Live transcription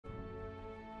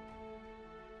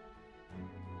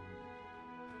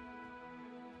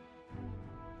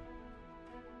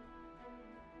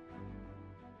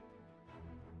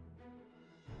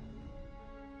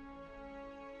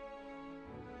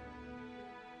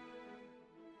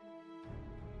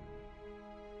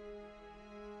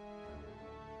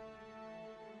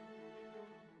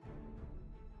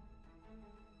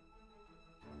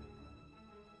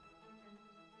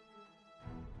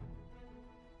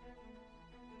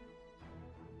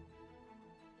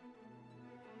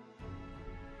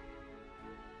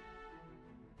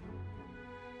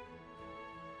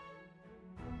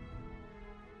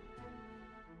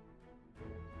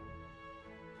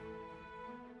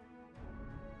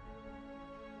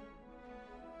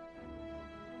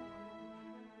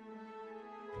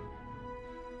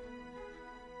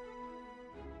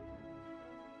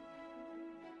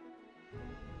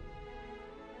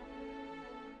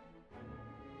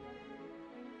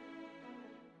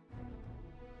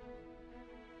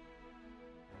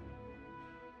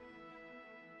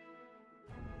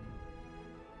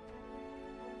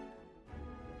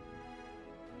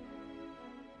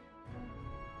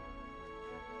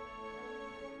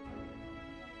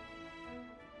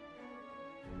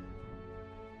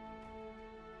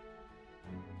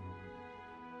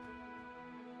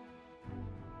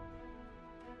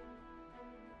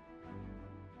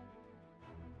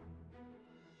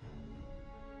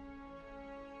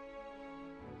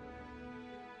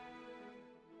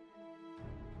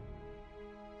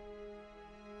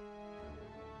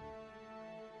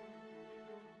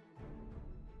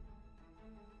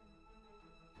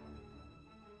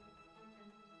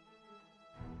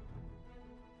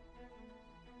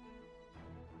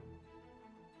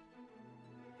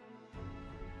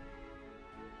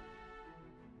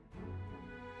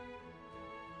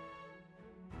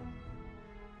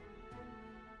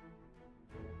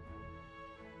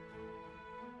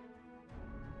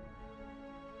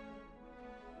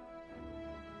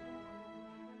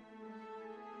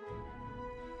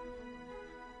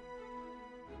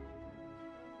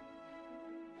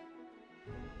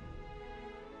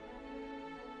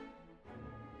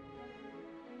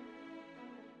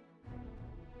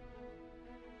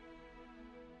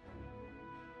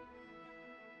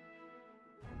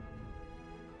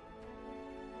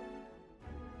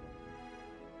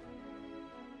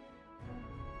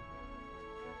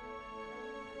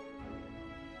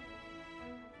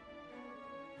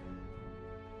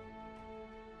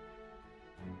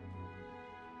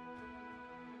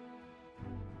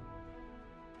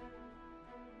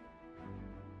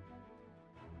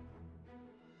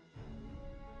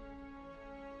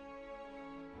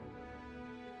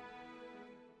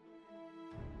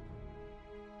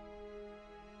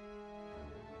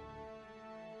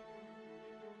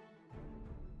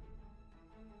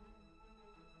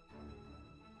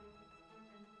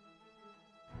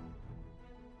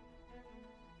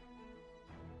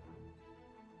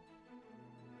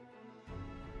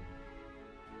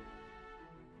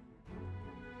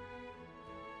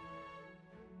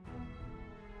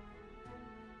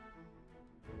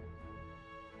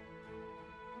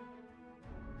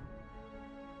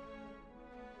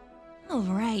All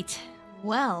right.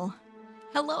 Well,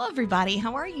 hello everybody.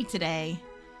 How are you today?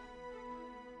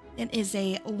 It is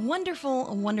a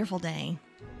wonderful, wonderful day.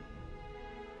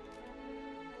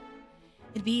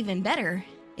 It'd be even better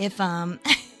if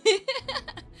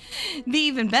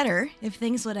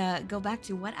things would go back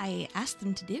to what I asked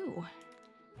them to do.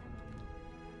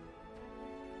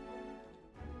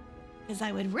 Because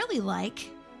I would really like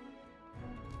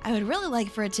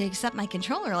for it to accept my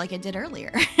controller like it did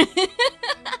earlier.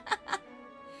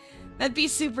 That'd be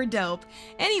super dope.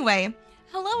 Anyway,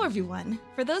 hello everyone.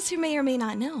 For those who may or may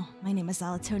not know, my name is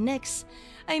Grannyx.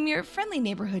 I am your friendly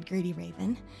neighborhood greedy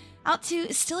raven, out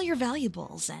to steal your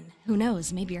valuables and who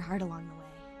knows, maybe your heart along the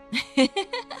way.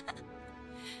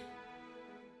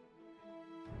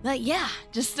 But yeah,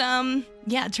 just trying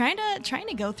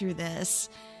to go through this.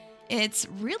 It's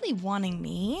really wanting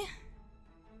me.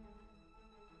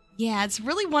 Yeah, it's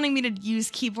really wanting me to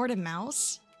use keyboard and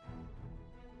mouse.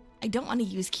 I don't want to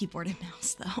use keyboard and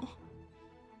mouse though.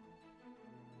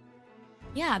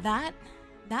 Yeah, that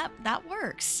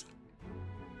works.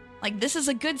 Like, this is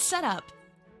a good setup.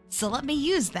 So let me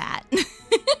use that.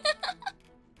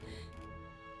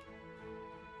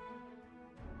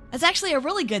 That's actually a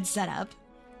really good setup.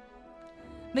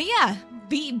 But yeah,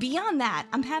 beyond that,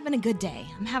 I'm having a good day.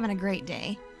 I'm having a great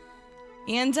day.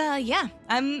 And yeah,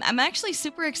 I'm actually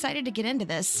super excited to get into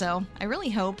this, so I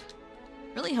really hope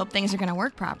things are gonna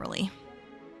work properly.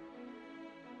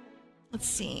 Let's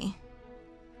see.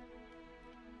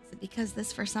 Is it because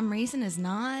this for some reason is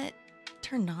not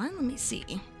turned on? Let me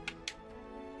see.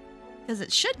 Because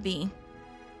it should be.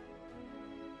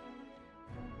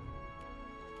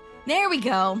 There we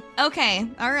go. Okay,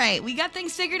 alright, we got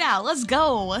things figured out. Let's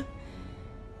go.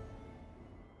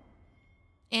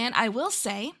 And I will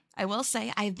say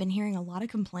I've been hearing a lot of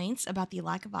complaints about the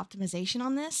lack of optimization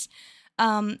on this.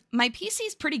 My PC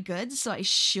is pretty good, so I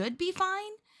should be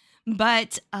fine.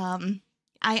 But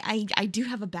I do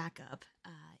have a backup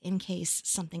in case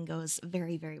something goes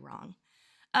very, very wrong.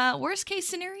 Worst case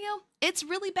scenario, it's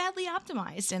really badly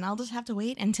optimized, and I'll just have to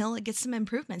wait until it gets some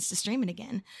improvements to stream it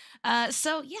again.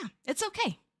 So yeah, it's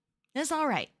okay. It's all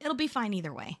right. It'll be fine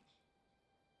either way.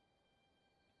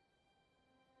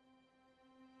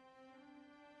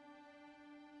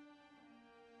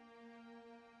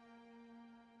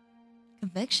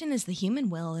 Conviction is the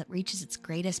human will that reaches its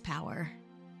greatest power.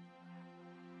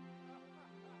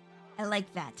 I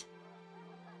like that.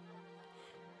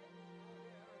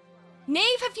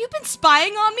 Knave, have you been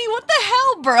spying on me? What the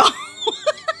hell, bro?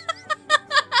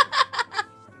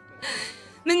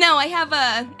 No, I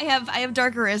have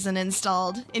Dark Arisen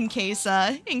installed in case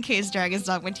Dragon's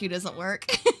Dogma 2 doesn't work.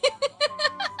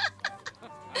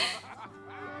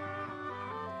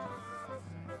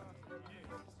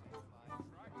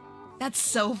 That's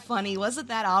so funny. Was it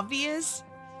that obvious?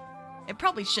 It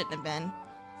probably shouldn't have been.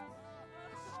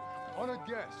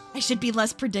 I should be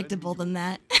less predictable than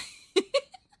that.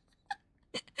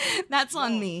 That's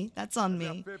on me. That's on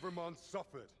me.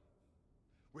 Suffered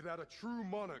without a true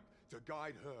monarch to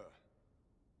guide her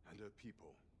and her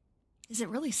people. Is it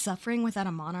really suffering without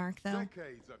a monarch, though?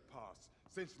 Decades have passed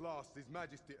since last His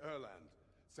Majesty Erland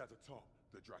sat atop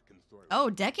the Draken's throne.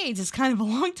 Oh, decades is kind of a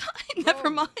long time.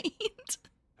 Never mind.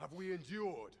 Have we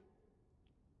endured?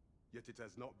 Yet it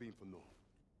has not been for naught.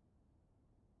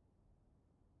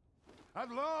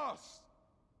 At last,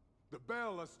 the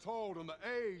bell has tolled on the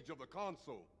age of the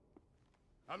console.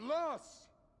 At last,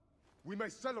 we may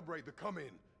celebrate the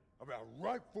coming of our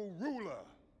rightful ruler.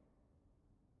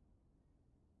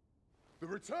 The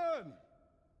return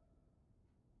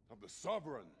of the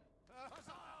sovereign.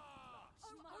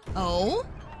 Oh?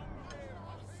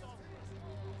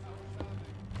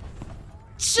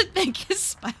 Should make a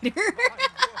spider.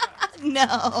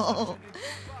 No.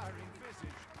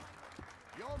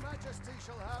 Your Majesty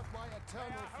shall have my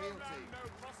eternal fealty.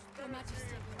 Your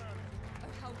Majesty, oh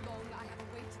how long I have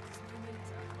awaited this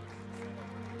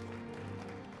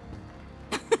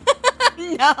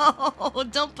moment. No,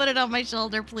 don't put it on my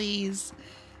shoulder, please.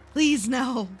 Please,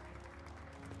 no.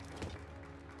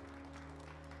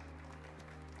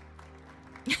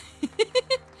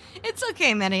 It's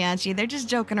okay, Mariachi. They're just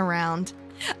joking around.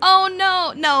 Oh,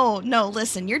 no,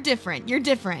 listen, you're different. You're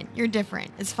different.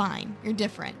 It's fine. You're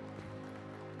different.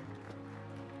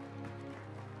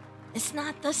 It's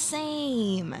not the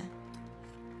same.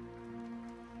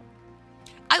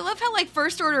 I love how, like,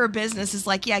 first order of business is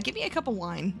like, yeah, give me a cup of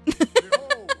wine.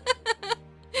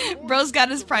 Bro's got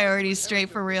his priorities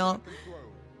straight for real.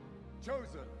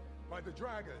 Chosen by the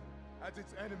dragon as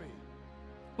its enemy.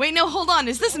 Wait, no, hold on.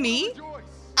 Is this me?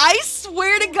 I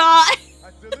swear to God.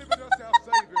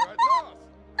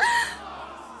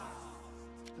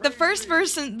 The first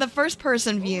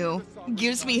person view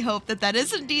gives me hope that that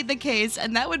is indeed the case,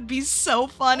 and that would be so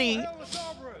funny.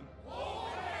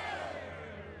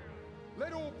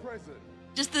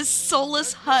 Just this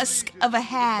soulless husk of a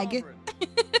hag.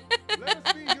 Let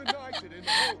us be united in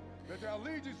hope that our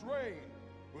allegiance reign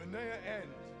will ne'er end.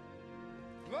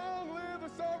 Long live the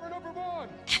sovereign of Vermont!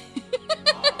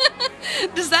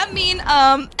 Does that mean,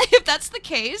 if that's the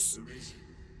case?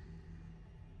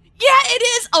 Yeah, it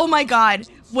is! Oh my god.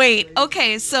 Wait,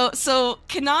 okay, so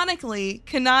canonically,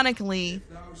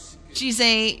 she's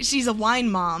a wine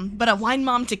mom, but a wine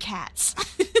mom to cats.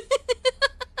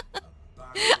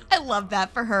 I love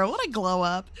that for her. What a glow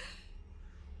up.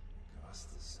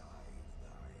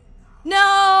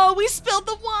 No, we spilled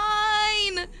the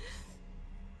wine!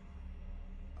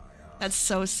 That's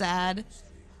so sad.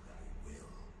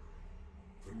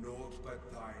 For naught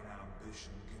but thine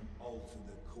ambition can alter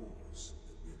the course of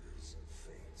the rivers of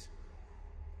fate.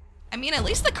 I mean, at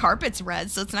least the carpet's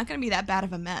red, so it's not gonna be that bad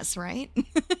of a mess, right?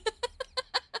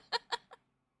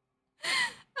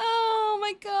 Oh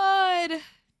my god.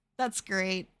 That's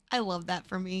great. I love that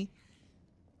for me.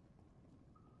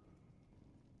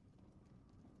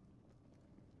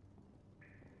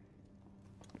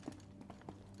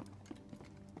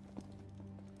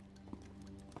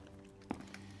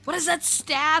 What is that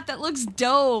staff? That looks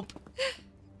dope.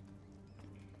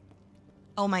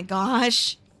 Oh my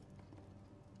gosh.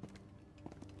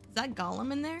 Is that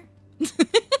Gollum in there?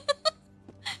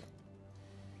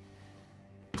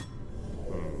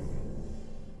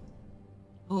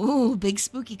 Ooh, big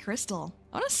spooky crystal.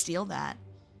 I want to steal that.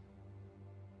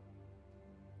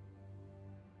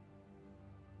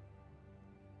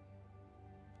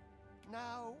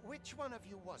 Now, which one of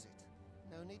you was it?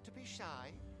 No need to be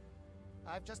shy.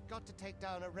 I've just got to take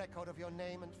down a record of your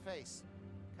name and face.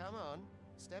 Come on,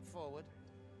 step forward.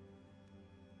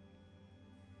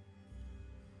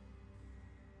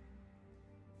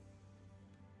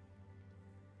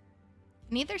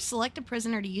 Can either select a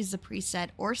prisoner to use the preset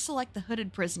or select the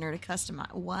hooded prisoner to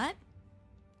customize. What?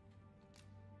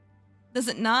 Does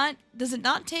it not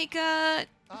take a...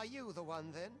 Are you the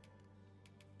one then?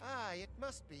 Ah, it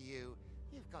must be you.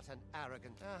 You've got an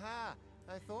arrogant... Aha!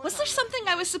 I thought... Was there something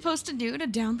I was supposed to do to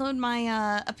download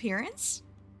my appearance?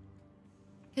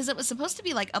 Because it was supposed to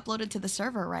be like uploaded to the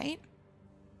server, right?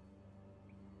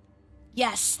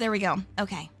 Yes, there we go.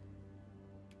 Okay.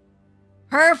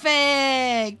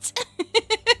 Perfect!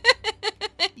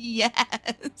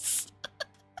 Yes.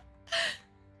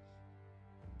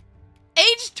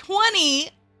 Age 20?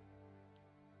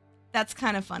 That's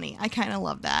kind of funny. I kind of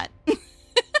love that.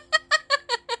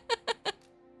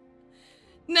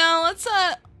 No, let's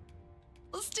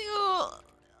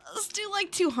do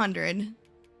like 200.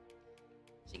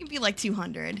 She can be like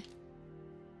 200.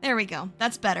 There we go.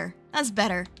 That's better. That's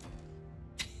better.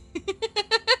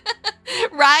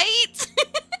 Right?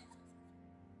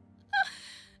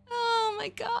 Oh my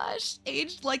gosh.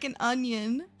 Aged like an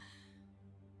onion.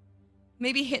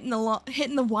 Maybe hitting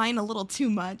the wine a little too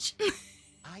much.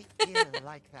 I ill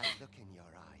like that look in your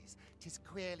eyes. 'Tis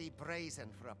queerly brazen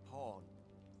for a pawn.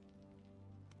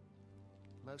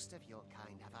 Most of your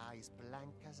kind have eyes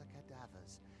blank as a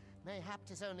cadaver's. Mayhap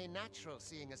 'tis only natural,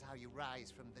 seeing as how you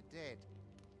rise from the dead.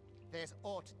 There's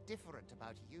aught different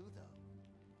about you, though.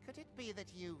 Could it be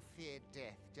that you fear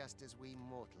death just as we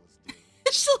mortals do?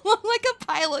 She'll look like a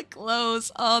pile of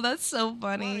clothes. Oh, that's so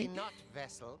funny. Worry not,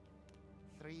 vessel.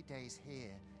 3 days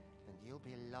here, and you'll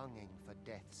be longing for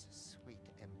death's sweet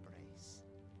embrace.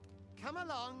 Come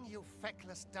along, you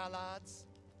feckless dullards.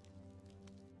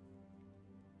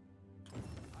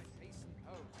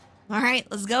 All right,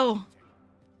 let's go.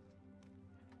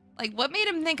 Like, what made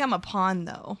him think I'm a pawn,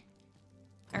 though?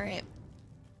 All right.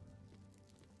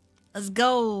 Let's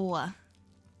go.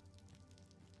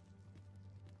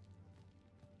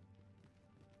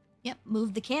 Yep,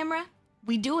 move the camera.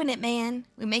 We doing it, man.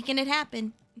 We making it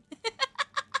happen.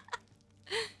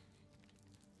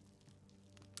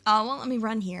 Oh, won't let me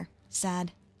run here.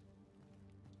 Sad.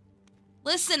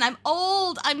 Listen, I'm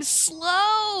old. I'm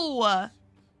slow.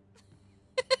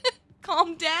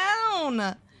 Calm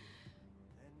down.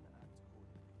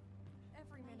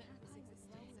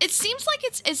 It seems like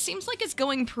it's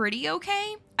going pretty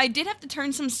okay. I did have to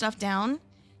turn some stuff down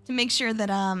to make sure that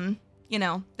you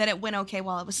know, that it went okay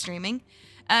while I was streaming.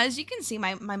 As you can see,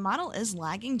 my model is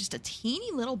lagging just a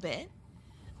teeny little bit.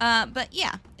 But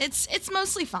yeah, it's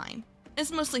mostly fine.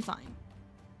 It's mostly fine.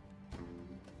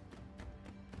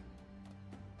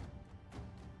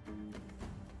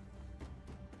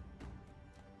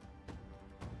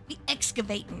 We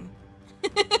excavating.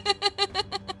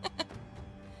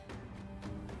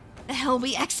 The hell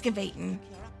we excavating?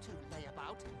 You're up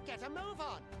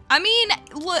I mean,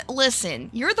 listen,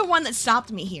 you're the one that stopped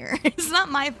me here. It's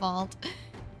not my fault.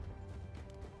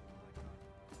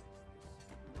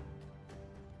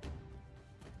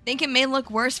 Think it may look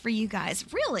worse for you guys.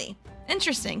 Really?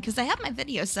 Interesting, because I have my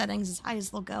video settings as high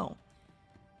as they'll go.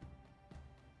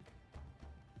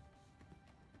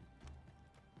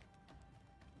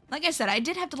 Like I said, I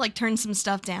did have to like turn some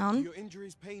stuff down. Your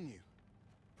injuries pain you.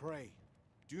 Pray,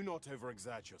 do not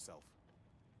overexert yourself.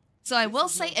 So I will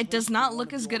say it does not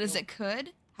look as good as it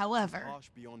could. However,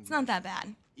 it's not that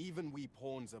bad. Even we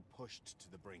pawns are pushed to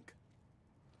the brink.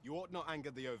 You ought not anger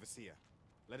the overseer.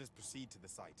 Let us proceed to the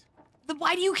site. Then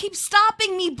why do you keep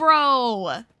stopping me,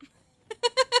 bro?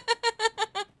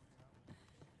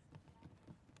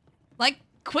 Like,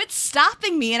 quit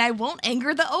stopping me and I won't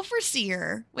anger the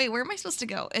overseer. Wait, where am I supposed to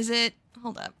go? Is it...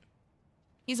 Hold up.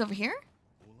 He's over here?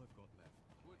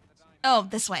 Oh,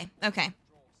 this way. Okay.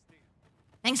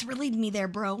 Thanks for leading me there,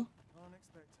 bro.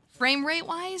 Frame rate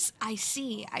wise, I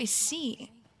see.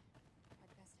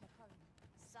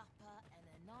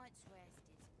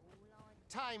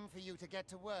 Time for you to get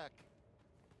to work.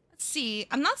 Let's see.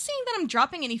 I'm not seeing that I'm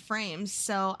dropping any frames,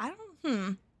 so I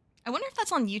don't... I wonder if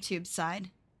that's on YouTube's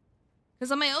side.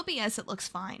 Because on my OBS, it looks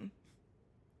fine.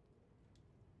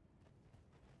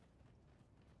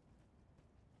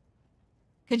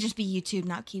 Could just be YouTube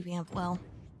not keeping up well.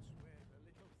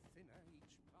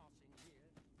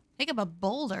 Pick up a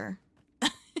boulder.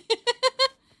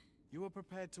 You are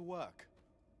prepared to work.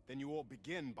 Then you ought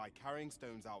begin by carrying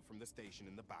stones out from the station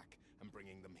in the back and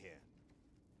bringing them here.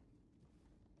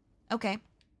 Okay.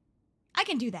 I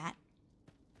can do that.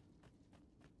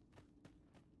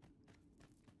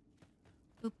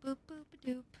 Boop, boop, boop,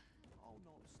 doop.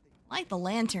 Light the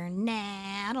lantern.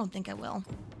 Nah, I don't think I will.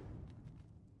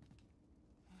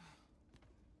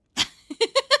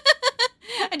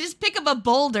 I just pick up a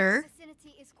boulder.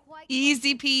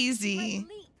 Easy peasy.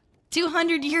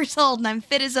 200 years old and I'm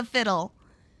fit as a fiddle.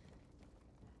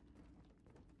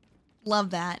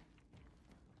 Love that.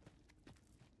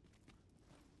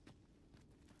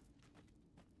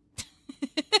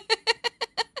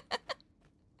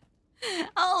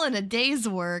 All in a day's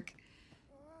work.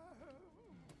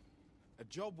 A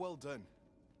job well done.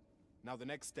 Now the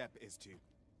next step is to...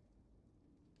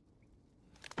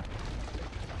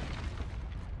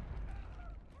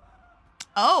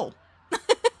 Oh. What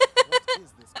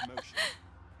is this commotion?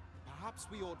 Perhaps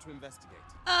we ought to investigate.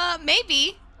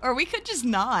 Maybe. Or we could just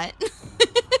not.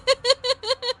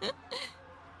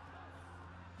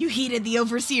 You heeded the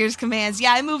overseer's commands.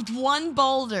 Yeah, I moved one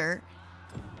boulder.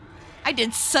 I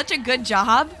did such a good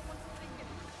job.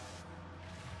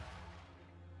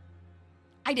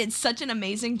 I did such an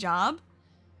amazing job.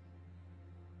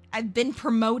 I've been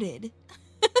promoted.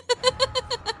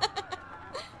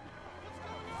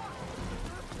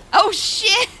 Oh,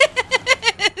 shit!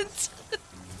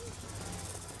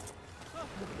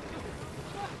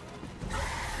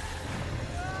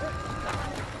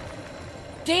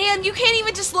 Damn, you can't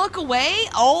even just look away?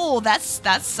 Oh, that's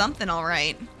something, all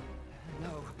right.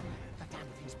 No, the damn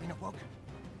thing's been awoken.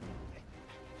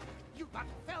 You but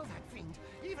fell that fiend,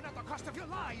 even at the cost of your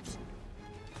lives.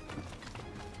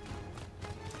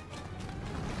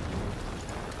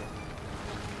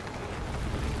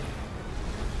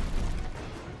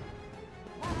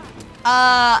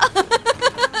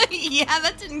 Yeah,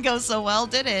 that didn't go so well,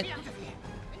 did it? Get out of here.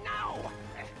 Now!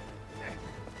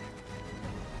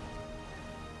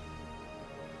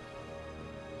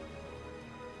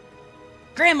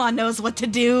 Grandma knows what to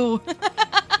do.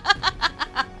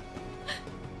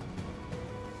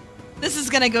 This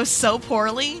is gonna go so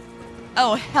poorly.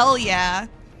 Oh, hell yeah.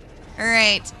 All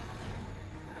right.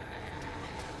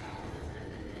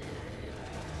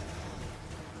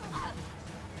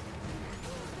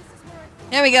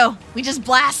 There we go. We just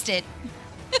blast it.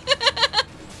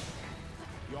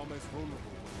 You're almost vulnerable.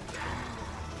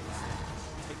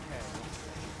 Take care.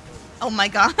 Oh my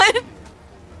god.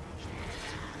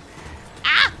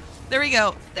 Ah! There we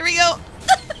go. There we go.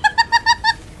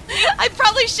 I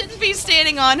probably shouldn't be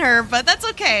standing on her, but that's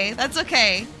okay. That's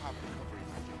okay.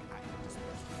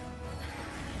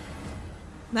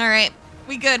 All right.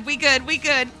 We good. We good. We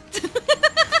good.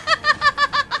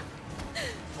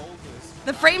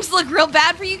 The frames look real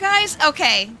bad for you guys?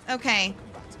 Okay. Okay.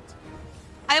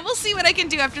 I will see what I can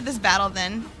do after this battle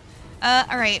then.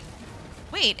 Alright.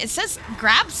 Wait, it says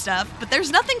grab stuff, but there's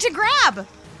nothing to grab!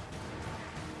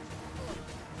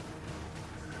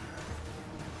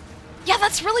 Yeah,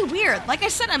 that's really weird. Like I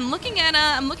said, I'm looking at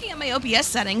my OBS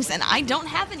settings and I don't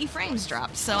have any frames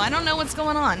dropped, so I don't know what's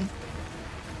going on.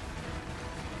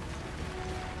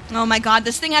 Oh my god,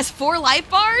 this thing has 4 life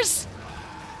bars?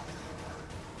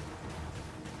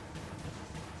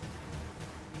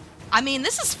 I mean,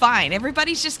 this is fine.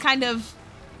 Everybody's just kind of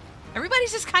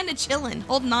chilling,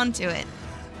 holding on to it.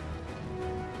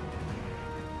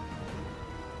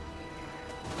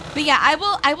 But yeah,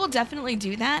 I will definitely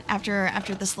do that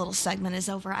after this little segment is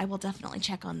over. I will definitely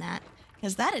check on that,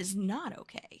 because that is not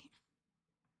okay.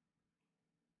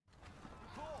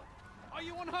 Are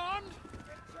you unharmed?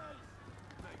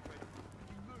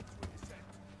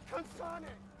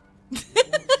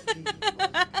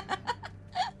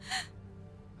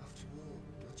 After all,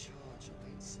 your charge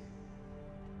awaits you.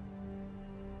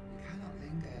 You cannot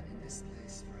linger in this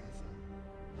place forever.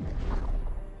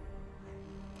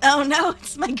 Oh no,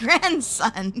 it's my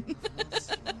grandson.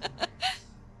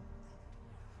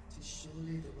 Tis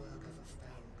surely the work of a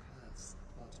foul curse,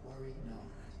 but worry not.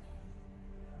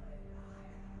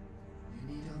 You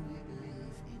need only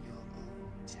believe in your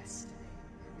own destiny,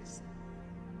 Arisen.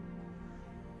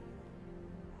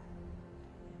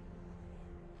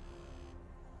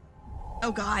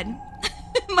 Oh god.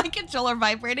 My controller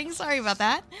vibrating, sorry about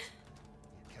that. The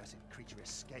accursed creature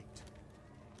escaped.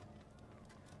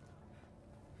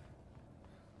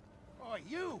 Oh,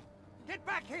 you! Get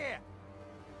back here!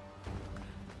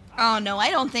 Oh no, I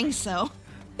don't think so.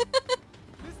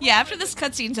 Yeah, after this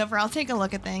cutscene's over, I'll take a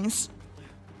look at things.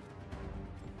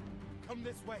 Come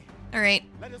this way. Alright.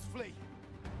 Let us flee.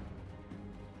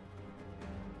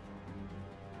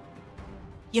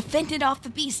 You fended off the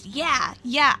beast. Yeah,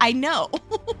 I know.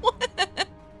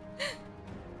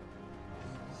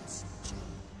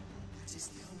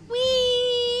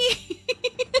 Whee!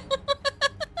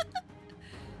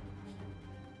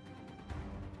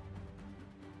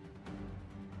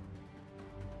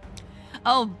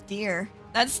 Oh dear,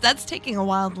 that's taking a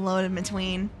while to load in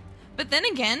between. But then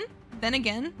again,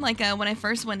 like when I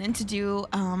first went in to do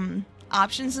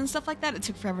options and stuff like that, it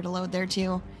took forever to load there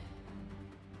too.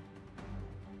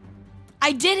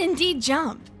 I did indeed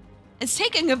jump. It's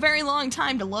taking a very long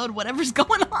time to load whatever's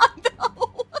going on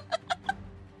though.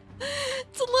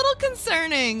 It's a little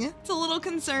concerning. It's a little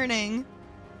concerning.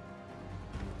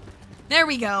 There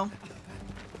we go.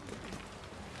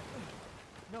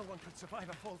 No one could survive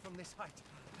a fall from this height.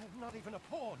 Not even a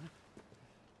pawn.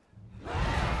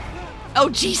 Oh,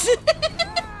 Jesus.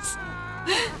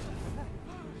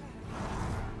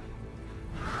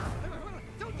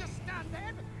 Don't just stand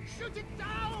there! Shoot it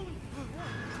down!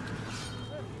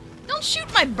 Don't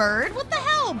shoot my bird. What the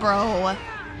hell, bro? It's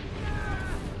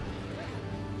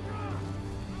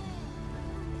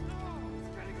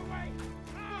getting away!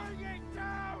 Bring it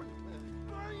down!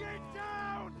 Bring it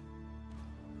down!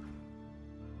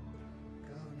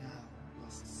 Go now,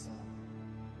 lost soul.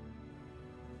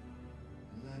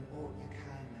 Learn all you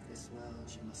can of this world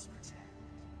you must protect.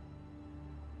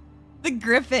 The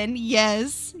griffin.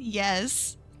 Yes.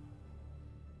 Yes.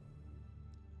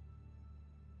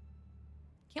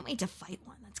 Can't wait to fight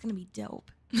one. That's gonna be dope.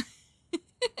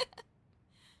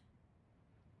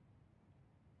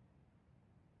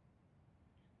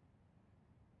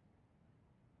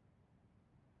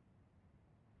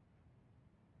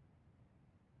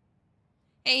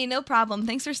 Hey, no problem.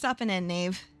 Thanks for stopping in,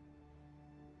 Nave.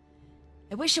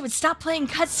 I wish I would stop playing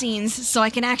cutscenes so I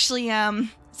can actually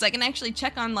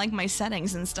check on like my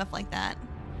settings and stuff like that.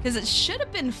 Because it should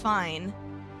have been fine.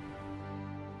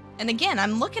 And again,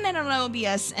 I'm looking at it on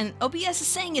OBS, and OBS is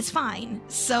saying it's fine.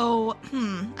 So,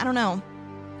 I don't know.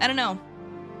 I don't know.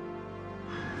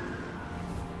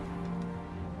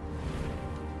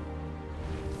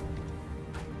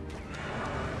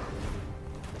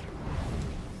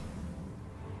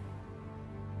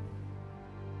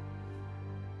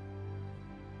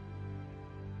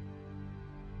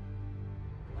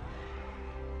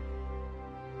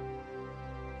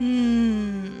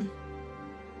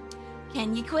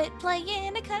 Can you quit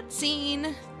playing a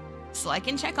cutscene so I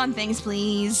can check on things,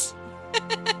 please?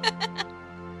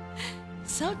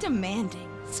 So demanding.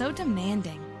 So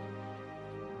demanding.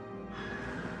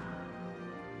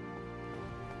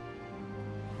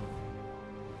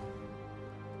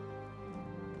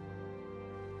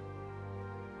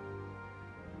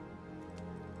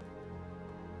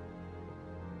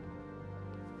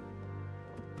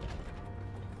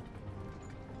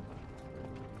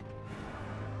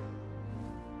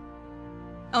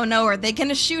 Oh no, are they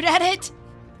gonna shoot at it?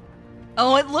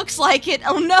 Oh, it looks like it.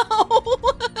 Oh no!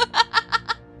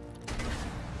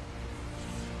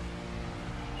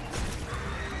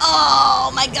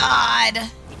 Oh my god!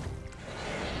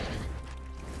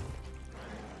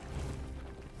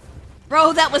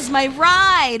 Bro, that was my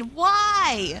ride!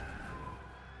 Why?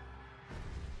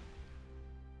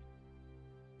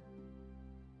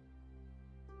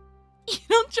 You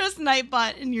don't trust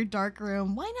Nightbot in your dark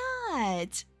room. Why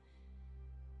not?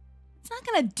 It's not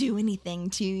gonna do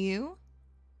anything to you.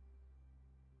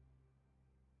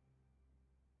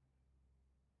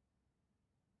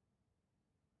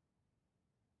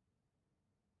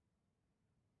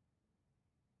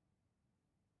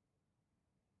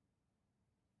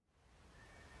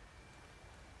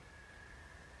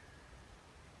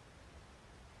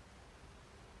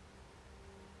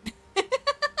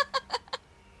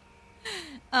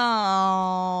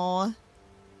 Oh.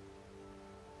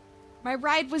 My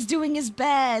ride was doing his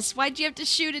best. Why'd you have to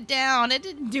shoot it down? It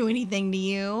didn't do anything to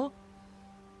you.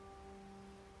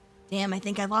 Damn, I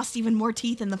think I lost even more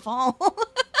teeth in the fall.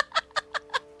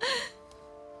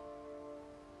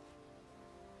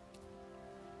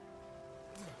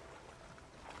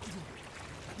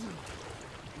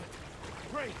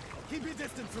 Great. Keep your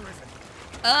distance, Arisen.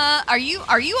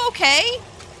 Are you okay?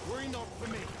 Worry not for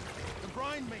me. The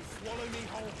brine may swallow me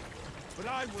whole, but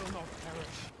I will not perish.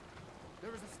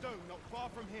 There is a stone not far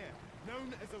from here,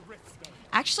 known as a rift stone.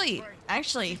 Actually, Seek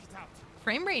it out.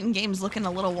 frame rate in game's looking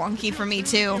a little wonky for me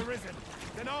too. Arisen,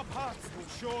 then our paths will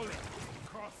surely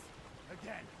cross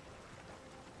again.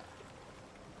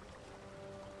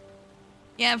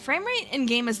 Yeah, frame rate in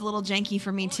game is a little janky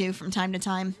for me too from time to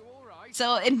time.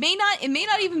 So it may not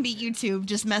even be YouTube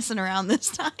just messing around this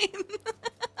time.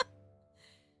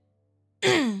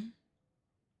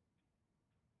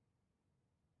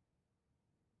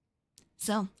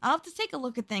 So I'll have to take a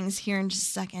look at things here in just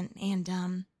a second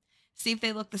and see if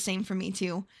they look the same for me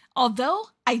too. Although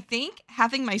I think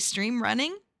having my stream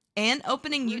running and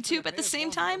opening YouTube at the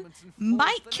same time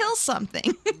might kill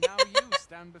something. Now you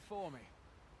stand before me.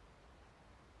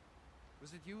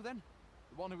 Was it you then?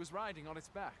 The one who was riding on its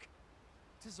back?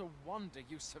 'Tis a wonder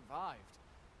you survived.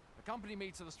 Accompany me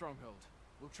to the stronghold.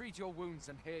 We'll treat your wounds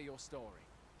and hear your story.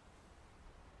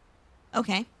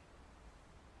 Okay.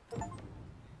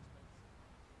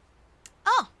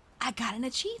 Oh, I got an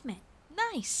achievement.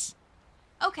 Nice.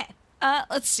 Okay.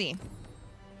 Let's see.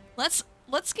 Let's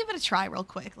give it a try real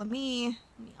quick.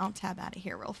 I'll tab out of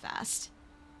here real fast.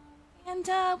 And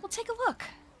we'll take a look.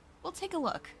 We'll take a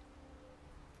look.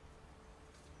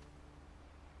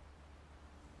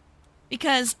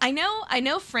 Because I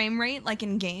know frame rate, like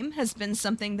in game, has been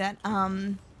something that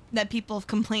that people have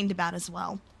complained about as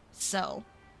well. So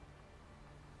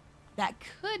that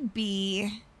could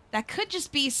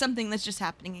just be something that's just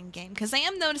happening in game. Because I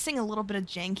am noticing a little bit of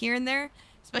jank here and there,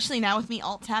 especially now with me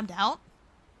alt tabbed out.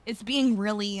 It's being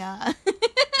really in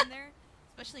there,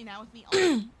 especially now with me.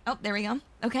 Oh, there we go.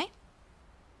 Okay.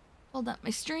 Hold up my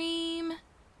stream.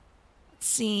 Let's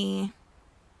see.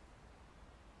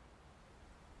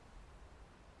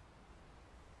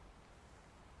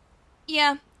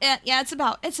 Yeah, it's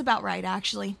about right,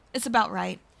 actually. It's about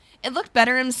right. It looked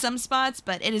better in some spots,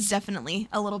 but it is definitely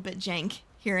a little bit jank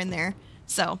here and there.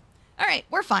 So, alright,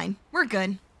 we're fine. We're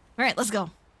good. Alright, let's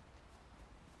go.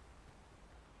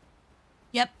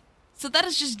 Yep. So that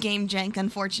is just game jank,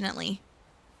 unfortunately.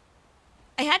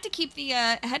 I had to keep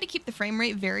the frame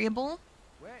rate variable.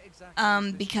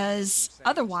 Because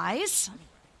otherwise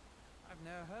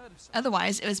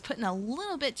it was putting a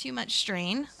little bit too much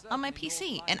strain on my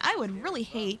PC, and I would really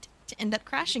hate to end up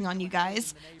crashing on you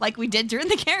guys like we did during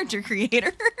the character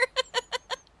creator.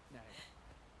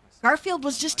 Garfield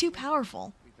was just too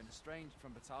powerful. We've been estranged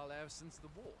from Batal ever since the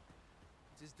war.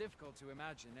 It is difficult to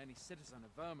imagine any citizen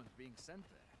of Vermont being sent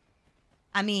there.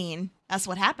 I mean, that's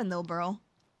what happened though, bro.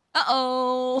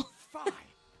 Uh-oh. Fine.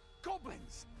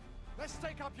 Goblins! Let's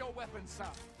take up your weapons, son.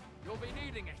 You'll be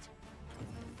needing it.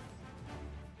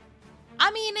 I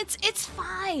mean, it's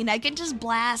fine. I can just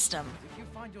blast them. If you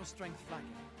find your strength flagging,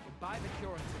 then buy the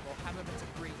curative or have a bit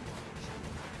of green.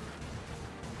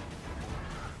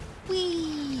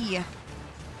 Whee!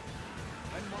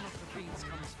 When one of the fiends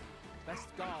comes for you, best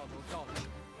guard or dodge.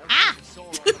 Ah!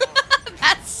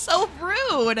 That's so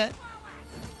rude.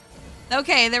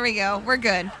 Okay, there we go. We're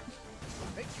good.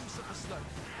 Make use of the slope.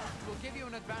 It will give you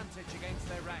an advantage against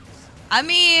their ranks. I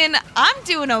mean, I'm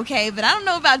doing okay, but I don't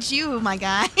know about you, my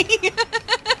guy.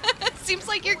 Seems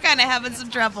like you're kind of having some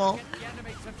trouble.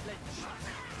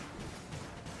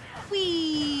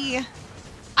 Whee!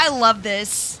 I love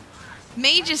this.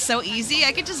 Mage is so easy,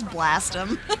 I could just blast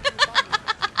him.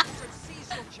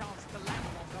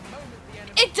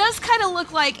 It does kind of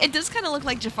look like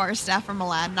Jafar's staff from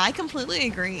Aladdin. I completely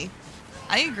agree.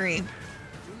 I agree. Do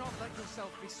not let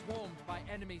yourself be swarmed by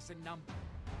enemies in number.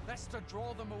 Best to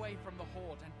draw them away from the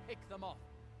horde and pick them off.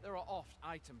 There are oft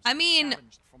items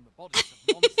scavenged from the bodies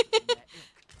of monsters in their ilk.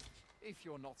 If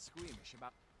you're not squeamish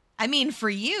about. I mean, for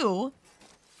you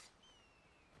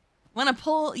wanna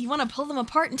pull them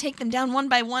apart and take them down one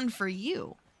by one for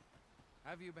you.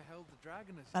 Have you beheld the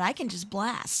dragon? But I can just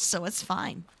blast, so it's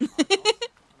fine. And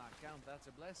I count that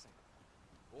a blessing.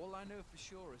 All I know for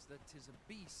sure is that 'tis a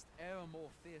beast e'er more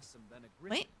fearsome than a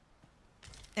griffin. Wait.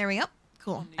 There we go.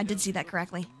 Cool. I did see that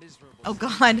correctly. Miserable Oh city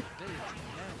god. of the village of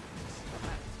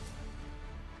Grannyx.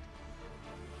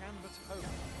 Can but hope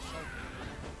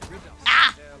so rid us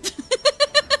Ah! of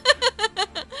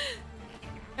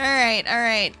their Alright,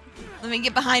 alright. Let me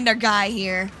get behind our guy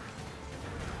here.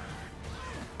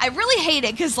 I really hate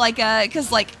it cause like,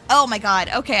 oh my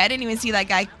god. Okay, I didn't even see that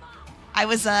guy. I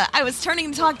was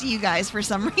turning to talk to you guys for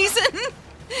some reason.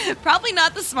 Probably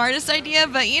not the smartest idea,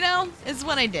 but you know, it's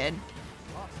what I did.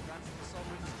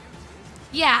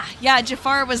 Yeah,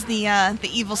 Jafar was the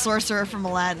evil sorcerer from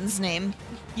Aladdin's name.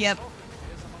 Yep.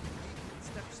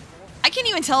 I can't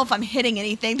even tell if I'm hitting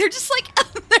anything. They're just like,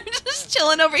 they're just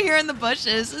chilling over here in the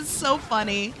bushes. It's so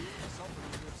funny.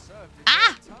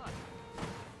 Ah!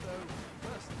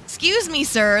 Excuse me,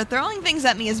 sir. Throwing things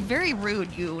at me is very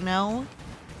rude, you know.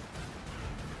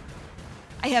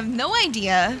 I have no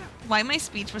idea why my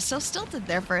speech was so stilted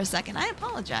there for a second. I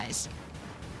apologize.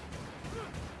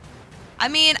 I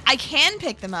mean, I can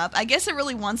pick them up. I guess it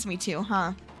really wants me to,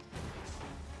 huh?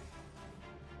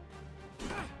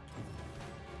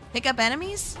 Pick up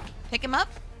enemies? Pick them up?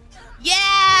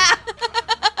 Yeah!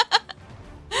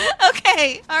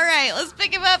 Okay, alright, let's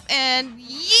pick him up and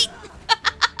yeet!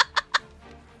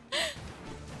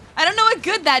 I don't know what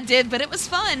good that did, but it was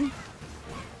fun.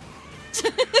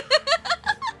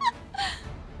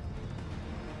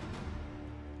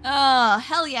 Oh,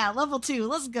 hell yeah, level 2,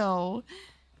 let's go.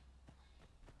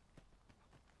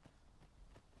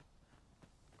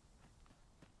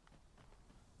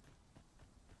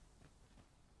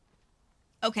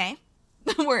 Okay,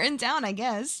 we're in town, I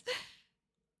guess.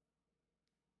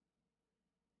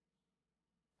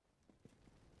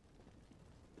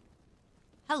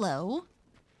 Hello.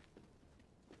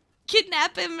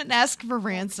 Kidnap him and ask for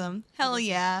ransom. Hell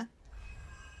yeah.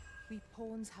 We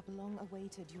pawns have long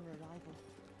awaited your arrival.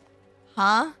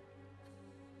 Huh?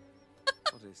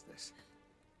 What is this?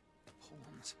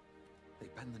 Pawns. They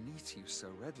bend the knee to you so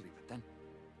readily, but then...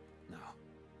 No.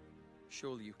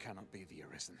 Surely you cannot be the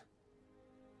Arisen.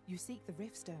 You seek the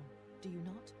Riftstone, do you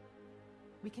not?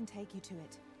 We can take you to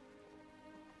it.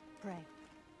 Pray.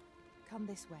 Come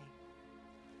this way.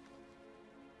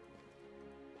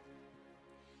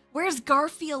 Where's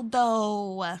Garfield,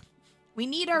 though? We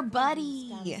need our buddy.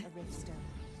 Stands a Riftstone.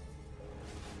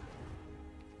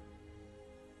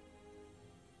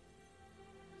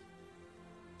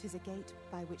 'Tis a gate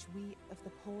by which we of the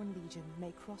Pawn Legion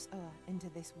may cross into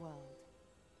this world.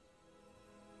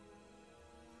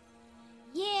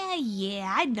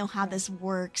 Yeah, I know how this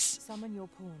works. Summon your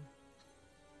pawn.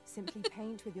 Simply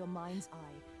paint with your mind's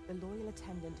eye the loyal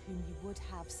attendant whom you would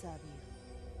have serve you.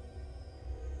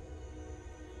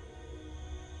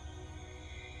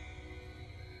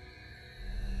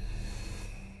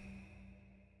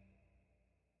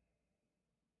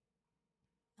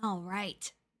 All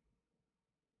right.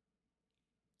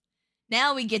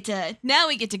 Now we get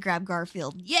to grab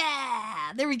Garfield.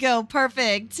 Yeah! There we go.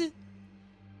 Perfect.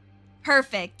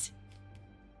 Perfect.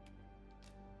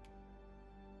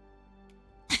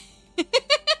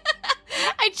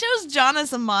 I chose John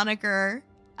as a moniker.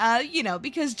 You know,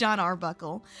 because John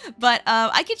Arbuckle. But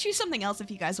I could choose something else if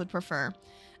you guys would prefer.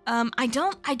 I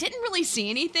didn't really see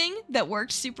anything that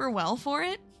worked super well for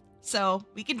it. So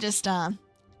we can just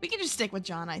stick with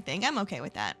John, I think. I'm okay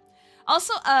with that.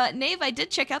 Also, Nave, I did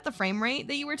check out the frame rate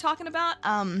that you were talking about.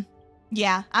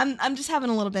 Yeah, I'm just having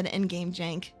a little bit of in-game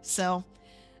jank. So,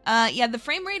 yeah, the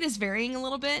frame rate is varying a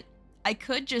little bit. I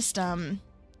could just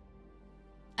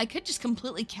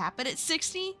completely cap it at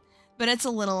 60, but it's a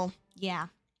little, yeah.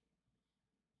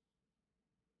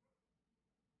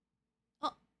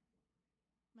 Oh,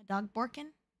 my dog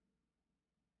borking?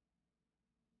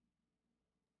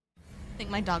 I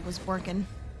think my dog was borking.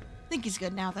 I think he's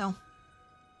good now, though.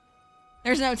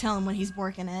 There's no telling when he's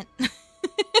borking it.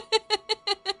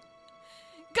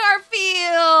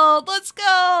 Garfield! Let's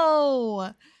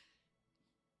go!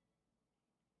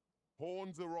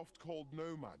 Pawns are oft called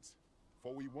nomads,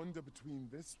 for we wander between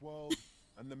this world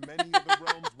and the many other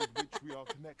realms with which we are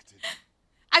connected.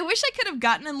 I wish I could have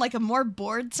gotten in like a more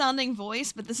bored sounding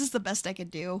voice, but this is the best I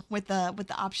could do with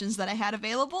the options that I had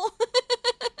available.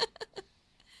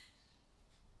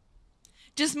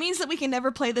 Just means that we can never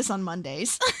play this on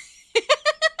Mondays.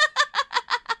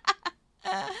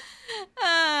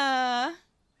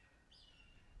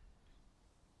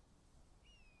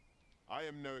 I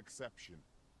am no exception,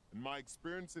 and my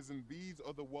experiences in these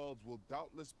other worlds will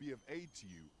doubtless be of aid to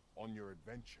you on your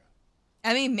adventure.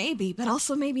 I mean, maybe, but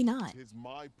also maybe not. It is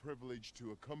my privilege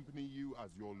to accompany you as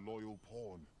your loyal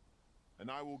pawn, and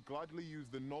I will gladly use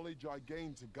the knowledge I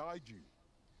gain to guide you.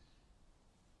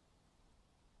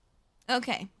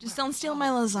 Okay, just don't steal my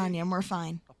lasagna and we're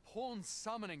fine. A pawn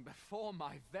summoning before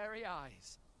my very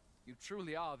eyes. You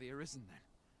truly are the Arisen then.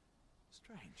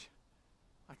 Strange.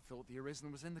 I thought the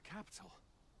Arisen was in the capital.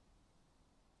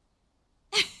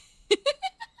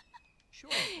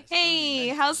 Hey,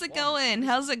 how's it going?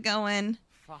 How's it going?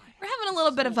 We're having a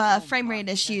little bit of frame rate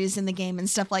issues in the game and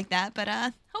stuff like that, but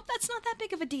hope that's not that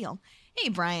big of a deal. Hey,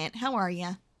 Bryant, how are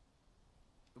ya?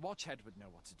 The Watchhead would know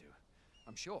what to do,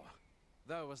 I'm sure.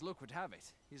 Though, as luck would have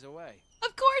it, he's away.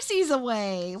 Of course he's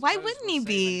away. Why wouldn't he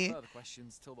be? Any further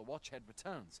questions till the Watchhead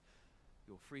returns.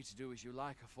 You're free to do as you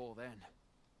like afore then.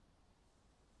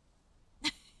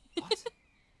 What?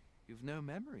 You've no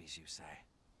memories, you say?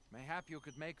 Mayhap you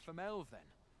could make for Melv then.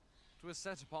 'Twas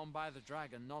set upon by the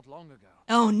dragon not long ago.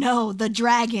 Oh no, the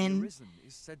dragon. The Arisen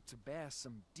is said to bear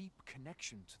some deep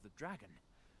connection to the dragon.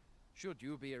 Should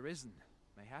you be Arisen,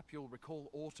 mayhap you'll recall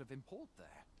aught of import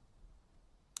there.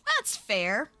 That's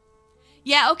fair.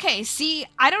 Yeah, okay, see,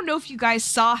 I don't know if you guys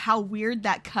saw how weird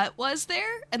that cut was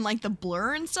there, and like the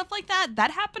blur and stuff like that.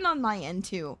 That happened on my end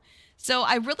too. So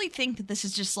I really think that this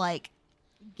is just like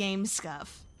game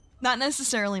scuff. Not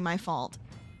necessarily my fault.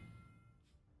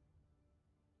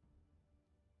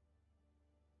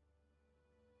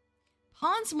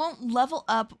 Pawns won't level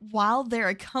up while they're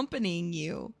accompanying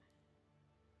you.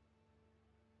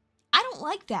 I don't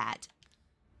like that.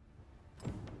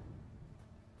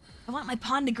 I want my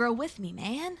pawn to grow with me,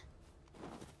 man.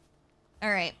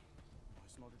 Alright.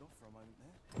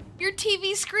 Your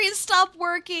TV screen stopped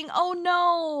working. Oh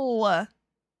no.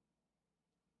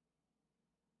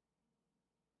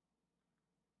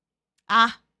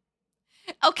 Ah.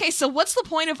 Okay, so what's the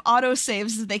point of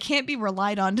autosaves if they can't be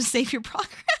relied on to save your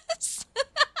progress?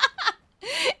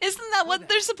 Isn't that what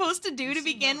they're supposed to do to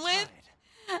begin with?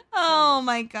 Oh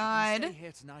my god. Stay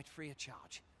here tonight free of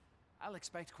charge. I'll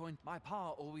expect coin. My pa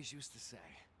always used to say,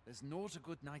 there's naught a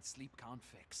good night's sleep can't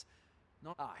fix.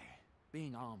 Not I.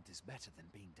 Being armed is better than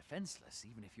being defenseless,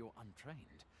 even if you're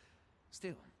untrained.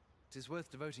 Still, 'tis worth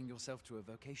devoting yourself to a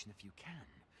vocation if you can.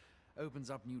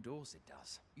 Opens up new doors, it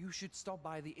does. You should stop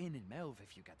by the inn in Melv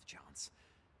if you get the chance.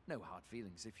 No hard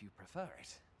feelings if you prefer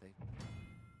it.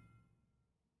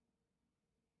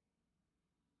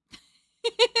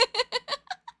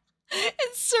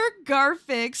 It's Sir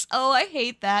Garfix. Oh, I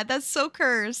hate that. That's so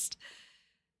cursed.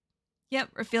 Yep,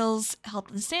 refills health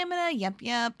and stamina.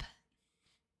 Yep.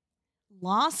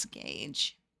 Loss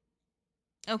gauge.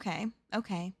 Okay.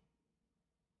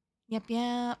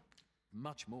 Yep.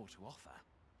 Much more to offer.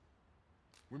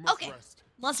 We must Okay, rest.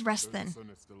 let's rest The then. sun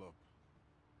is still up.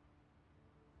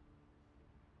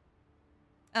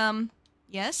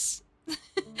 Yes?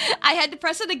 I had to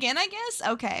press it again, I guess?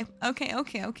 Okay.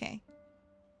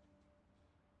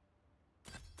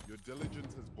 Your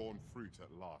diligence has borne fruit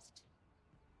at last.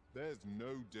 There's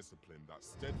no discipline that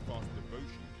steadfast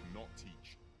devotion cannot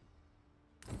teach.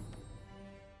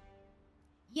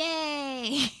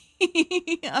 Yay!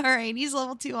 Alright, he's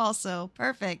level 2 also.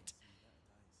 Perfect.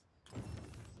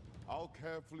 I'll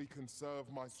carefully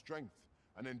conserve my strength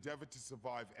and endeavor to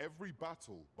survive every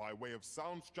battle by way of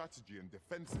sound strategy and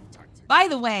defensive tactics. By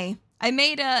the way, I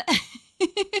made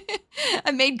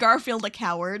I made Garfield a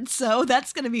coward, so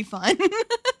that's gonna be fun.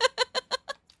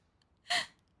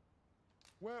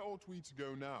 Where ought we to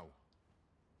go now?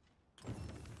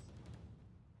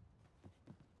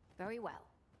 Very well.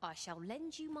 I shall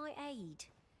lend you my aid.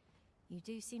 You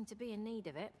do seem to be in need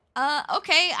of it.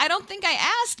 Okay, I don't think I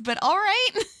asked, but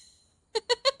alright.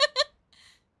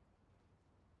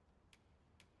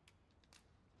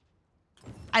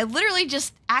 I literally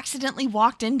just accidentally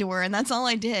walked into her, and that's all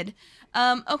I did.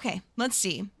 Okay, let's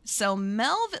see. So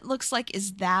Melv, it looks like,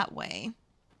 is that way.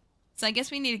 So I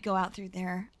guess we need to go out through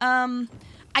there.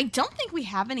 I don't think we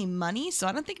have any money, so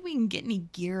I don't think we can get any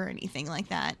gear or anything like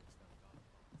that.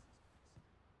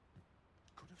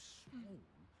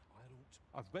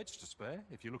 I've beds to spare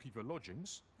if you're looking for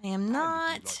lodgings. I am And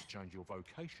not. if you'd like to change your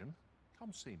vocation,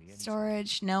 come see me anytime.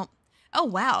 Storage, nope. Oh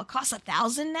wow, it costs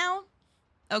 1,000 now?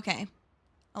 Okay.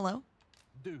 Hello?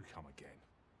 Do come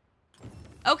again.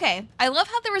 Okay, I love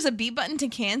how there was a B button to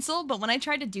cancel, but when I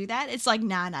tried to do that, it's like,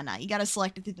 nah, you gotta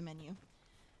select it through the menu.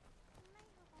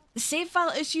 The save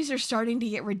file issues are starting to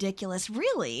get ridiculous.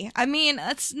 Really? I mean,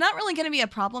 that's not really gonna be a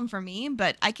problem for me,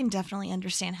 but I can definitely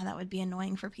understand how that would be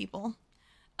annoying for people.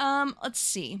 Let's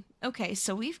see. Okay,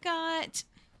 so we've got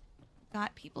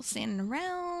people standing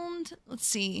around. Let's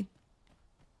see.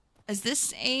 Is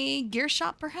this a gear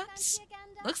shop, perhaps?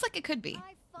 Looks like it could be.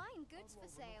 I find goods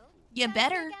You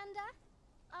better.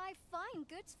 I find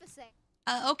goods for sale.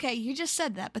 Okay, you just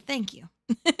said that, but thank you.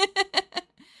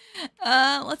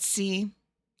 Let's see.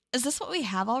 Is this what we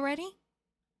have already?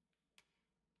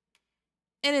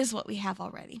 It is what we have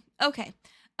already. Okay.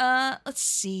 Let's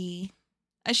see.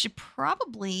 I should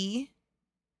probably...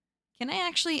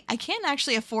 I can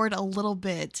actually afford a little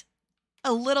bit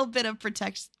of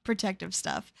protective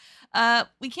stuff.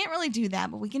 We can't really do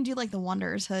that, but we can do like the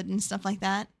Wanderer's Hood and stuff like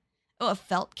that. Oh, a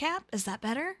felt cap? Is that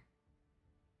better?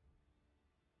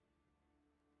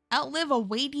 Outlive a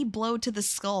weighty blow to the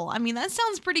skull. I mean, that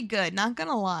sounds pretty good, not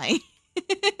gonna lie.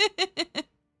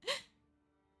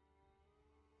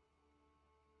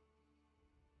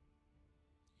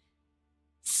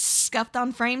 Scuffed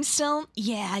on frame still?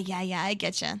 Yeah, I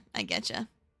getcha.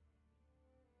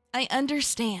 I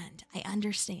understand.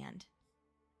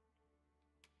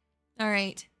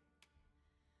 Alright.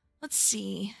 Let's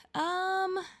see.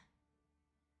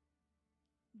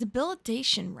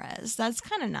 Debilitation res. That's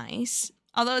kind of nice.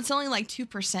 Although it's only like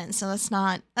 2%, so that's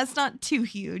not too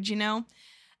huge, you know?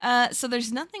 So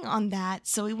there's nothing on that.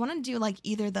 So we want to do like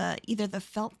either the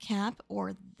felt cap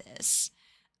or this.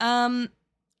 I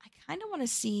kind of want to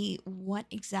see what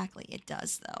exactly it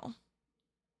does though.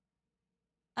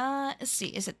 Let's see.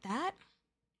 Is it that?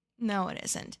 No, it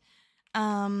isn't.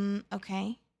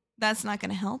 Okay. That's not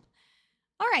going to help.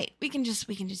 All right, we can just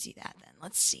do that then.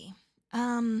 Let's see.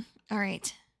 All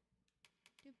right.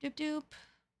 Doop.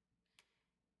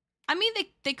 I mean,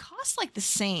 they cost like the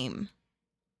same.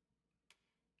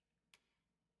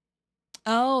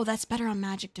 Oh, that's better on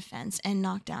magic defense and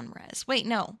knockdown res. Wait,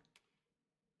 no.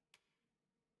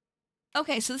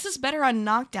 Okay, so this is better on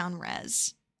knockdown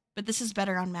res, but this is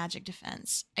better on magic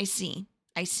defense. I see.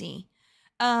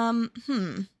 Oh,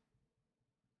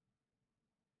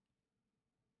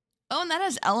 and that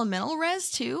has elemental res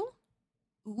too?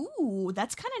 Ooh,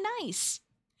 that's kind of nice.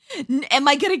 Am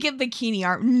I gonna get bikini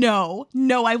art? No,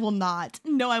 I will not.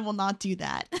 No, I will not do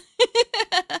that.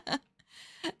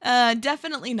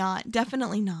 Definitely not.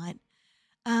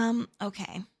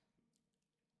 Okay.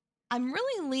 I'm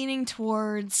really leaning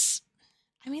towards,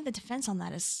 I mean, the defense on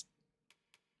that it's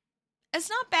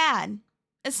not bad.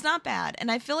 It's not bad.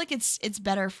 And I feel like it's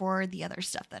better for the other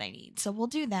stuff that I need. So we'll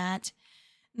do that.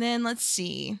 Then let's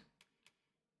see.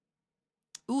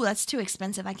 Ooh, that's too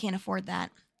expensive. I can't afford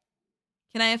that.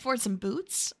 Can I afford some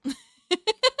boots?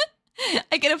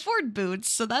 I can afford boots,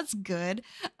 so that's good.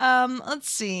 Let's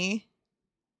see.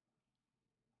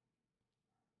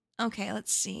 Okay,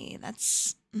 let's see.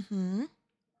 That's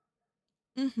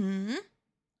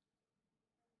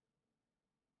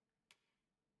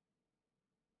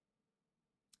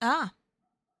Ah.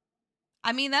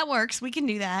 I mean, that works. We can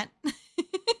do that.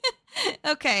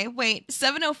 Okay, wait.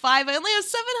 705. I only have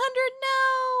 700.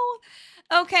 No.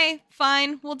 Okay,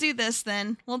 fine. We'll do this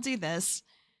then. We'll do this.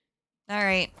 All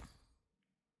right.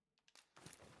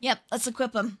 Yep, let's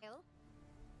equip him.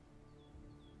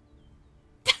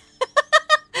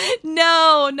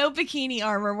 No bikini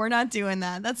armor. We're not doing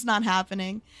that. That's not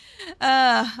happening.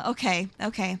 Okay.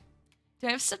 Do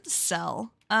I have stuff to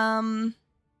sell? I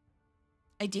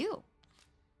do.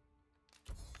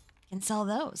 Can sell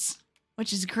those,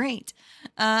 which is great.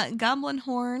 Goblin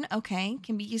horn, okay,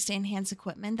 can be used to enhance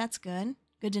equipment. That's good.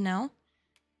 Good to know.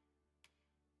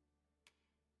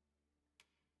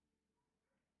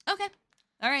 Okay.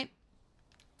 All right.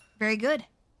 Very good.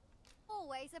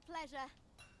 Always a pleasure.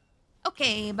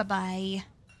 Okay, bye-bye.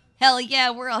 Hell yeah,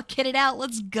 we're all kitted out.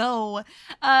 Let's go.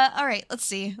 All right, let's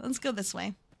see. Let's go this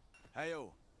way.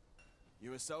 Hail.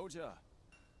 You a soldier?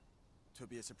 Twould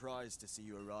be a surprise to see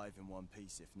you arrive in one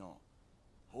piece, if not.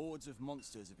 Hordes of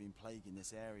monsters have been plaguing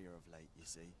this area of late, you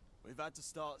see. We've had to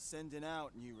start sending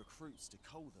out new recruits to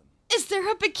cull them. Is there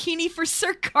a bikini for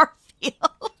Sir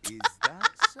Garfield? Is that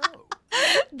so?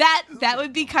 That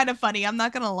would be kind of funny, I'm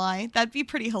not gonna lie. That'd be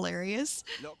pretty hilarious.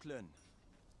 Lachlan.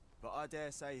 But I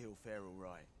dare say he'll fare all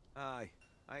right. Aye,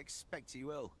 I expect he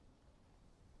will.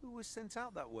 Who was sent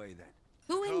out that way, then?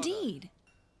 Who indeed?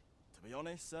 To be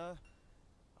honest, sir,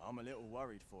 I'm a little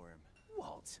worried for him.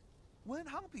 What? Weren't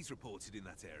harpies reported in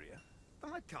that area? The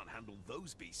lad can't handle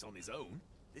those beasts on his own.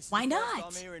 This is Why the not?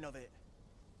 first I'm hearing of it.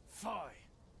 Fie.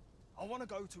 I want to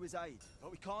go to his aid,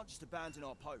 but we can't just abandon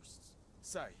our posts.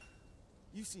 Say,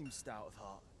 you seem stout of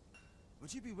heart.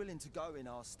 Would you be willing to go in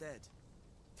our stead?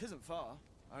 'Tisn't far.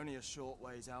 Only a short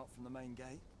ways out from the main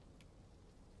gate.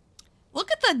 Look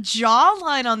at the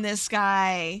jawline on this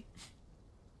guy.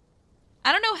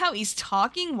 I don't know how he's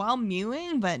talking while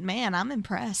mewing, but man, I'm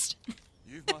impressed.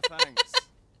 You've my thanks.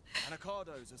 And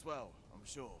Ricardo's as well, I'm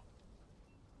sure.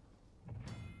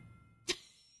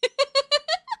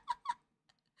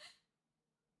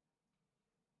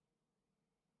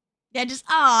 Yeah, just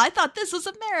I thought this was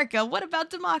America. What about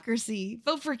democracy?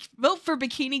 Vote for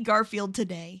Bikini Garfield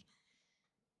today.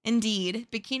 Indeed,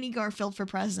 Bikini Garfield for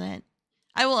president.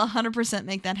 I will 100%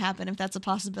 make that happen if that's a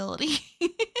possibility.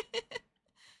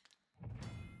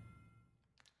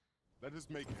 Let us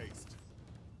make haste,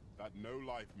 that no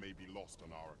life may be lost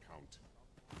on our account.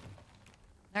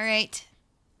 All right.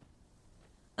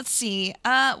 Let's see.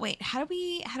 Wait. How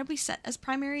do we set as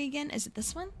primary again? Is it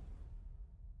this one?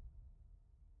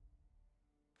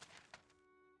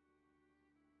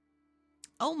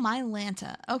 Oh my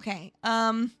Lanta. Okay.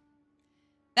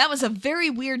 That was a very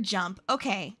weird jump.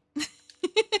 Okay.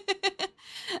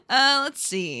 Let's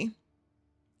see.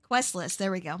 Quest list.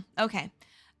 There we go. Okay.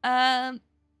 Yep.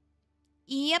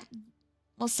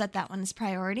 We'll set that one as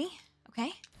priority.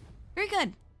 Okay. Very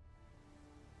good.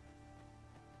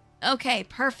 Okay,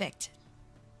 perfect.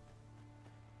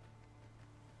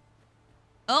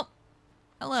 Oh.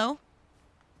 Hello.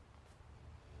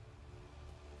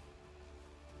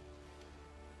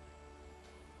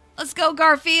 Let's go,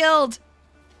 Garfield!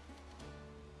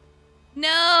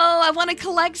 No, I want to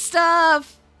collect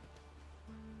stuff!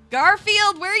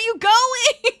 Garfield, where are you going?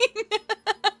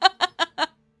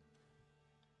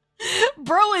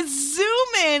 Bro is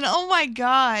zooming! Oh my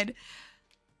god.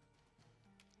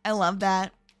 I love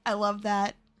that. I love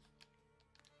that.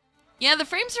 Yeah, the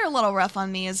frames are a little rough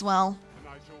on me as well. And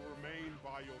I shall remain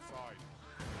by your side.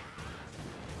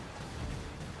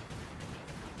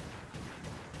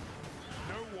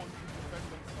 No one can defend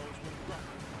themselves with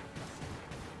weapons.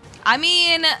 I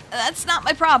mean, that's not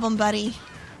my problem, buddy.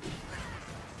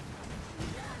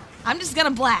 I'm just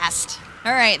gonna blast.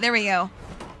 Alright, there we go.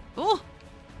 Ooh.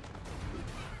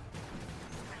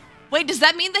 Wait, does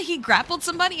that mean that he grappled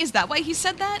somebody? Is that why he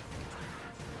said that?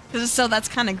 So that's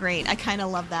kind of great. I kind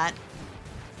of love that.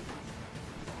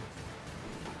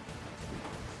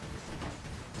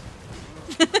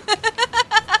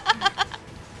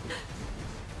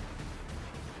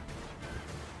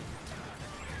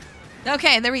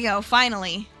 Okay, there we go.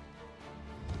 Finally.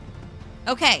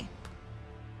 Okay.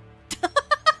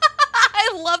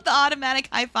 I love the automatic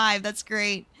high five. That's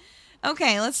great.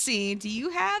 Okay, let's see. Do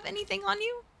you have anything on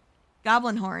you?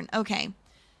 Goblin horn. Okay.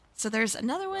 So there's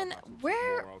another one.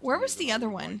 Where was the other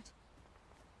one?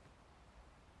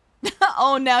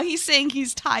 Oh, now he's saying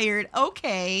he's tired.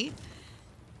 Okay.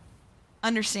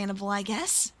 Understandable, I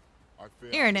guess.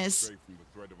 Here it is. From the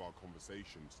thread of our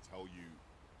conversation to tell you,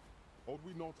 ought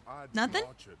we not add Nothing?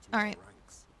 Archer to All our right.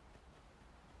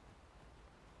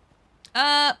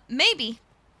 ranks? Maybe.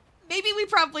 Maybe we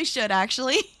probably should,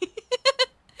 actually.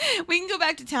 We can go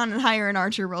back to town and hire an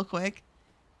archer real quick.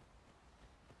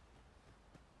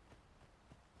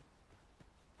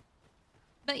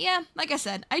 But yeah, like I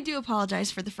said, I do apologize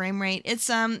for the frame rate. It's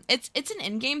an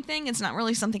in-game thing. It's not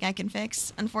really something I can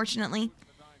fix, unfortunately.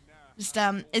 Just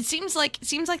it seems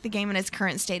like the game in its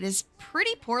current state is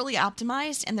pretty poorly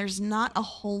optimized, and there's not a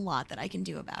whole lot that I can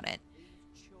do about it.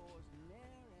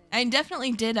 I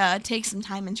definitely did take some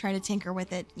time and try to tinker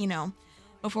with it, you know,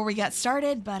 before we got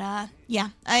started. But yeah,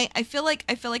 I feel like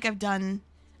I've done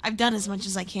as much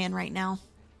as I can right now.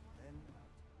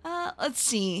 Let's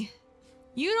see.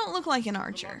 You don't look like an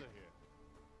archer.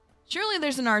 Surely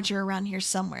there's an archer around here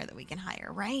somewhere that we can hire,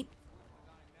 right?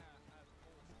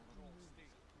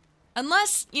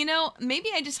 Unless, you know, maybe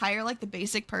I just hire like the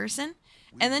basic person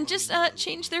and then just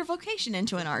change their vocation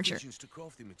into an archer.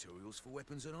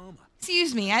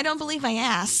 Excuse me, I don't believe I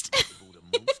asked.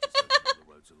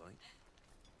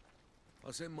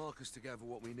 I sent Marcus to gather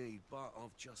what we need, but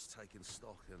I've just taken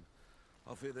stock and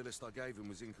I fear the list I gave him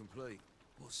was incomplete.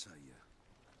 What say you?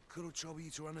 Could I trouble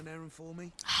you to run an errand for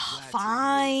me?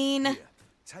 Fine. Here,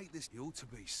 take this. He ought to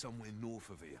be somewhere north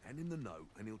of here. Hand him the note,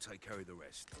 and he'll take care of the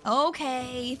rest.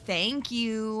 Okay, thank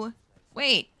you.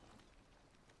 Wait.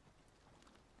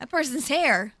 That person's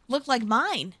hair looked like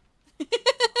mine.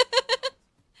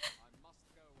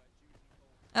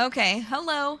 Okay,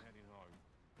 hello.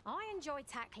 I enjoy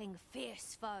tackling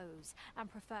fierce foes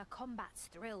and prefer combat's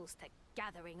thrills to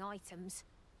gathering items.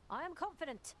 I am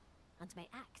confident and may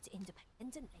act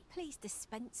independently. Please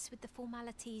dispense with the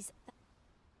formalities.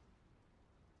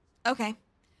 Okay.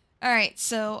 All right,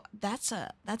 so that's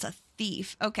a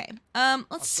thief. Okay.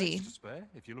 Let's see. To spare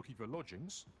if you're looking for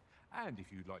lodgings, and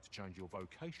if you'd like to change your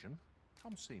vocation,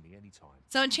 come see me anytime.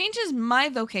 So it changes my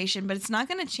vocation, but it's not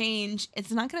going to change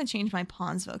my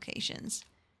pawn's vocations,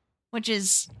 which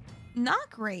is not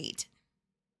great.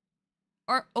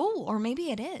 Or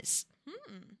maybe it is.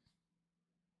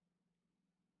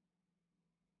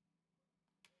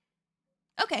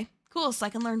 Okay, cool. So I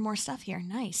can learn more stuff here.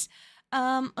 Nice.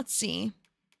 Let's see.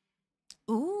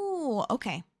 Ooh,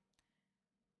 okay.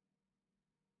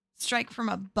 Strike from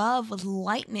above with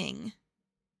lightning.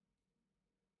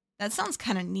 That sounds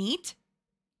kind of neat.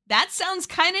 That sounds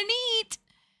kind of neat.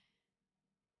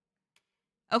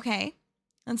 Okay.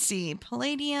 Let's see.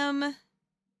 Palladium.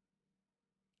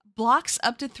 Blocks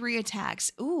up to 3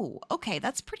 attacks. Ooh, okay.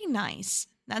 That's pretty nice.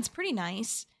 That's pretty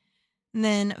nice. And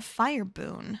then Fire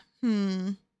Boon.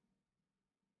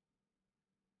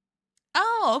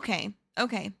 Oh, okay.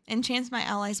 Okay. Enchants my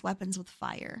allies' weapons with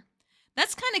fire.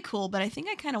 That's kind of cool, but I think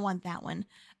I kind of want that one.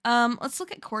 Let's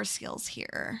look at core skills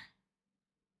here.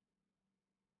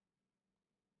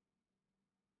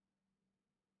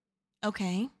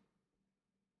 Okay.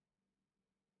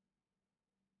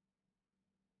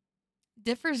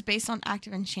 Differs based on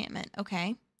active enchantment.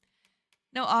 Okay.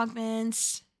 No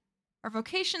augments. Our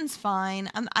vocation's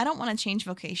fine. I don't want to change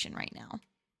vocation right now.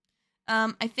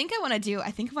 I think I want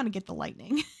to get the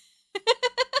lightning.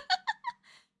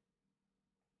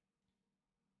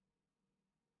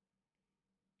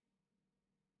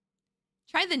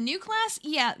 Try the new class?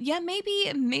 Yeah,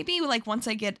 maybe like once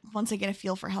I get a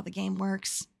feel for how the game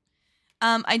works.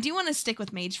 I do want to stick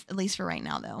with mage at least for right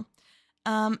now though.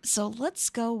 So let's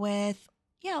go with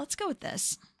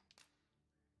this.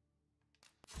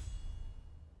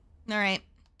 All right.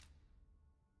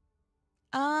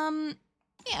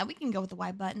 Yeah, we can go with the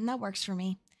Y button. That works for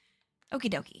me.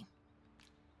 Okie dokie.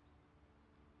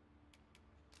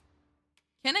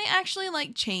 Can I actually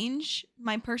like change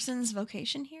my person's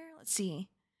vocation here? Let's see.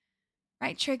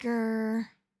 Right trigger.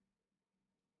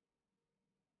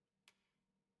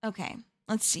 Okay,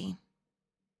 let's see.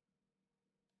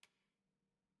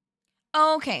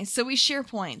 Okay, so we share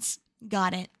points.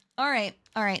 Got it. All right,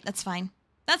 that's fine.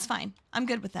 That's fine. I'm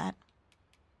good with that.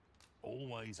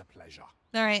 Always a pleasure.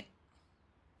 All right.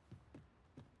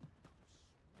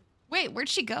 Wait, where'd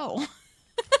she go?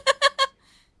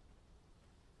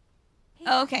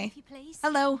 Oh, okay.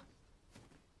 Hello.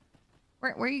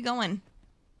 Where are you going?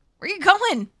 Where are you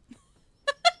going?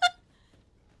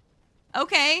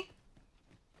 Okay.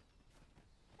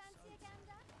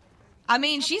 I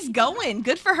mean, she's going.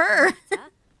 Good for her.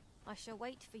 I shall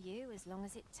wait for you as long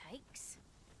as it takes.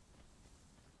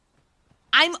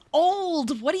 I'm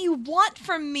old. What do you want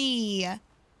from me? I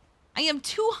am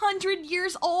 200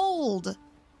 years old.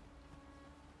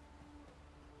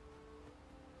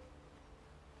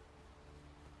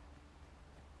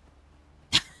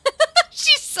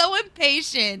 She's so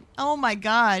impatient. Oh my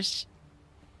gosh.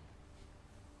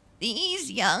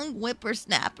 These young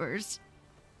whippersnappers.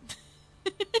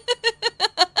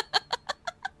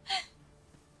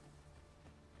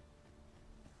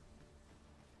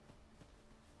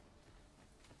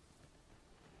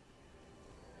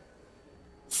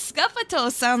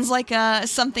 Scuffito sounds like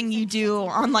something you do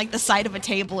on like the side of a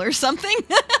table or something.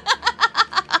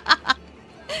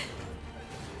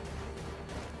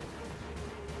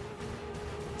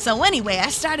 So anyway, I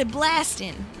started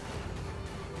blasting.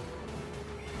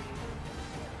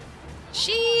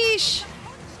 Sheesh.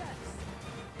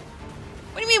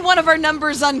 What do you mean one of our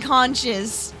numbers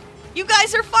unconscious? You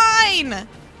guys are fine.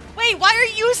 Wait, why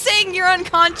are you saying you're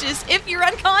unconscious if you're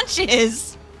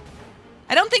unconscious?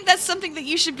 I don't think that's something that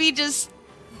you should be just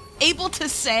able to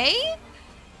say.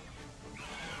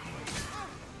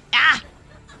 Ah.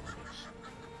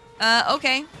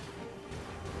 Okay.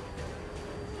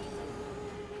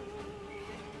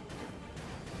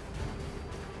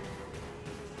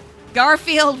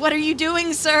 Garfield, what are you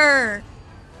doing, sir?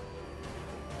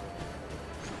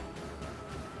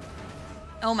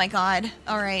 Oh my god.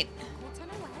 Alright.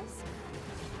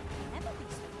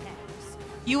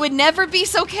 You would never be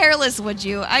so careless, would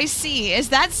you? I see. Is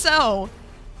that so?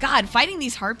 God, fighting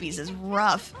these harpies is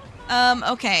rough.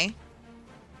 Okay.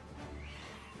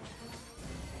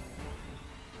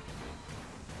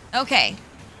 Okay.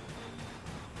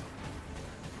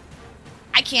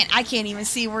 I can't even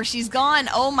see where she's gone.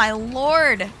 Oh my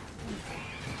lord.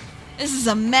 This is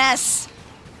a mess.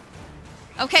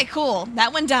 Okay, cool.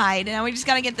 That one died. Now we just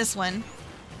gotta get this one.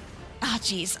 Ah,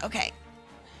 jeez. Okay.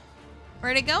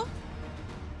 Where'd it go?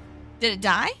 Did it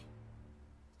die?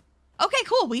 Okay,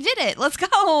 cool. We did it. Let's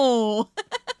go.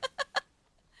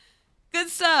 Good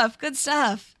stuff. Good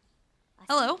stuff.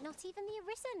 Hello. Not even the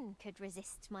Arisen could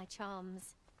resist my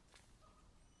charms.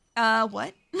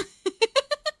 What?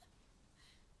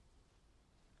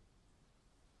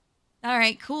 All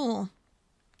right, cool.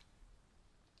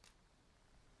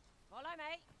 Follow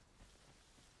me.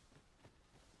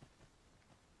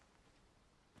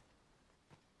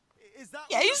 Is that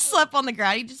Yeah, you slept on the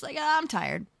ground. You just like, I'm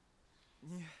tired.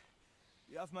 Yeah,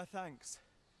 you have my thanks.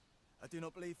 I do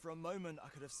not believe for a moment I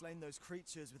could have slain those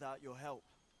creatures without your help.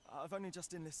 I've only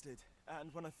just enlisted,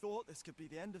 and when I thought this could be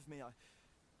the end of me,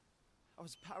 I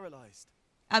was paralyzed.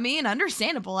 I mean,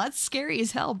 understandable. That's scary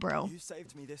as hell, bro. You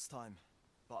saved me this time,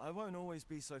 but I won't always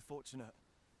be so fortunate.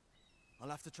 I'll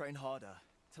have to train harder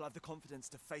till I have the confidence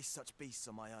to face such beasts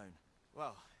on my own.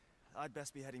 Well, I'd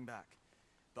best be heading back,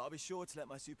 but I'll be sure to let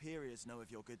my superiors know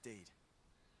of your good deed.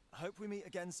 I hope we meet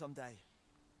again someday.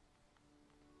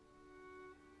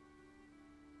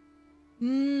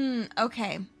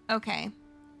 Okay, okay.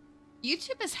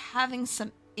 YouTube is having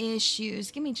some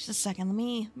issues. Give me just a second. Let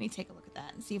me take a look at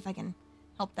that and see if I can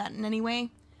help that in any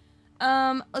way.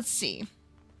 Let's see.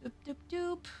 Doop, doop,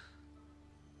 doop.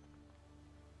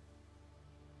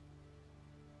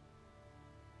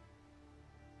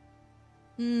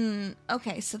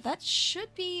 Okay, so that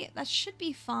should be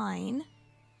fine.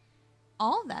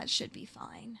 All that should be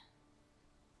fine.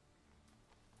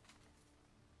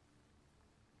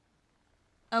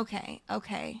 Okay,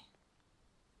 okay.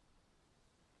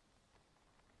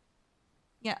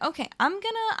 Yeah, okay. I'm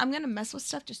gonna mess with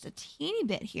stuff just a teeny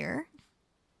bit here.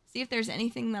 See if there's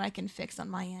anything that I can fix on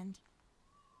my end.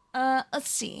 Let's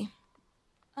see.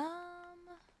 Okay.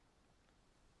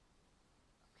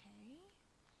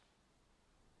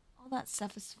 All that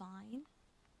stuff is fine.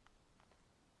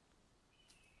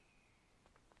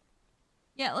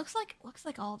 Yeah, it looks like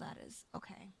all that is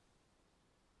okay.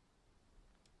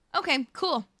 Okay,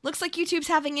 cool. Looks like YouTube's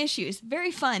having issues. Very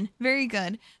fun. Very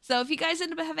good. So if you guys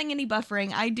end up having any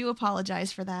buffering, I do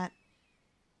apologize for that.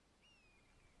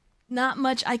 Not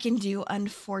much I can do,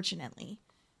 unfortunately.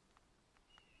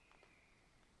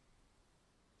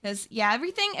 Because, yeah,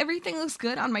 everything looks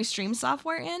good on my stream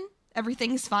software end.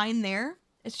 Everything's fine there.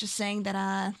 It's just saying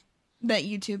that that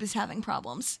YouTube is having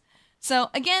problems. So,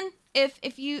 again,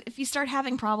 if you start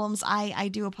having problems, I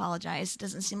do apologize. It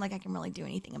doesn't seem like I can really do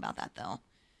anything about that, though.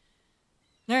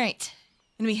 Alright,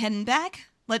 gonna be heading back.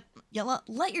 Let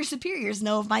your superiors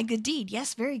know of my good deed.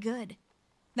 Yes, very good.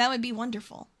 That would be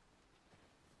wonderful.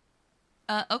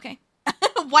 Okay.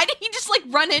 Why did he just, like,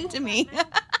 run into me?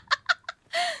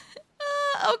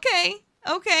 Okay,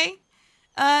 okay.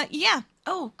 Yeah.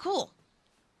 Oh, cool.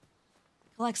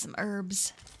 Collect some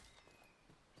herbs.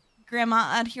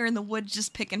 Grandma out here in the woods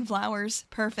just picking flowers.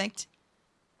 Perfect.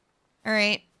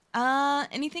 Alright.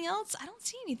 Anything else? I don't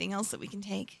see anything else that we can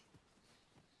take.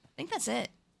 I think that's it.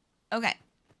 Okay.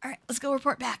 Alright, let's go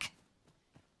report back.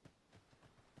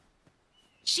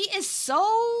 She is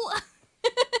so...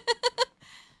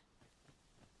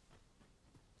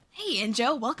 Hey,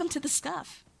 Injo, welcome to the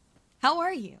scuff. How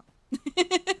are you? Right,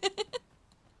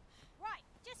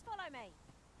 just follow me.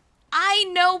 I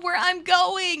know where I'm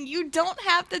going. You don't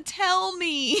have to tell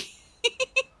me.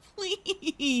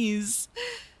 Please.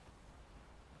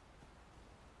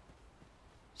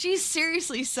 She's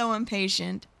seriously so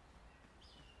impatient.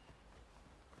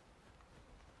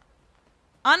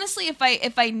 Honestly,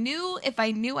 if I knew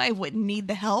I wouldn't need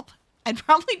the help, I'd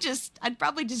probably just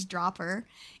drop her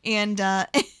and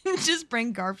just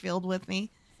bring Garfield with me.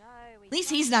 At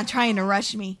least he's not trying to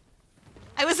rush me.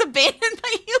 I was abandoned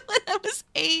by you when I was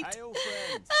 8. Hey, old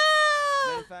friend.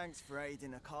 No thanks for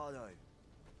aiding Ocado.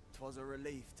 'Twas a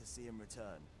relief to see him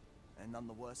return, and none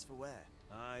the worse for wear.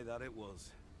 Aye, that it was.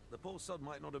 The poor sod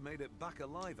might not have made it back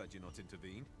alive had you not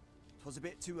intervened. 'Twas a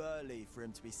bit too early for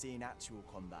him to be seeing actual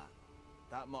combat.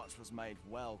 That much was made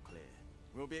well clear.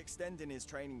 We'll be extending his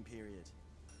training period.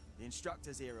 The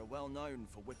instructors here are well known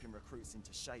for whipping recruits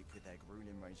into shape with their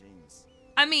grueling regimes.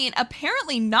 I mean,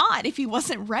 apparently not if he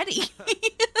wasn't ready.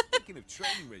 Speaking of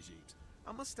training regimes,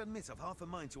 I must admit I've half a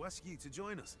mind to ask you to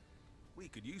join us. We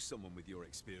could use someone with your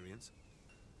experience.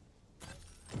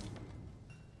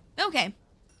 Okay.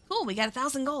 Cool, we got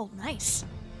 1,000 gold. Nice.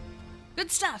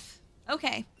 Good stuff.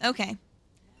 Okay, okay.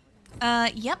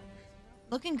 Yep.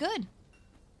 Looking good.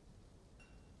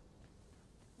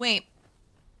 Wait.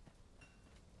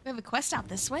 We have a quest out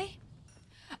this way?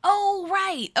 Oh,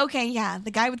 right. Okay, yeah. The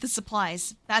guy with the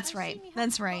supplies. That's right.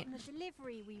 That's right. The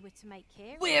delivery we were to make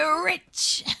here. We're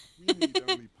rich. We need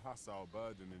only pass our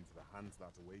burden into the hands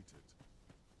that await it.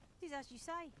 It is as you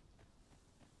say.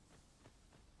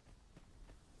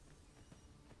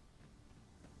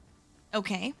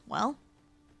 Okay, well.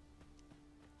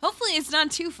 Hopefully it's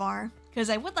not too far, because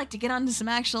I would like to get onto some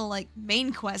actual, like,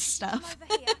 main quest stuff.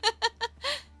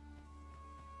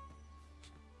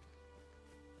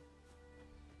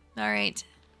 Alright.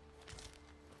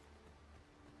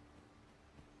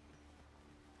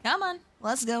 Come on,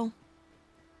 let's go.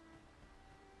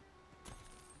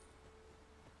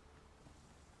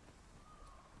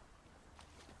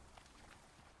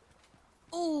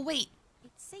 Oh, wait.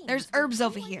 There's herbs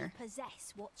over here.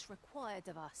 Possess what's required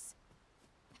of us.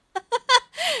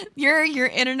 Your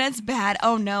internet's bad.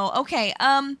 Oh no. Okay.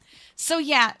 So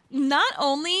yeah, not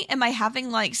only am I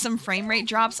having like some frame rate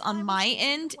drops on my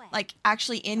end, like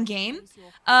actually in game,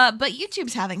 but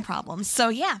YouTube's having problems. So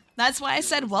yeah, that's why I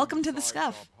said welcome to the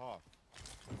scuff.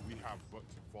 We have but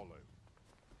to follow.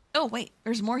 Oh wait,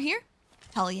 there's more here?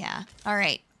 Hell yeah. All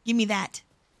right, give me that.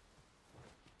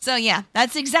 So yeah,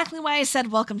 that's exactly why I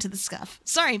said welcome to the scuff.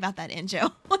 Sorry about that,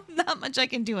 Injo. Not much I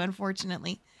can do,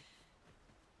 unfortunately.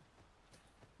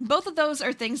 Both of those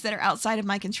are things that are outside of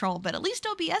my control, but at least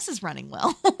OBS is running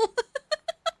well.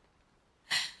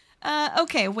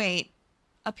 Okay, wait.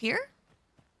 Up here?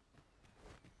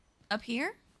 Up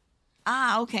here?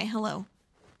 Ah, okay, hello.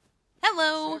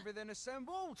 Hello! Everything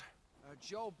assembled. A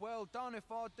job well done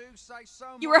if I do say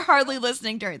so. You were hardly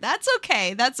listening, Dirt. That's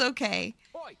okay, that's okay.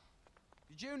 Boy,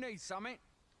 did you need something?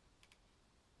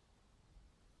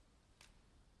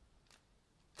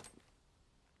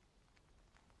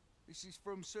 This is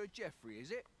from Sir Geoffrey,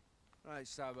 is it?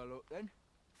 Let's have a look then.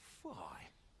 Fly.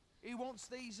 He wants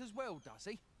these as well, does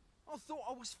he? I thought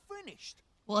I was finished.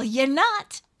 Well, you're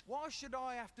not. Why should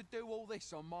I have to do all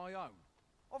this on my own?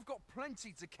 I've got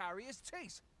plenty to carry as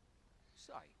tis.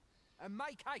 Say, and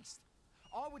make haste.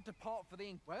 I would depart for the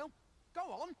inkwell. Go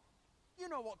on. You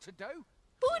know what to do.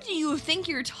 Who do you think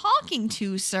you're talking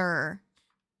to, sir?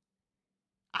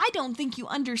 I don't think you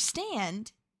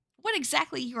understand what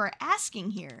exactly you are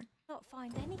asking here. Not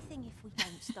find anything if we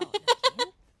don't start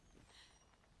looking.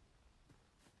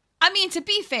 I mean, to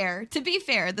be fair,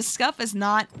 the scuff is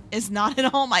not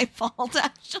at all my fault,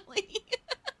 actually.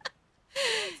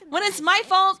 When it's my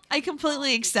fault, I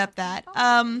completely accept that.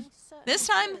 This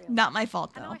time, not my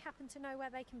fault, though. And I happen to know where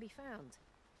they can be found.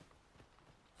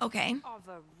 Okay. I've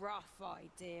a rough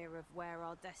idea of where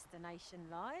our destination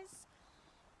lies.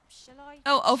 Shall I?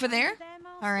 Oh, over there?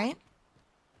 All right.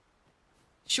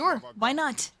 Sure, why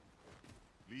not?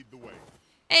 Lead the way.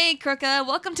 Hey, Krooka,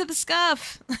 welcome to the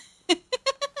scuff.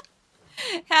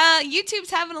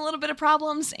 YouTube's having a little bit of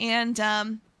problems, and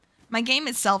my game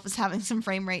itself is having some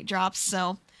frame rate drops,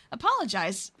 so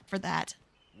apologize for that.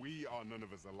 We are none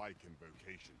of us alike in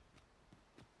vocation.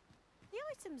 The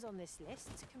items on this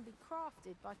list can be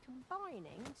crafted by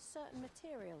combining certain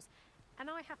materials, and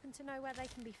I happen to know where they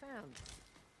can be found.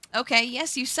 Okay,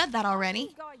 yes, you said that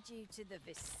already. I'll guide you to the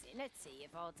vicinity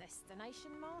of our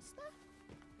destination, Master.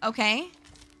 Okay.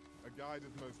 A guide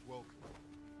is most welcome.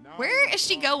 Now where is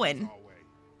she going?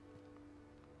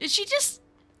 Did she just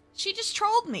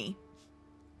trolled me.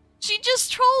 She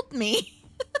just trolled me.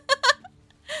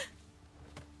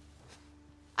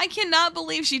 I cannot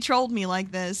believe she trolled me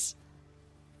like this.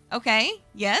 Okay,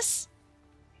 yes.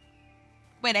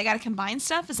 Wait, I gotta combine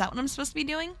stuff? Is that what I'm supposed to be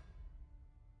doing?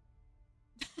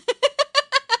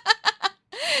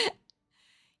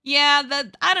 Yeah,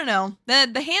 I don't know.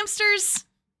 The hamsters,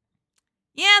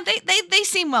 yeah, they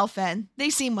seem well fed. They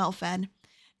seem well fed.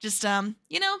 Just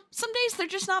you know, some days they're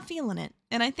just not feeling it.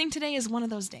 And I think today is one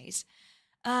of those days.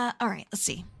 All right, let's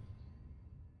see.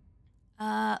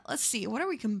 Let's see. What are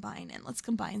we combining? Let's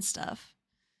combine stuff.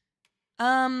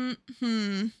 I'm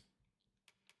trying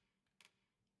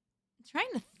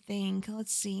to think.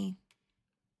 Let's see.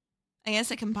 I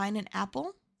guess I combine an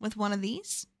apple with one of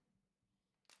these.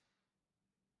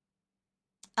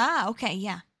 Ah, okay,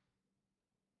 yeah.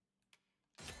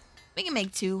 We can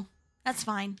make 2. That's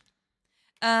fine.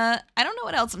 I don't know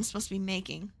what else I'm supposed to be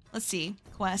making. Let's see.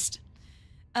 Quest.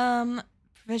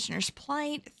 Provisioner's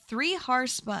Plight, 3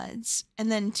 Harsh Buds, and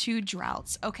then 2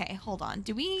 Droughts. Okay, hold on.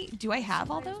 Do I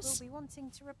have all those? We'll be wanting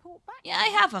to report back. Yeah, I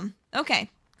have them. Okay,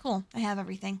 cool. I have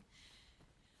everything.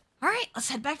 All right, let's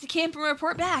head back to camp and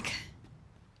report back.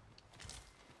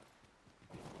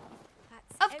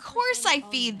 Of course I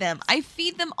feed them. I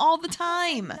feed them all the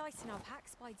time. Lighten our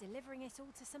packs by delivering it all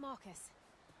to Sir Marcus.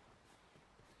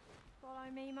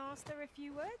 Follow me, Master, a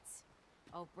few words.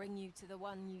 I'll bring you to the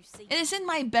one you seek. It is in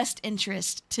my best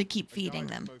interest to keep feeding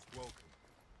them.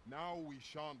 Now we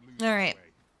shan't lose all right.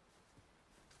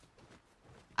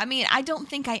 I mean, I don't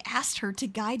think I asked her to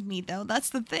guide me, though.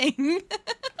 That's the thing.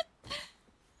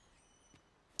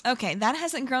 Okay, that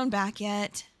hasn't grown back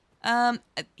yet.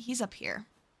 He's up here.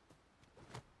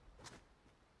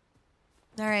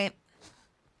 All right.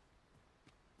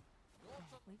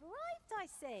 We've arrived, I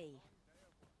see.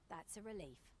 That's a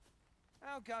relief.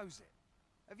 How goes it?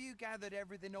 Have you gathered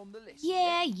everything on the list?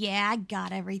 Yeah, I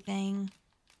got everything.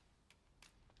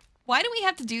 Why do we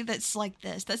have to do this like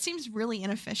this? That seems really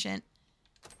inefficient.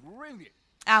 Brilliant.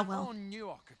 Ah, well. I knew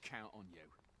I could count on you.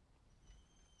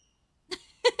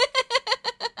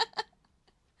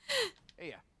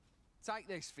 Here, take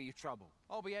this for your trouble.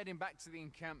 I'll be heading back to the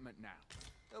encampment now.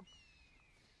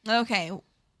 Okay.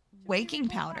 waking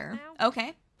powder.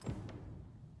 Okay.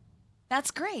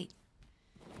 That's great.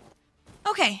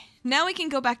 Okay, now we can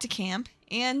go back to camp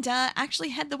and actually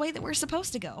head the way that we're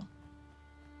supposed to go.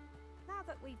 Now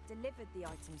that we've delivered the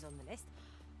items on the list,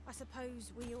 I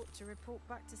suppose we ought to report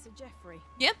back to Sir Geoffrey.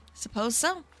 Yep, suppose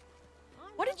so.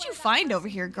 What did you find over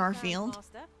here, Garfield?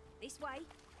 This way.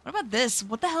 What about this?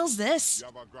 What the hell's this? You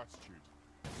have our gratitude.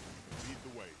 Lead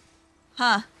the way.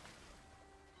 Huh.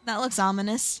 That looks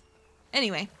ominous.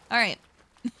 Anyway, alright.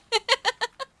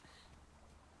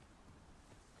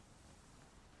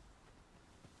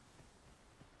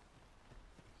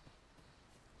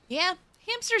 Yeah,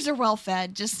 hamsters are well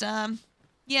fed. Just,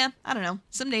 yeah, I don't know.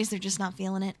 Some days they're just not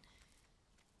feeling it.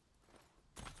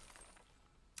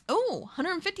 Oh,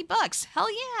 150 bucks. Hell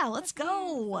yeah, let's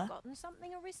go. Forgotten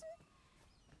something arisen?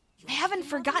 I haven't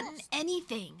forgotten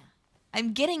anything.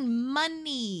 I'm getting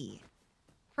money.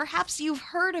 Perhaps you've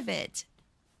heard of it.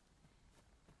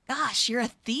 Gosh, you're a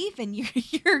thief and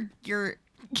you're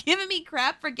giving me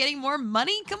crap for getting more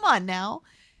money? Come on now.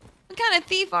 What kind of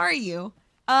thief are you?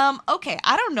 Okay,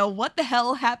 I don't know what the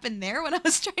hell happened there when I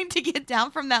was trying to get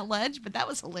down from that ledge, but that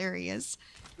was hilarious.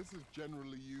 This is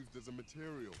generally used as a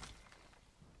material.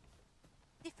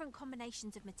 Different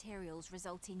combinations of materials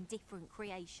result in different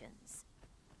creations.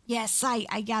 Yes,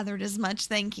 I gathered as much,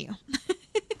 thank you.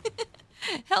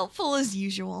 Helpful as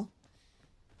usual.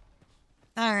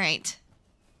 Alright.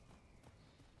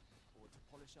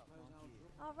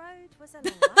 Our road was a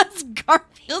long That's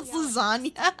Garfield's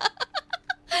lasagna.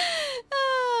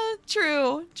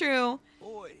 True, true.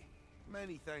 Boy,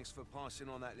 many thanks for passing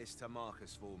on that list to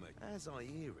Marcus for me. As I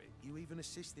hear it, you even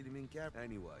assisted him in Gab.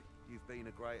 Anyway, you've been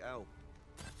a great help.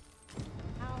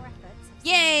 Our efforts.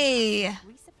 Yay!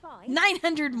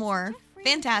 900 more.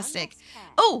 Fantastic.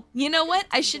 Oh, you know what?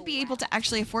 I should be able to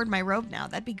actually afford my robe now.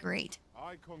 That'd be great.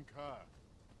 I concur.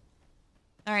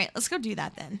 Alright, let's go do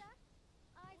that then.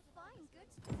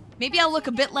 Maybe I'll look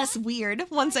a bit less weird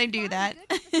once I do that.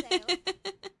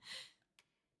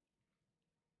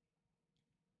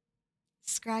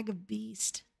 Scrag of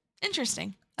Beast.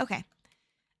 Interesting. Okay.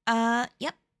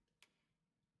 Yep.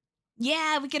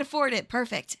 Yeah, we can afford it.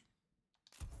 Perfect.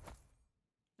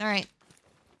 Alright.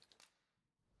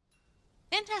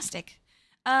 Fantastic.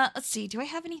 Let's see. Do I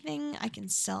have anything I can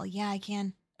sell? Yeah, I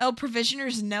can. Oh,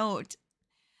 Provisioner's Note.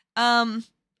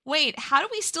 Wait, how do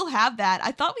we still have that?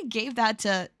 I thought we gave that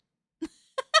to...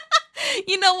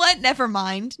 You know what? Never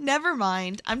mind. Never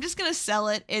mind. I'm just gonna sell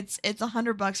it. It's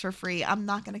 $100 for free. I'm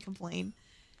not gonna complain.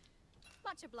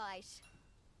 Much obliged.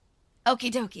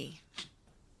 Okie dokie.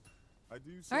 I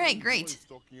do All right, enjoy great.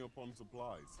 Stocking up on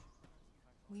supplies.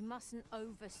 We mustn't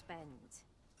overspend.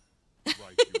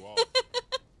 Right, you are.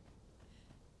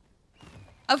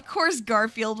 Of course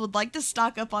Garfield would like to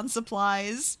stock up on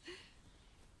supplies.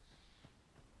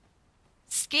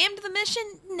 Scammed the mission?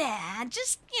 Nah,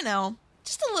 just, you know,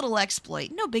 just a little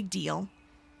exploit. No big deal.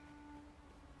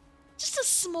 Just a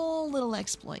small little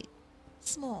exploit.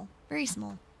 Small. Very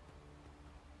small.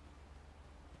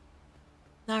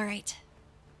 Alright.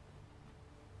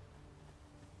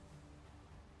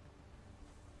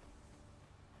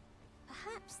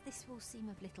 Perhaps this will seem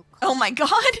of little cost. Oh my god!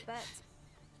 But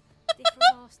different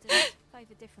masters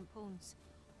favour different pawns.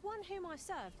 One whom I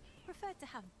served preferred to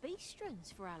have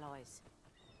beastrons for allies.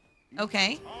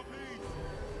 Okay. Harpies,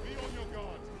 be on your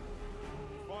guard.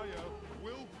 Fire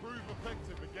will prove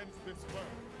effective against this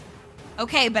foe.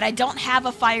 Okay, but I don't have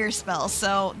a fire spell,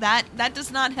 so that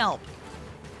does not help.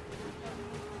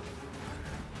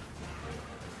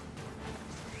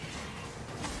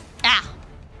 Ah!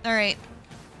 Alright.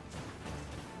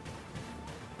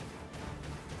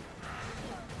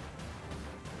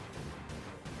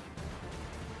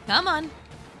 Come on. Too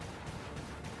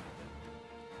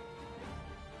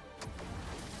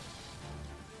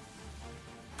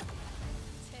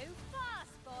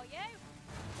fast for you.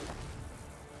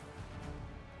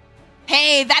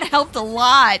 Hey, that helped a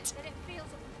lot. That it feels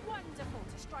wonderful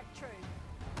to strike true.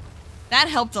 That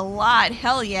helped a lot.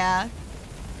 Hell yeah.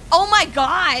 Oh my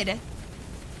god.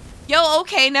 Yo,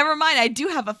 okay, never mind. I do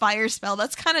have a fire spell.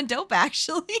 That's kind of dope,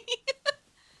 actually.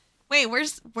 Wait,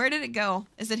 where did it go?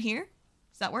 Is it here?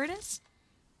 Is that where it is?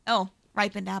 Oh,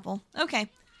 ripened apple. Okay.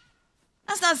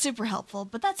 That's not super helpful,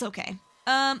 but that's okay.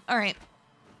 Alright.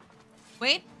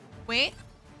 Wait.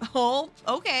 Oh,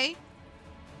 okay.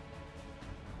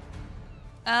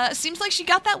 Seems like she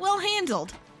got that well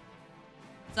handled.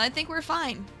 So I think we're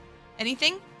fine.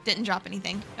 Anything? Didn't drop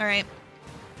anything. Alright.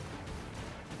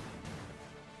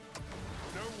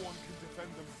 No one can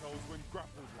defend themselves when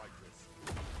grappled like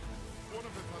this. One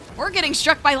of us has Or getting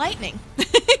struck by lightning.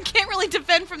 Can't really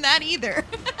defend from that either.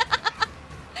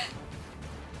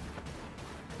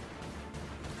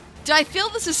 Do I feel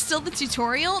this is still the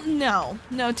tutorial? No.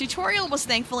 No, tutorial was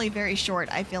thankfully very short,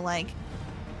 I feel like.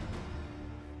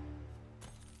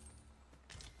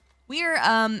 We're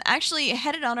actually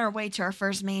headed on our way to our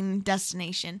first main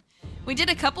destination. We did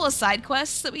a couple of side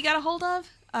quests that we got a hold of.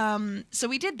 So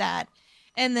we did that.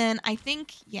 And then I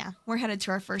think, yeah, we're headed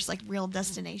to our first like real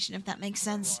destination, if that makes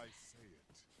sense.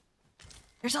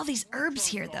 There's all these herbs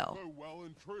here though.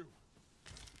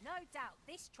 No doubt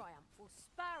this triumph will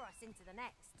spur us into the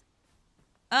next.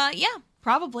 Yeah,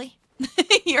 probably.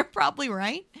 You're probably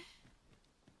right.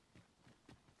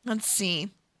 Let's see.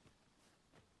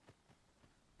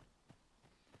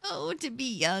 Oh, to be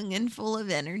young and full of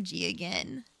energy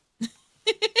again.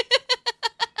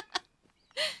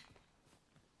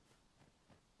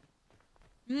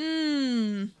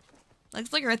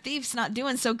 Looks like our thief's not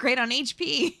doing so great on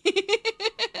HP.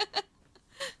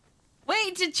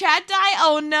 Wait, did chat die?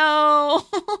 Oh no.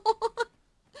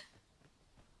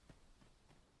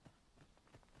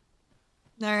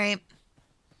 Alright.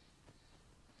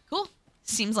 Cool.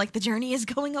 Seems like the journey is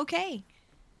going okay.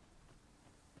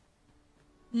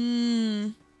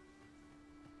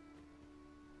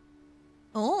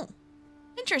 Oh.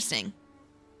 Interesting.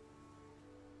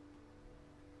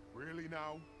 Really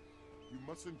now? You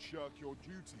mustn't shirk your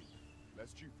duty,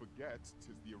 lest you forget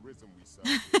 'tis the arisen we serve.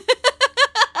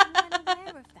 I'm well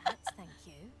aware of that, thank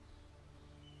you.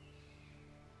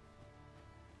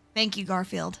 Thank you,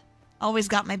 Garfield. Always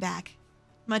got my back.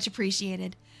 Much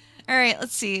appreciated. Alright,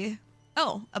 let's see.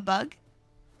 Oh, a bug?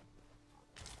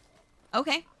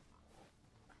 Okay.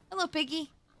 Hello,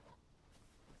 Piggy.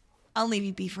 I'll leave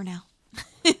you be for now.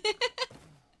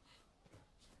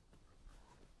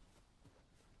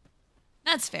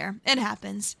 That's fair. It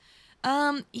happens.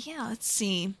 Yeah, let's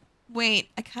see.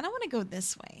 Wait, I kind of want to go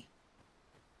this way.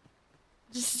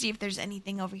 Just to see if there's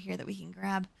anything over here that we can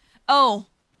grab. Oh,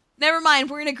 never mind.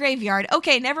 We're in a graveyard.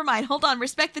 Okay, never mind. Hold on.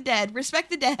 Respect the dead. Respect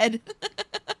the dead.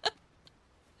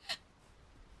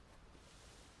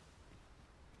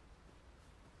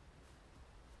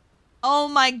 Oh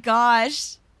my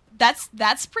gosh.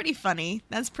 That's pretty funny.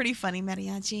 That's pretty funny,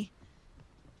 Mariachi.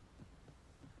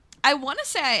 I want to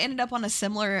say I ended up on a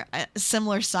similar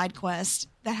side quest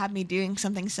that had me doing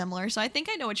something similar, so I think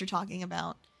I know what you're talking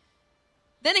about.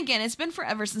 Then again, it's been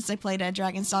forever since I played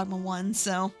Dragon's Dogma 1,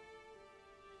 so...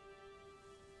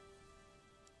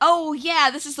 Oh, yeah,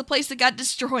 this is the place that got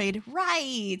destroyed.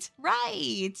 Right,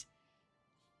 right.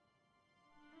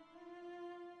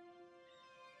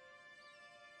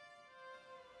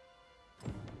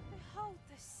 Behold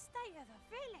the state of the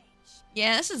village.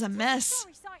 Yeah, this is a mess.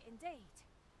 Sorry sight indeed.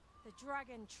 The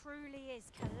dragon truly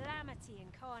is calamity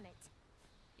incarnate.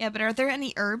 Yeah, but are there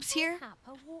any herbs here? Perhaps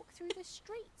a walk through the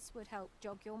streets would help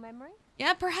jog your memory.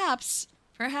 Yeah, perhaps.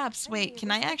 Perhaps. Wait,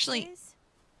 can I actually...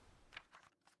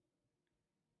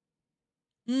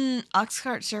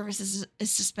 Oxcart service is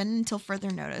suspended until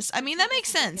further notice. I mean, that makes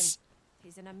sense.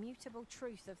 Is an immutable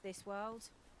truth of this world.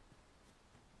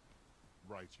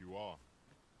 Right, you are.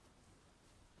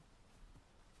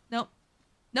 Nope.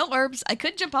 No herbs. I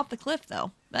could jump off the cliff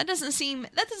though. That doesn't seem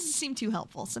too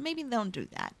helpful. So maybe don't do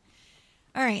that.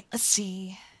 All right, let's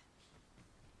see.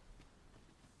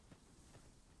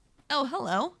 Oh,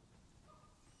 hello.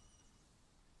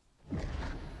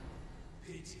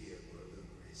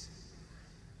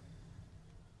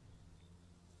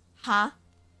 Huh?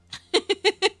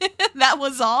 That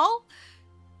was all?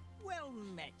 Well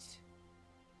met.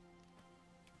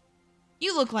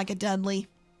 You look like a Dudley.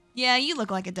 Yeah, you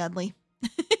look like a Dudley.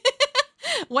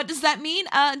 What does that mean?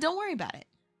 Don't worry about it.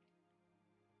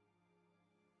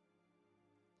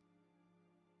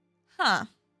 Huh.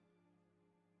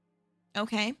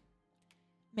 Okay.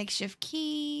 Makeshift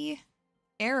key.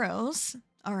 Arrows.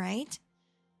 All right.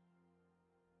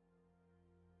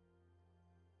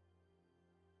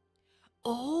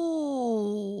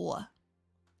 Oh.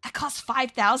 That costs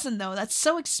 5,000 though. That's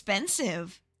so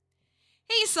expensive.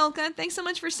 Hey Sulka, thanks so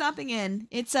much for stopping in.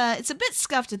 It's a bit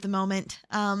scuffed at the moment.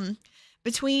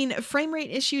 Between frame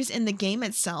rate issues in the game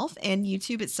itself and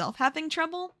YouTube itself having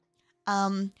trouble.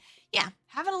 Yeah,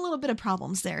 having a little bit of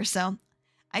problems there, so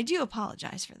I do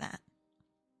apologize for that.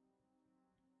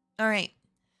 All right.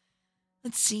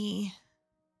 Let's see.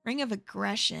 Ring of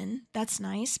Aggression. That's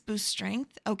nice. Boost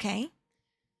strength. Okay.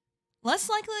 Less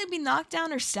likely to be knocked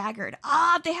down or staggered.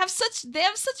 Ah, they have such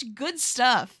good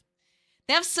stuff.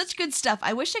 They have such good stuff.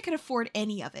 I wish I could afford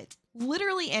any of it.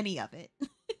 Literally any of it.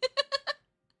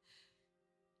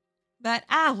 But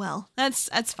well, that's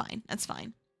fine. That's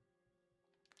fine.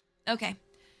 Okay.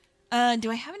 Do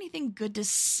I have anything good to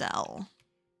sell?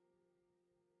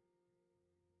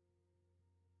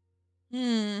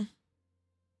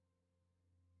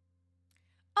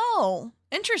 Oh,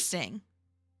 interesting.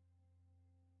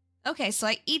 Okay, so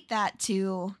I eat that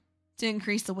to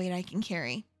increase the weight I can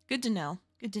carry. Good to know.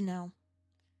 Good to know.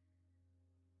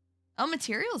 Oh,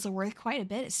 materials are worth quite a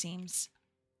bit, it seems.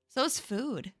 So is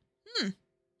food. Good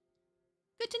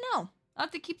to know. I'll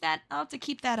have to keep that.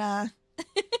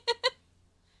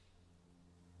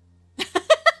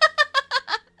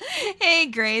 Hey,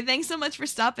 Gray, thanks so much for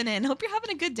stopping in. Hope you're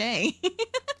having a good day.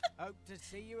 Hope to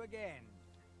see you again.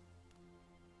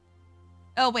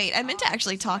 Oh, wait, I meant to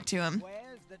actually talk to him.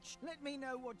 Let me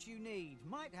know what you need.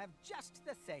 Might have just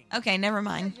the thing. Okay, never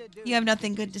mind. You have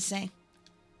nothing good to say.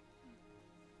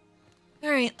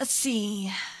 Alright, let's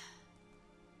see.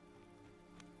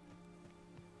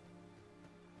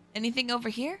 Anything over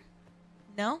here?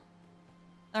 No?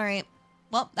 Alright.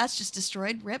 Well, that's just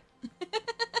destroyed. Rip.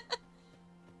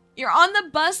 You're on the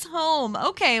bus home.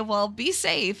 Okay, well, be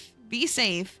safe. Be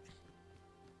safe.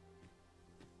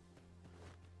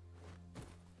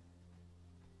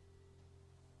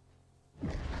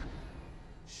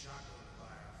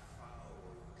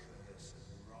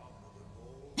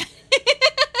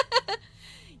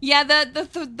 Yeah,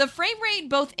 the frame rate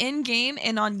both in game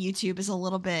and on YouTube is a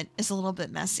little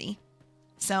bit messy.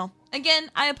 So,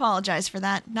 again, I apologize for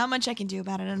that. Not much I can do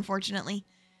about it, unfortunately.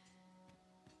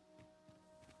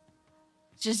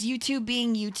 It's just YouTube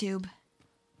being YouTube.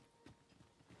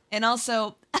 And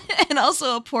also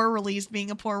a poor release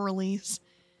being a poor release.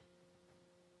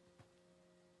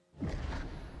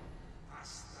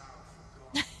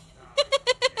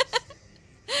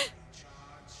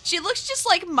 She looks just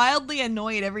like mildly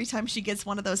annoyed every time she gets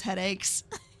one of those headaches.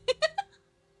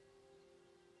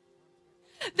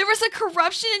 There was a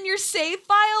corruption in your save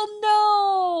file?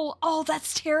 No! Oh,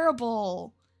 that's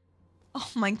terrible. Oh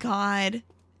my god.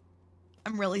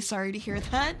 I'm really sorry to hear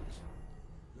that.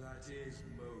 That is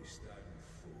most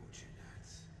unfortunate.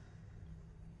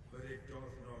 But it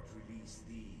doth not release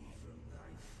thee from thy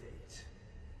fate.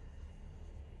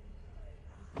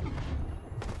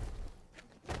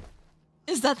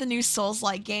 Is that the new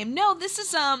Souls-like game? No, this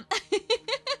is,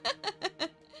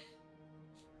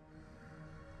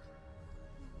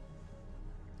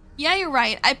 Yeah, you're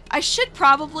right. I should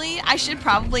probably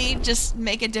just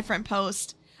make a different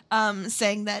post,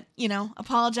 saying that, you know,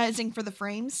 apologizing for the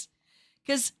frames.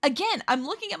 Because, again, I'm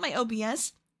looking at my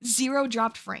OBS, 0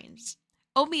 dropped frames.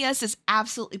 OBS is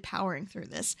absolutely powering through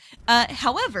this.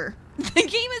 However, the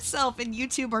game itself and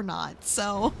YouTube are not,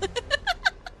 so...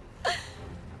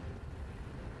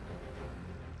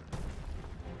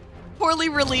 Poorly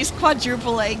released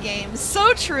quadruple A games.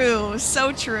 So true.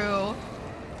 So true.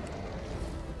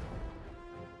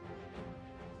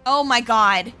 Oh my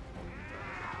god.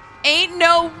 Ain't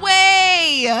no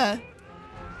way!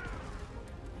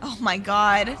 Oh my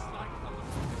god.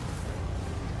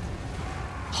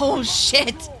 Oh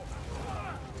shit.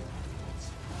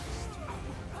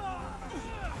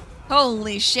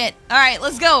 Holy shit. Alright,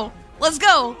 let's go. Let's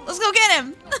go. Let's go get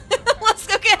him. Let's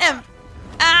go get him.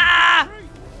 Ah!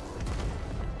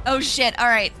 Oh shit,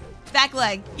 alright. Back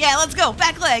leg. Yeah, let's go.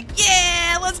 Back leg.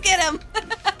 Yeah, let's get him.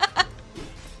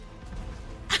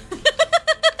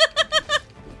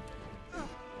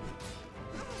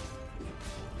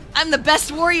 I'm the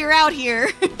best warrior out here.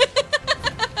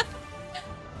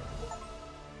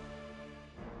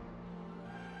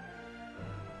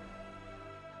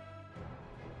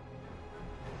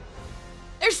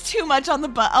 There's too much on the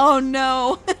butt. Oh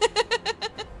no.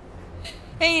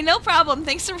 Hey, no problem.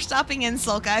 Thanks for stopping in,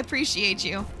 Sulka. I appreciate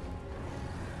you.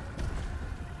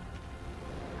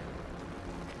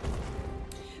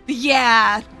 But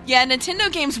yeah,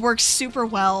 Nintendo games work super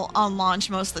well on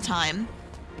launch most of the time.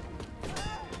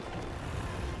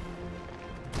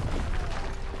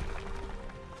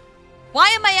 Why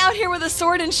am I out here with a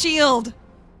sword and shield?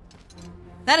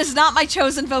 That is not my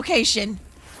chosen vocation.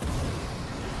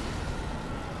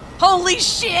 Holy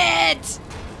shit!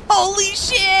 Holy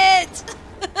shit!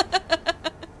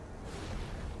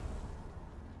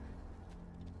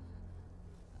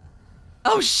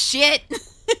 Oh shit!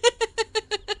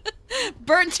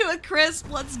 Burn to a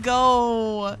crisp, let's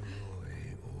go!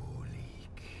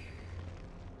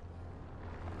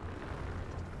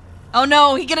 Oh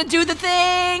no, he gonna do the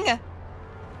thing!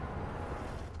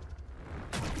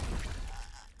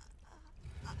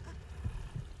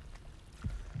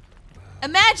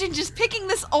 Imagine just picking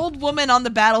this old woman on the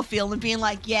battlefield and being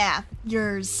like, yeah,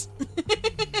 yours.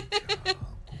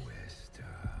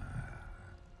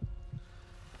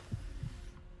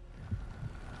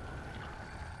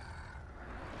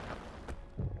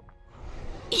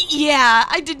 Yeah,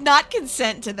 I did not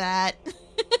consent to that.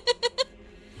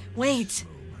 Wait.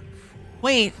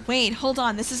 Wait, hold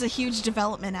on. This is a huge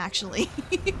development, actually.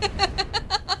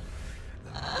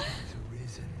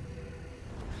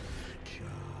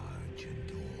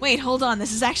 Wait, hold on.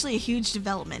 This is actually a huge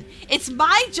development. It's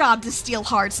my job to steal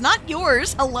hearts, not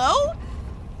yours. Hello?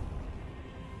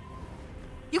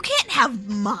 You can't have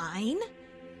mine.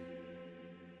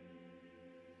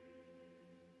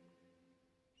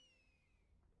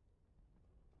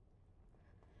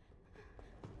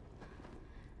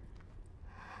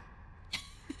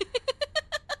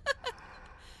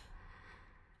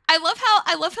 I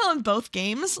love how in both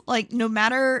games, like no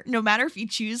matter if you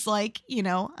choose like, you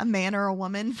know, a man or a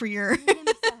woman for your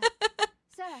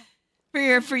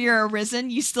for your arisen,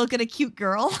 you still get a cute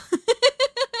girl.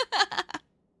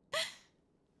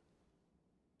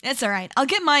 It's all right. I'll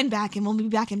get mine back and we'll be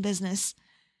back in business.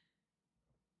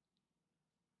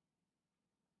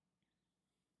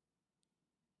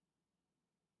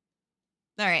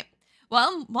 All right.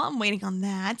 Well, while I'm waiting on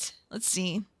that, let's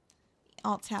see.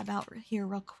 Alt tab out here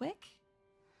real quick.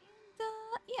 And,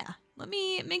 yeah, let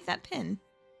me make that pin.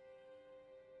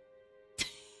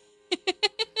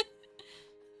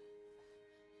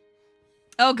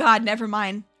 Oh god, never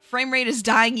mind. Frame rate is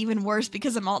dying even worse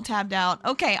because I'm alt tabbed out.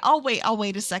 Okay, I'll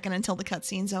wait a second until the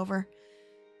cutscene's over.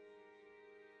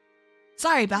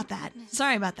 Sorry about that.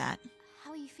 Sorry about that. How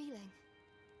are you feeling?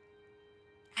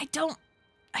 I don't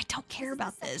care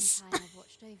about this. I've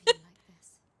watched over you like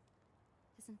this,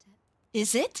 isn't it?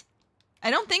 Is it?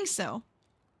 I don't think so.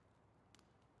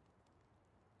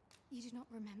 You do not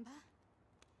remember?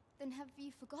 Then have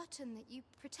you forgotten that you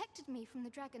protected me from the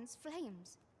dragon's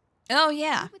flames? Oh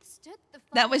yeah. You withstood the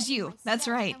fire That was in you. my That's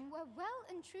stead right. And were well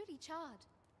and truly charred.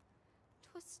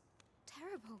 'Twas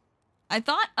terrible. I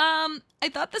thought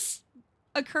this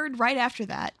occurred right after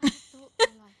that. I thought my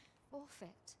life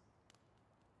forfeit.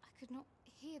 I could not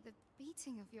hear the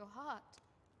beating of your heart.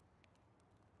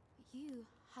 But you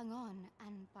hung on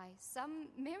and by some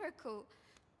miracle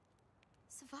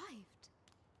survived.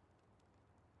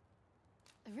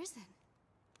 Arisen.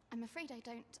 I'm afraid I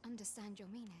don't understand your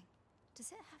meaning.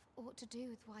 Does it have aught to do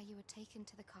with why you were taken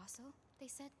to the castle? They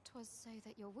said 'twas so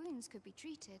that your wounds could be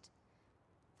treated.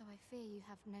 Though I fear you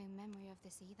have no memory of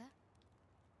this either.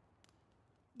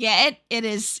 Yeah, it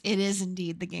is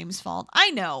indeed the game's fault.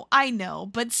 I know,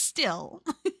 but still.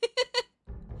 I am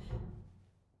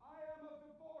of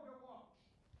the Border Watch.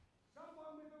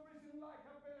 Someone with arisen-like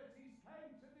abilities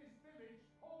came to this village,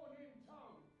 horn in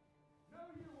tow.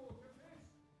 Know you aught of this?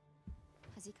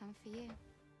 Has he come for you?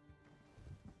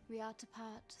 We are to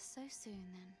part so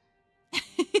soon, then.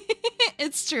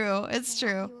 It's true. It's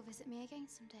true. You will visit me again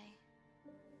someday.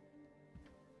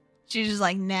 She's just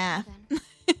like, nah. Take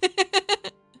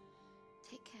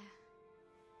care.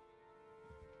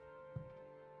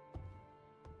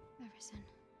 Arisen.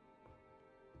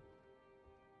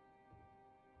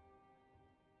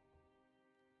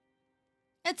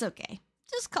 It's okay.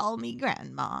 Just call me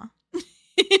Grandma.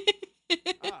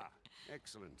 Ah,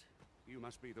 excellent. You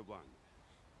must be the one.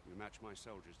 You match my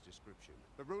soldier's description.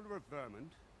 The ruler of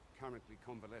Vermont, currently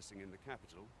convalescing in the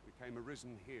capital, became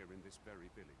arisen here in this very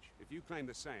village. If you claim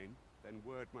the same, then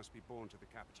word must be borne to the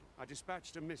capital. I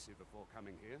dispatched a missive before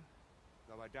coming here,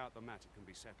 though I doubt the matter can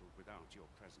be settled without your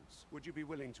presence. Would you be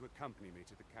willing to accompany me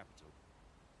to the capital?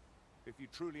 If you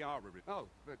truly are arisen... Oh,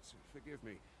 but forgive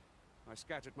me. I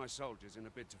scattered my soldiers in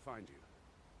a bid to find you.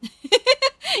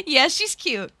 Yeah, she's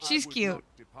cute. She's cute. I would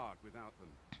not depart without them.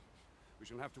 We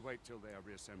shall have to wait till they are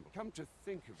reassembled. Come to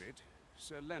think of it,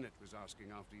 Sir Leonard was asking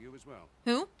after you as well.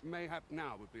 Who? Mayhap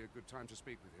now would be a good time to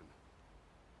speak with him.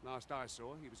 Last I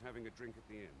saw, he was having a drink at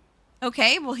the inn.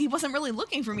 Okay, well he wasn't really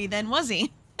looking for me then, was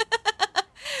he?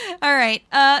 All right.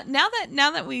 Now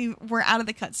that we're out of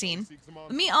the cutscene,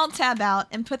 let me alt tab out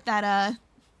and put that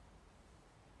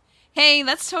Hey,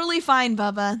 that's totally fine,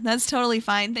 Bubba. That's totally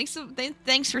fine.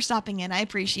 Thanks for stopping in. I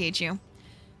appreciate you.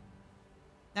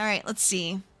 All right, let's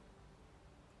see.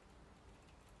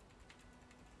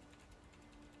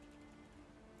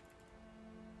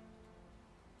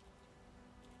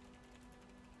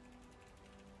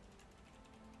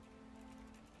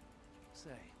 Say,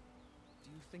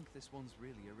 do you think this one's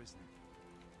really arisen?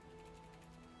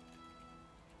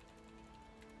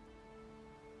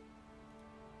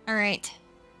 All right.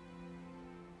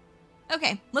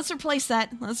 Okay, let's replace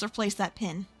that. Let's replace that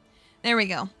pin. There we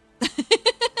go.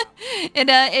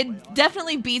 It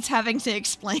definitely beats having to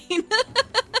explain.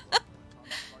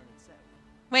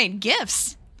 Wait,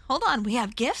 gifts. Hold on, we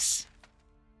have gifts?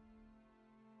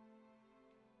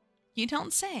 You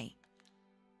don't say.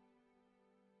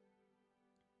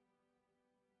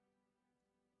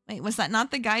 Wait, was that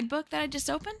not the guidebook that I just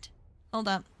opened? Hold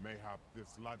up. Mayhap this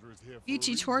ladder is here for View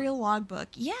tutorial logbook.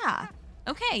 Yeah.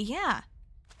 Okay, yeah.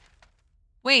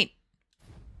 Wait.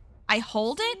 I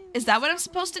hold it? Is that what I'm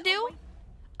supposed to do?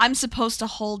 I'm supposed to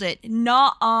hold it.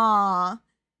 Nuh-uh.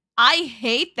 I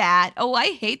hate that. Oh,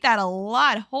 I hate that a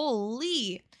lot.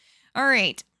 Holy. All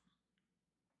right.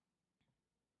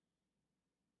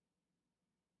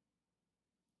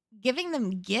 Giving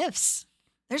them gifts.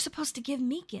 They're supposed to give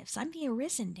me gifts. I'm the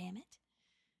Arisen, damn it.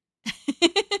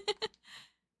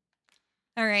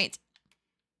 All right.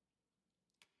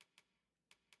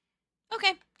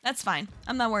 Okay, that's fine.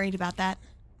 I'm not worried about that.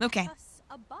 Okay.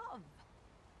 Above.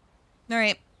 All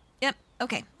right. Yep.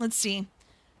 Okay, let's see.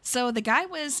 So the guy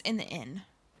was in the inn.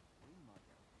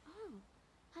 Oh,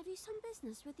 have you some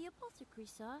business with the apothecary,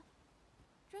 sir?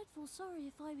 Dreadful sorry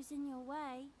if I was in your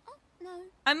way. Oh, no.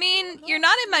 I mean, you're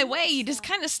not in my way. You just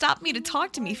kind of stopped me to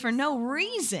talk to me for no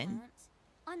reason.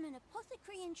 I'm an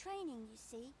apothecary in training, you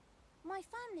see. My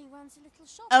family runs a little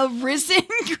shop. Arisen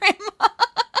grandma.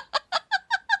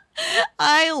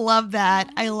 I love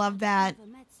that. I love that.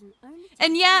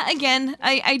 And yeah, again,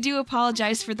 I do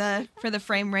apologize for the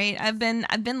frame rate. I've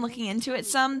been looking into it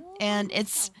some, and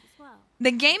it's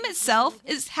the game itself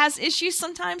has issues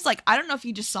sometimes. Like, I don't know if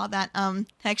you just saw that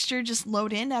texture just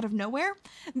load in out of nowhere.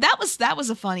 That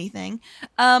was a funny thing.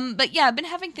 But yeah, I've been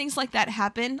having things like that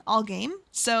happen all game.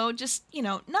 So just, you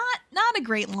know, not a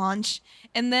great launch.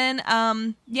 And then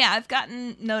yeah, I've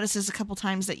gotten notices a couple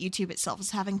times that YouTube itself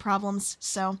is having problems.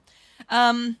 So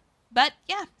but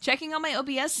yeah, checking on my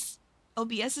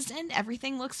OBS's end,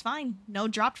 everything looks fine. No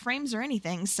dropped frames or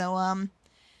anything. So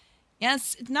yeah,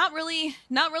 it's not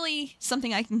really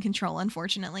something I can control,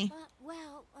 unfortunately. But,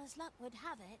 well, as luck would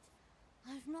have it,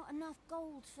 I've not enough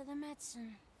gold for the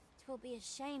medicine. It will be a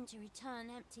shame to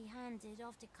return empty-handed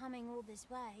after coming all this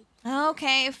way.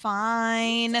 Okay,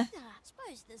 fine. I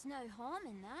suppose there's no harm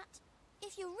in that.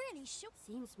 If you're really sure.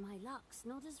 Seems my luck's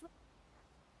not as...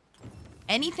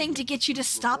 Anything to get you to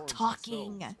stop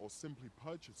talking. Or simply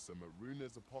purchase them at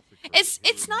Runa's apothecary.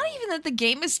 It's not even that the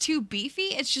game is too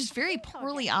beefy, it's just very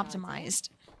poorly optimized.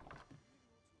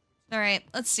 Alright,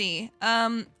 let's see.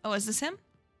 Oh, is this him?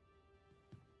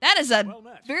 That is a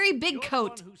very big You're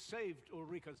coat. The one who saved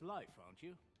Ulrika's life, aren't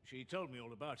you? She told me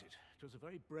all about it. It was a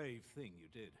very brave thing you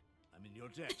did. I'm in your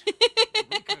debt.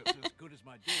 Ulrika's as good as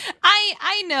my daughter.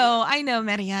 I know,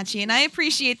 Mariachi, and I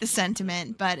appreciate the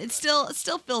sentiment, but it still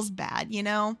feels bad, you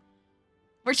know?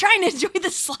 We're trying to enjoy the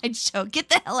slideshow. Get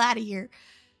the hell out of here.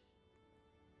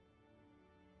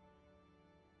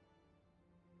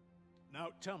 Now,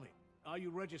 tell me, are you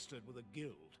registered with a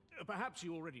guild? Perhaps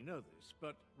you already know this,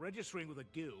 but registering with a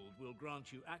guild will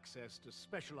grant you access to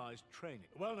specialized training.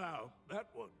 Well now, that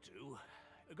won't do.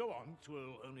 Go on,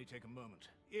 'twill only take a moment.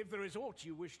 If there is aught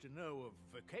you wish to know of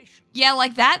vacation... Yeah,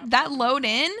 like that load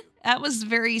in, that was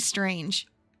very strange.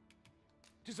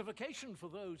 'Tis a vacation for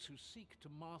those who seek to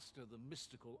master the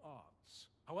mystical arts.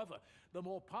 However, the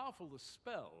more powerful the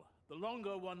spell, the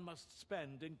longer one must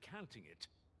spend incanting it.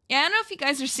 Yeah, I don't know if you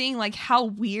guys are seeing like how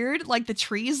weird like the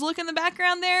trees look in the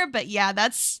background there, but yeah,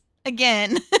 that's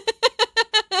again.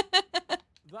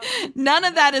 None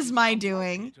of that is my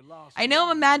doing. I know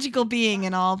I'm a magical being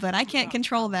and all, but I can't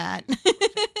control that.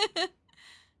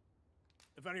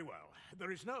 Very well.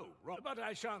 There is no wrong, but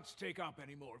I shan't take up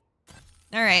any more.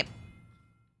 All right.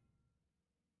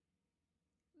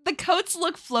 The coats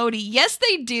look floaty. Yes,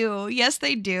 they do. Yes,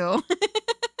 they do.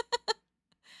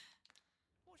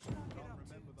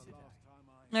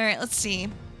 All right, let's see.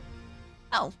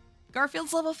 Oh,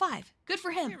 Garfield's level 5. Good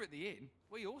for him. Here at the inn,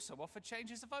 we also offer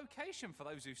changes of vocation for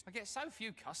those who... I get so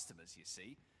few customers, you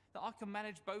see, that I can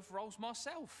manage both roles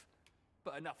myself.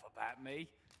 But enough about me.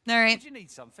 All right. Did you need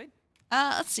something?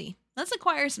 Let's see. Let's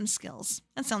acquire some skills.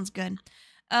 That sounds good.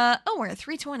 Oh, we're at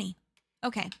 320.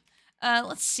 Okay.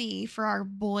 Let's see for our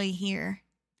boy here.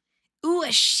 Ooh,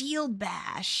 a shield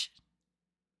bash.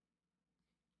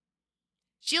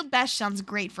 Shield bash sounds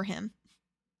great for him.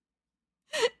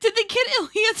 Did they get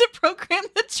Ilya to program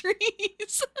the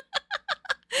trees?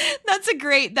 That's a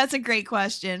great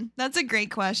question. That's a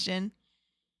great question.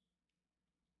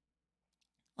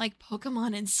 Like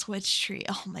Pokemon and Switch Tree.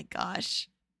 Oh my gosh.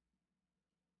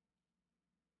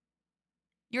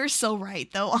 You're so right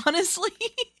though, honestly.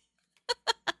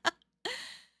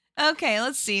 Okay,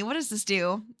 let's see. What does this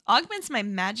do? Augments my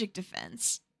magic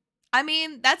defense. I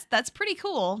mean, that's pretty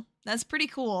cool. That's pretty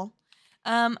cool.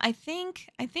 I think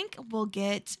we'll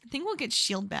get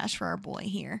Shield Bash for our boy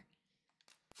here.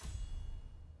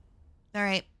 All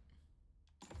right.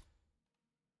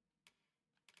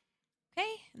 Okay,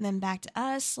 and then back to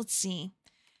us. Let's see.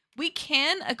 We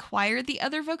can acquire the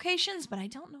other vocations, but I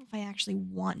don't know if I actually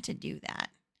want to do that.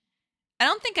 I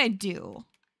don't think I do.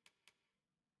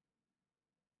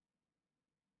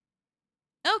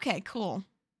 Okay, cool.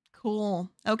 Cool.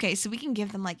 Okay, so we can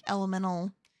give them like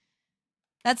elemental.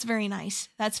 That's very nice.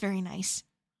 That's very nice.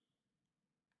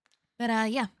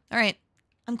 But yeah. All right.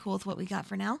 I'm cool with what we got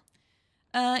for now.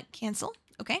 Cancel.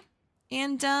 Okay.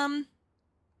 And yeah,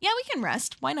 we can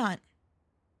rest. Why not?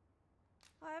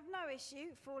 I have no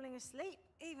issue falling asleep,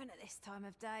 even at this time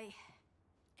of day.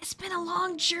 It's been a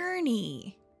long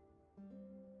journey.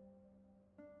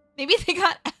 Maybe they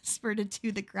got Esper to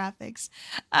do the graphics.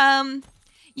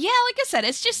 Yeah, like I said,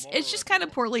 it's just kind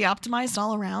of poorly optimized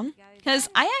all around. Because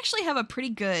I actually have a pretty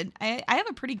good I have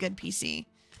a pretty good PC.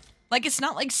 Like, it's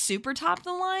not like super top of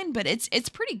the line, but it's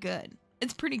pretty good.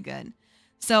 It's pretty good.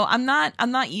 So I'm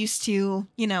not used to,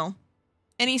 you know,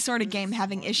 any sort of game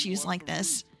having issues like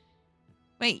this.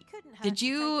 Wait, did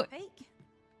you?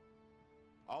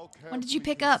 What did you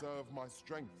pick up? My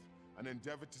strength and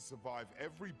endeavor to survive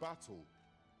every battle.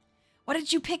 What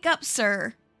did you pick up,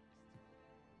 sir?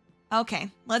 Okay,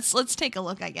 let's take a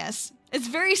look, I guess. It's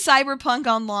very cyberpunk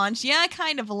on launch. Yeah,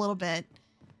 kind of a little bit.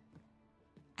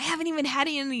 I haven't even had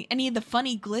any of the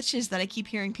funny glitches that I keep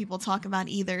hearing people talk about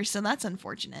either, so that's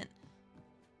unfortunate.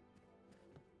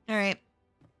 All right.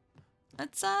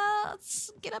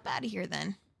 Let's get up out of here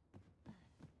then.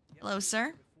 Hello,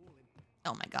 sir.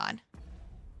 Oh my god.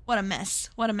 What a mess.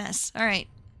 What a mess. All right.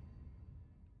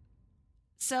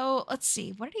 So, let's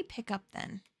see. What did he pick up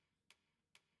then?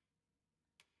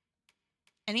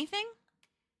 Anything?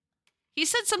 He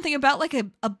said something about like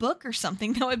a book or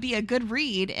something that would be a good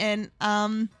read, and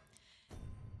all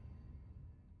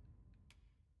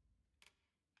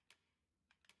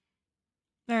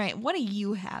right, what do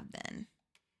you have then?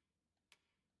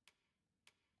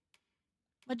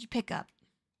 What'd you pick up?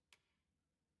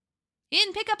 He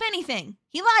didn't pick up anything.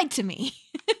 He lied to me.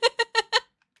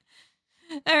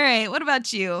 All right, what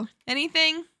about you?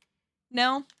 Anything?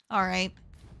 No? All right.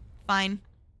 Fine.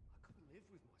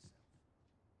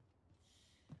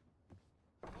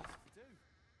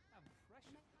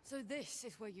 So this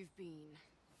is where you've been.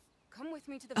 Come with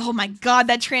me to the... Oh my god,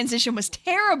 that transition was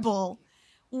terrible.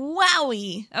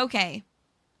 Wowie. Okay.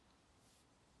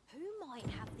 Who might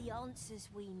have the answers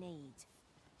we need?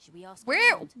 Should we ask?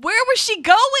 Where was she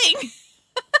going?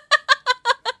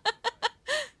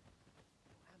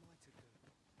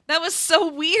 That was so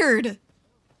weird.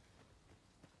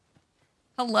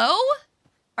 Hello?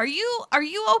 Are you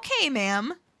okay,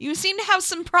 ma'am? You seem to have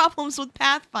some problems with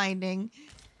pathfinding.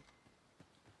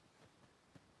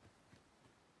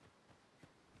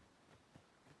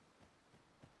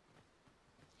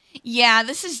 Yeah,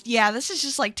 this is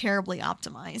just like terribly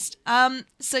optimized.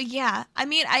 So yeah, I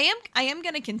mean, I am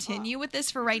going to continue with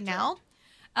this for right now.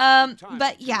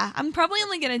 But yeah, I'm probably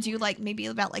only going to do like maybe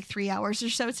about like 3 hours or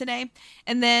so today.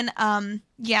 And then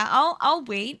yeah, I'll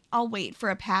wait for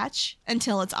a patch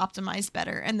until it's optimized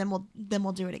better, and then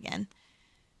we'll do it again.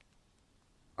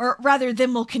 Or rather,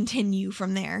 then we'll continue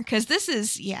from there, cuz this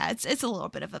is, yeah, it's a little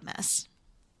bit of a mess.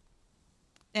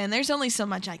 And there's only so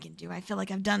much I can do. I feel like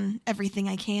I've done everything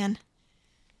I can.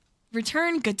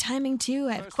 Return, good timing too.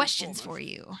 I have questions for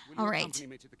you. All right.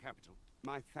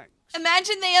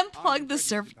 Imagine they unplug the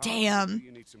server. Damn.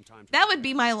 That would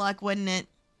be my luck, wouldn't it?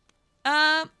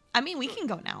 I mean, we can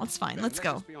go now. It's fine. Let's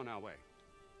go.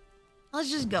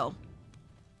 Let's just go.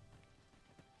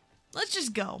 Let's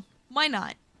just go. Why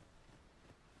not?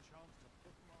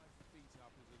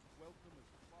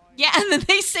 Yeah, and then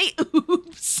they say,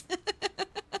 oops.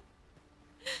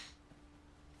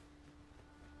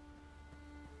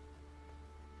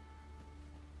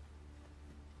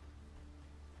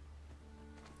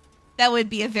 That would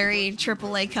be a very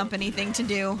AAA company thing to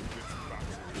do.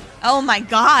 Oh my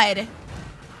god.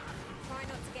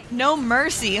 No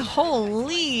mercy.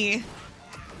 Holy.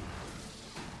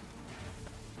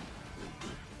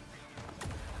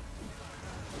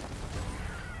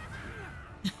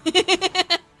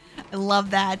 I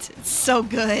love that. It's so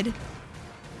good. At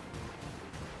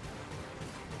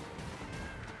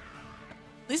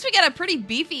least we got a pretty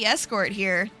beefy escort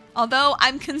here. Although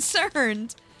I'm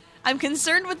concerned. I'm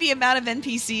concerned with the amount of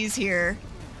NPCs here.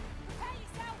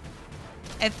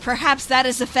 If perhaps that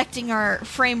is affecting our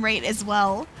frame rate as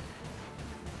well.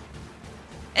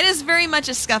 It is very much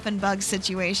a scuff and bug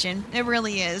situation. It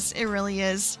really is. It really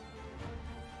is.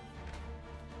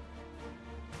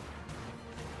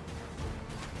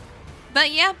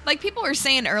 But yeah, like people were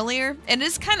saying earlier, it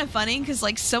is kind of funny because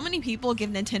like so many people give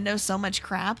Nintendo so much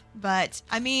crap, but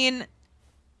I mean,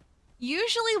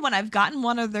 usually when I've gotten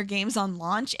one of their games on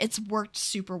launch, it's worked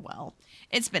super well.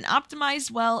 It's been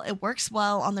optimized well, it works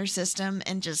well on their system,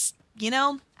 and just, you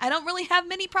know, I don't really have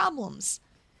many problems.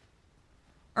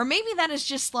 Or maybe that is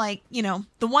just like, you know,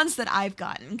 the ones that I've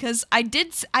gotten. Because I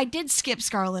did skip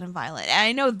Scarlet and Violet. And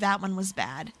I know that one was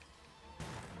bad.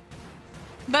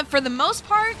 But for the most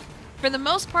part,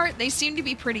 they seem to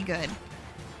be pretty good.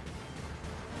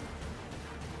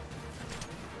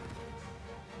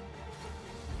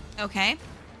 Okay.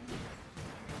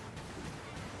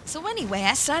 So anyway,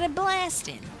 I started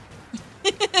blasting.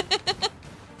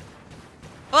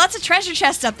 Well, that's a treasure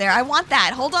chest up there. I want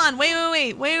that. Hold on.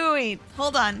 Wait.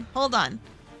 Hold on.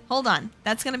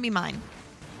 That's gonna be mine.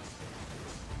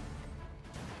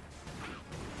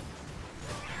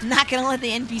 I'm not gonna let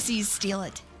the NPCs steal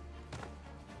it.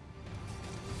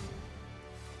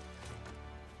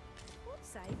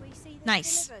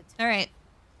 Nice. Alright.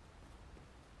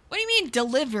 What do you mean,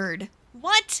 delivered?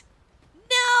 What?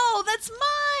 No, that's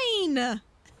mine!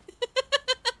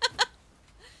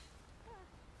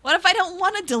 What if I don't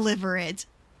want to deliver it?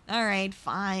 Alright,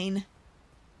 fine.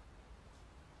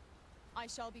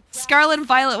 Scarlet and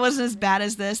Violet wasn't as bad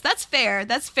as this. That's fair,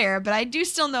 but I do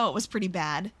still know it was pretty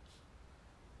bad.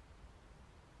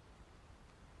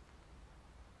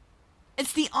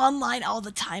 It's the online all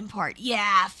the time part.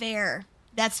 Yeah, fair.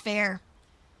 That's fair.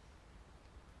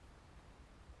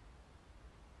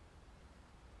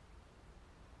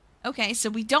 Okay, so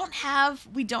we don't have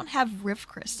Rift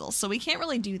Crystals, so we can't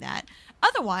really do that.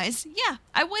 Otherwise, yeah,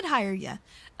 I would hire you.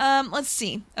 Let's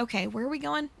see. Okay, where are we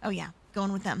going? Oh yeah,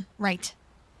 going with them. Right.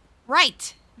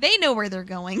 Right! They know where they're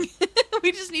going.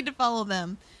 We just need to follow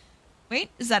them.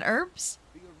 Wait, is that herbs?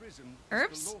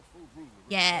 Herbs?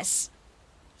 Yes.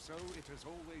 So it has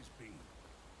always been.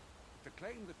 To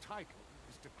claim the title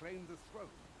is to claim the throne.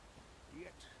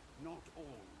 Yet not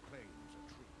all claims are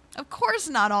true. Of course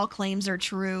not all claims are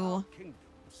true. Our kingdom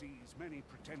sees many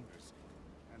pretenders,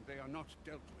 and they are not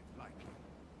dealt with lightly.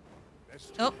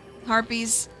 Oh,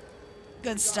 harpies.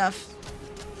 Good stuff.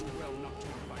 Well not to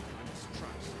invite my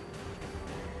mistrust.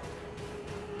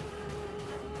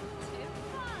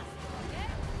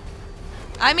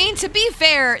 I mean, to be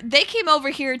fair, they came over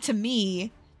here to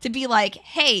me to be like,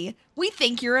 hey, we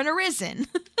think you're an Arisen.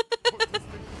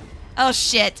 Oh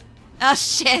shit. Oh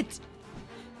shit.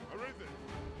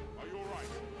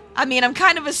 I mean, I'm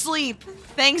kind of asleep.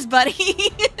 Thanks,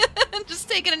 buddy. Just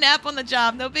taking a nap on the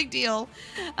job. No big deal.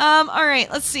 Alright,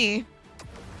 let's see.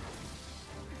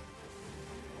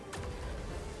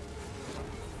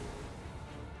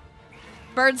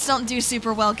 Birds don't do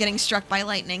super well getting struck by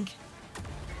lightning.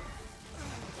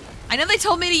 I know they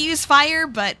told me to use fire,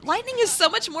 but lightning is so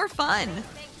much more fun.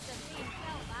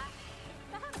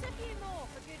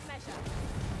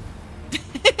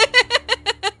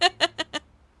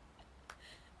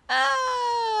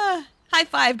 High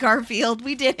five, Garfield.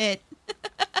 We did it.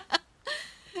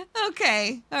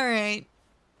 Okay. All right.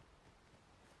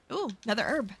 Ooh, another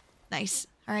herb. Nice.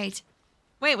 All right.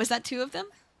 Wait, was that 2 of them?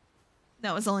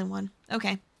 No, it was only 1.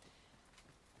 Okay.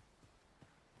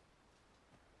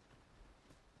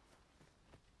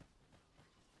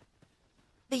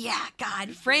 But yeah,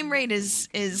 God, frame rate is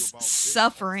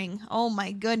suffering. Oh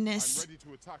my goodness. I'm ready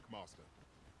to attack, Master.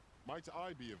 Might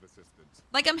I be of assistance?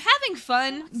 Like, I'm having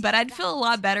fun, but I'd feel a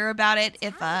lot better about it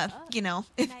if, you know,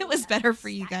 if it was better for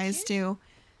you guys too.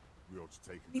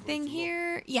 Anything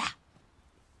here? Yeah.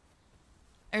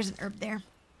 There's an herb there.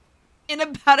 In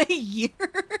about a year.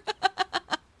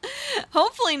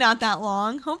 Hopefully not that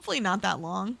long. Hopefully not that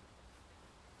long.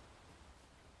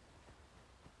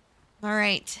 All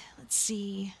right, let's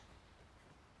see.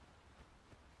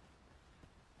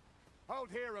 Hold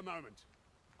here a moment.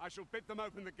 I shall bid them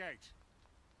open the gate.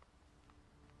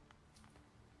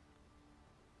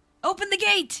 Open the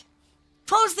gate!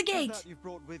 Close the gate!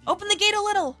 Open the gate a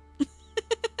little!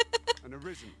 An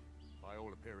Arisen, by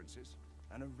all appearances.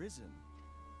 An Arisen?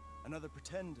 Another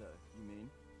pretender, you mean?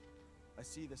 I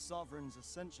see the Sovereign's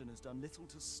ascension has done little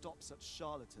to stop such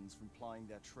charlatans from plying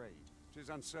their trade. 'Tis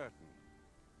uncertain.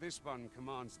 This one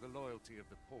commands the loyalty of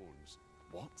the pawns.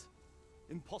 What?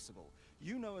 Impossible.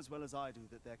 You know as well as I do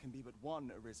that there can be but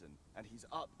one Arisen, and he's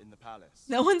up in the palace.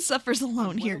 No one suffers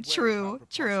alone here. True,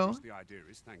 true. The idea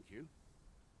is, thank you.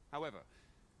 However,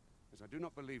 as I do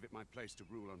not believe it my place to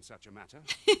rule on such a matter,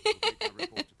 I will make a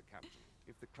report to the captain.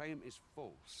 If the claim is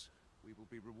false, we will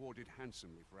be rewarded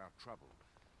handsomely for our trouble.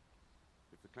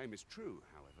 If the claim is true,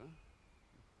 however,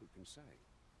 who can say?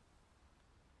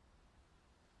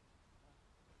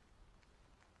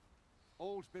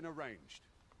 All's been arranged.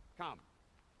 Come.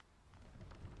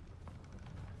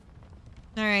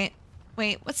 All right.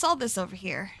 Wait, what's all this over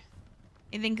here?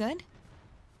 Anything good?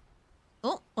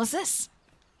 Oh, what's this?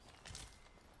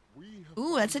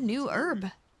 Ooh, that's a new herb.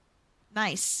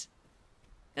 Nice.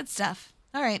 Good stuff.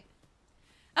 All right.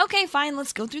 Okay, fine.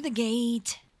 Let's go through the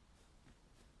gate.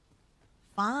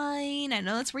 Fine. I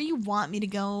know that's where you want me to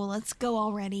go. Let's go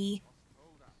already.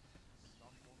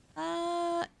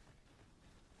 I'm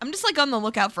just like on the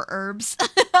lookout for herbs.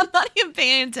 I'm not even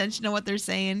paying attention to what they're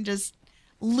saying. Just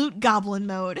loot goblin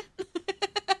mode.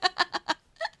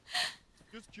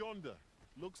 Just yonder.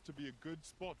 Looks to be a good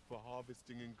spot for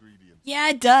harvesting ingredients. Yeah,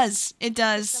 it does. It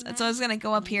does. That's why I was gonna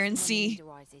go up here and see.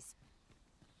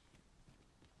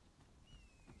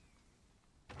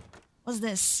 What's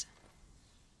this?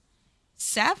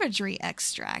 Savagery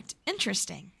extract.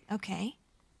 Interesting. Okay.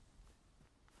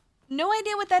 No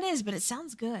idea what that is, but it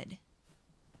sounds good.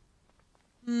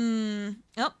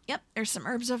 Oh, yep. There's some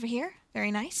herbs over here.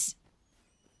 Very nice.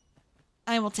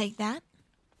 I will take that.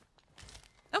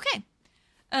 Okay.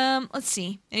 Let's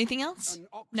see. Anything else?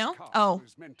 No? Oh.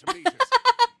 Was meant to meet us,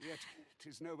 yet it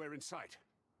is nowhere in sight.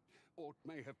 Aught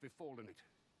may have befallen it.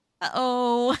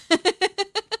 Uh-oh.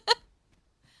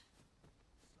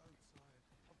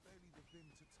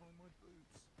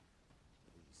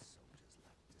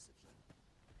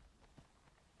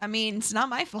 I mean, it's not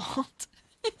my fault.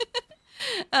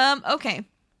 Okay.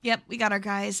 Yep, we got our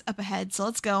guys up ahead, so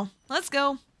let's go. Let's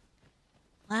go.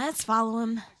 Let's follow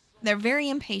them. They're very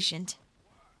impatient.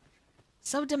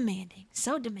 So demanding.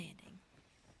 So demanding.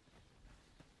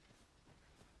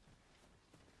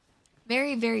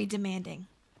 Very, very demanding.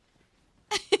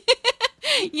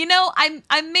 You know,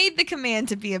 I made the command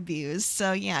to be abused,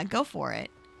 so yeah, go for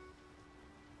it.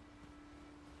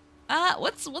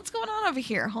 What's going on over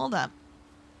here? Hold up.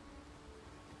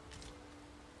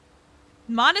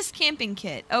 Modest camping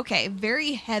kit. Okay,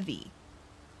 very heavy.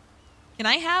 Can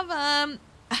I have,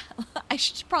 I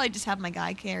should probably just have my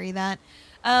guy carry that.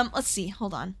 Let's see.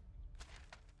 Hold on.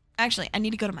 Actually, I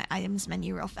need to go to my items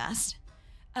menu real fast.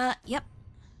 Yep.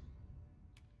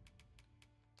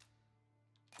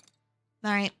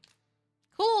 All right.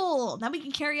 Cool. Now we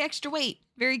can carry extra weight.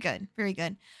 Very good. Very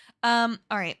good. All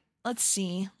right. Let's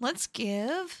see. Let's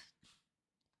give...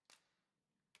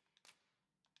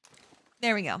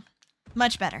 There we go.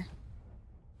 Much better.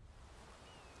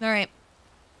 All right.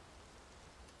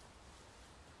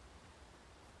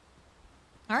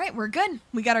 All right, we're good.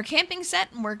 We got our camping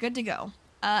set and we're good to go.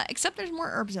 Except there's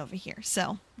more herbs over here,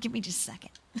 so give me just a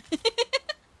second.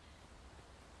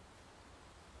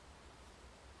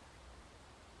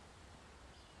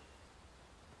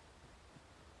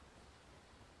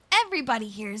 Everybody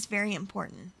here is very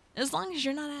important, as long as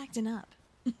you're not acting up.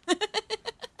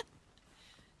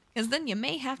 Because then you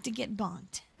may have to get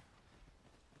bonked.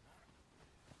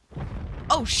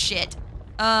 Oh, shit.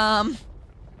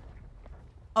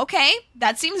 Okay,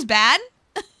 that seems bad.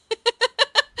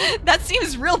 That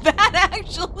seems real bad,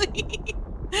 actually.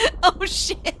 Oh,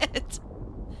 shit.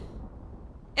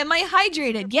 Am I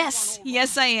hydrated? Yes.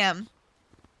 Yes, I am.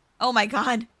 Oh, my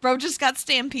God. Bro just got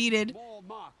stampeded. More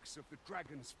marks of the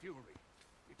dragon's fury.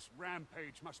 Its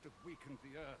rampage must have weakened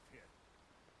the earth here.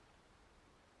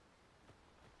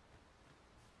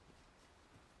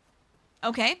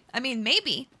 Okay, I mean,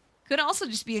 maybe. Could also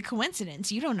just be a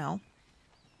coincidence. You don't know.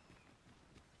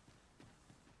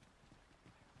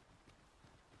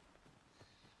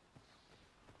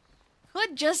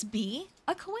 Could just be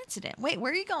a coincidence. Wait,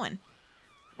 where are you going?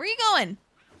 Where are you going?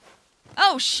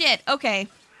 Oh, shit. Okay.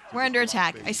 We're under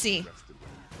attack. I see.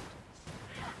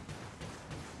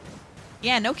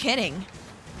 Yeah, no kidding.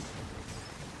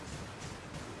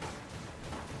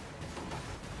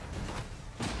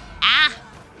 Ah!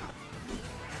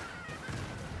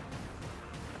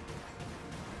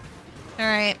 All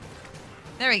right.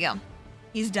 There we go.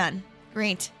 He's done.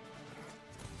 Great.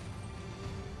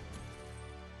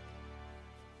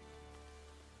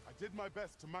 I did my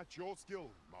best to match your skill,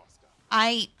 Master.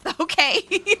 Okay.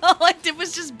 All I did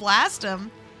was just blast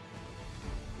him.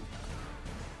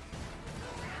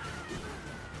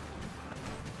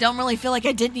 Don't really feel like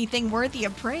I did anything worthy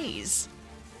of praise.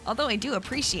 Although I do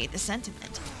appreciate the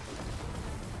sentiment.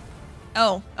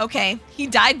 Oh, okay. He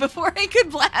died before I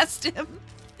could blast him.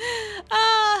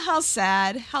 Ah, how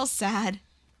sad. How sad.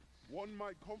 One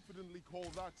might confidently call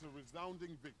that a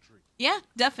resounding victory. Yeah,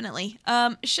 definitely.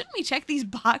 Shouldn't we check these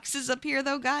boxes up here,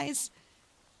 though, guys?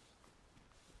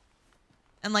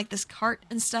 And, like, this cart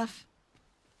and stuff.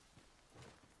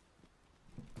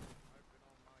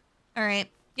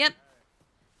 Alright. Yep.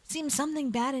 Seems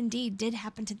something bad indeed did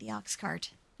happen to the ox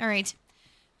cart. Alright.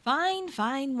 Fine,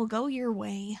 fine. We'll go your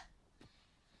way.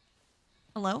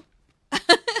 Hello?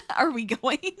 Are we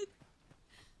going?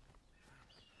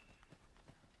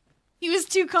 He was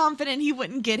too confident he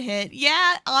wouldn't get hit.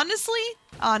 Yeah, honestly?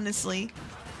 Honestly.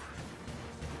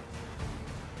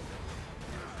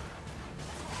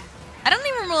 I don't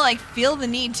even normally like feel the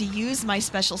need to use my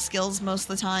special skills most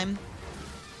of the time.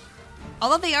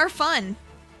 Although they are fun.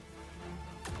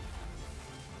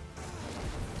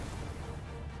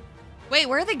 Wait,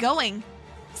 where are they going?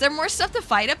 Is there more stuff to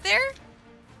fight up there?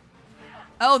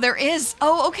 Oh, there is.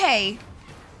 Oh, okay.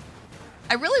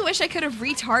 I really wish I could have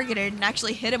retargeted and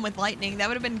actually hit him with lightning. That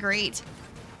would have been great.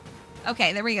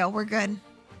 Okay, there we go. We're good.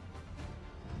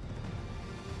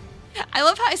 I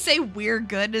love how I say we're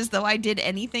good as though I did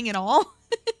anything at all.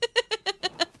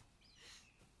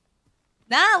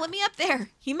 Nah, let me up there.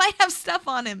 He might have stuff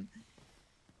on him.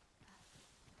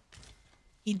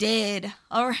 He did.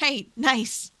 All right,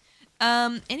 nice.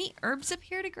 Any herbs up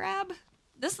here to grab?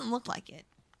 Doesn't look like it.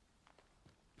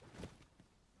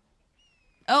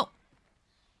 Oh.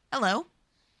 Hello.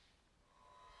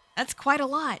 That's quite a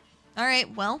lot. All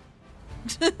right, well.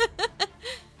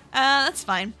 That's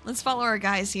fine. Let's follow our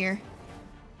guys here.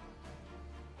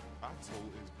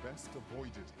 Battle is best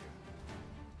avoided here.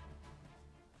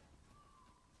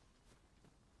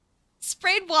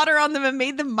 Sprayed water on them and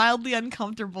made them mildly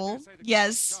uncomfortable.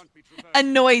 Yes.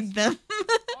 Annoyed them.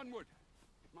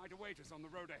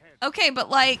 Okay, but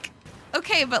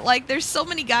like, there's so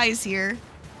many guys here.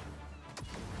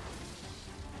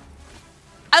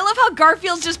 I love how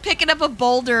Garfield's just picking up a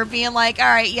boulder, being like, all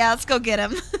right, yeah, let's go get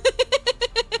him.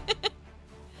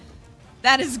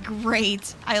 That is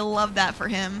great. I love that for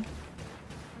him.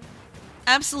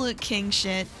 Absolute king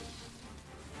shit.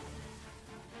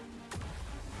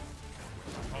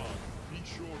 Be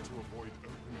sure to avoid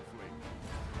open flame.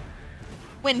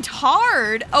 When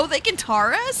tarred? Oh, they can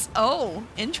tar us? Oh,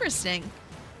 interesting.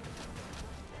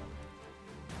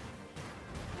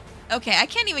 Okay, I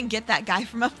can't even get that guy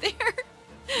from up there.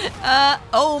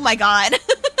 Oh my god.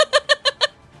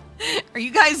 Are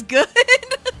you guys good?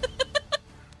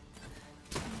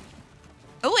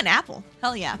 Oh, an apple.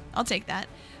 Hell yeah. I'll take that.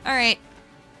 All right.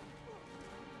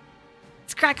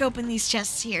 Let's crack open these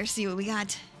chests here, see what we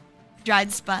got.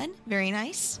 Dried spud. Very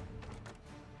nice.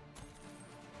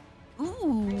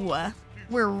 Ooh.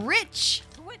 We're rich.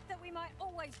 Would that we might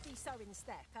always be so in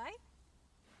step, eh?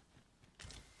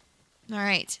 All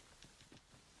right.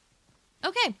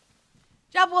 Okay.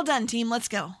 Job well done, team. Let's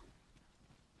go.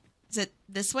 Is it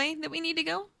this way that we need to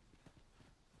go?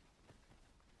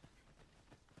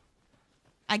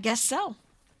 I guess so.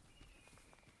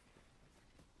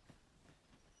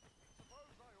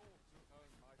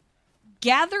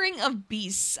 Gathering of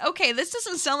beasts. Okay, this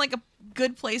doesn't sound like a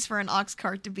good place for an ox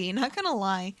cart to be, not gonna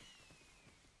lie.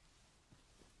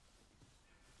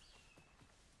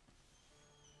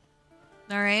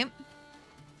 Alright.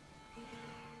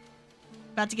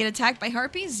 About to get attacked by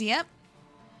harpies? Yep.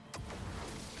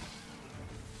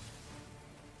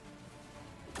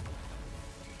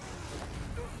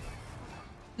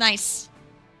 Nice.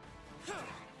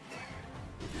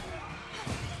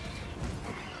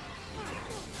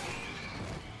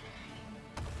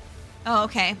 Oh,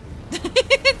 okay.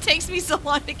 It takes me so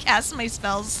long to cast my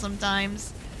spells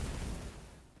sometimes.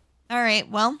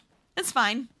 Alright, well, it's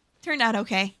fine. Turned out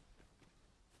okay.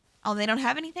 Oh, they don't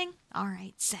have anything?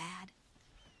 Alright, sad.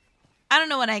 I don't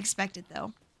know what I expected,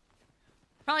 though.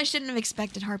 Probably shouldn't have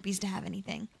expected harpies to have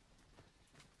anything.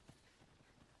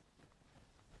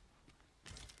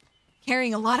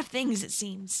 Carrying a lot of things, it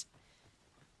seems.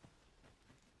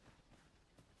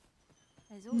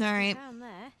 There's all right. down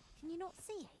there. Can you not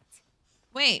see it?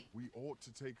 Wait. We ought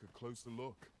to take a closer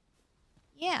look.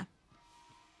 Yeah.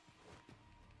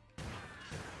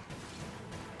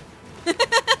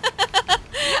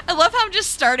 I love how I'm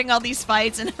just starting all these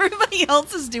fights and everybody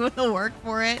else is doing the work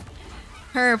for it.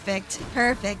 Perfect.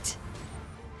 Perfect.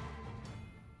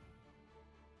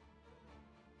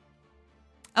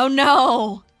 Oh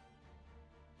no!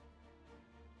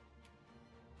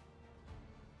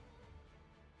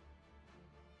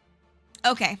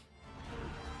 Okay.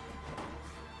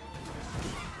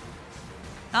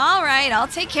 Alright, I'll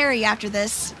take care of you after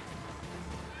this.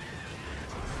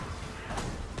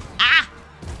 Ah!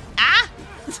 Ah!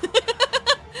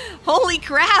 Holy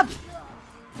crap!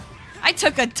 I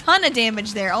took a ton of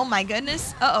damage there. Oh my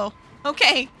goodness. Uh-oh.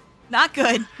 Okay. Not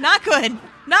good. Not good.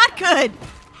 Not good.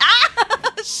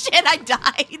 Ah! Shit, I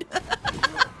died.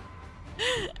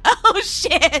 Oh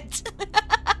shit.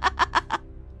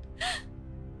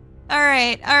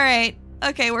 Alright, alright.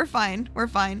 Okay, we're fine. We're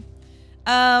fine.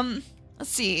 Let's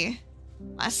see.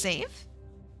 Last save?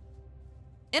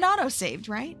 It auto-saved,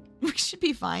 right? We should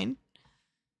be fine.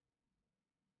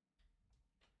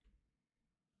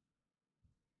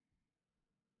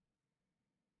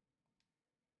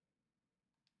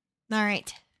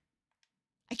 Alright.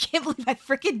 I can't believe I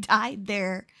freaking died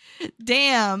there.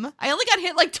 Damn. I only got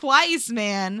hit like twice,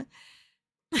 man.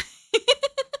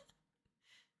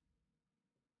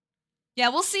 Yeah,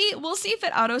 we'll see. We'll see if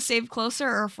it auto-saved closer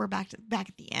or if we're back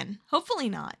at the end. Hopefully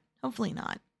not. Hopefully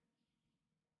not.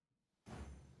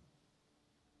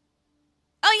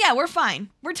 Oh yeah, we're fine.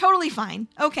 We're totally fine.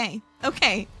 Okay.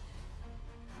 Okay.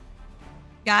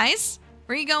 Guys,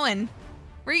 where are you going?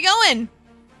 Where are you going?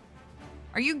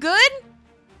 Are you good?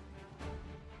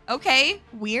 Okay,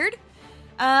 weird.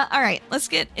 All right, let's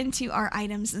get into our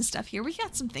items and stuff here. We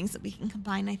got some things that we can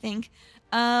combine, I think.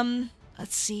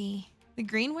 Let's see. The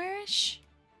Greenwarish?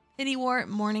 Pity Wart,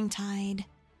 Morning Tide.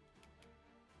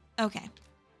 Okay.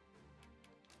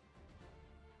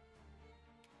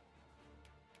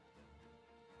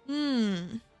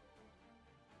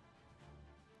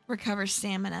 Recover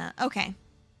stamina. Okay.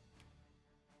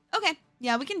 Okay.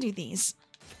 Yeah, we can do these.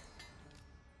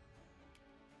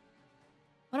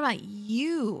 What about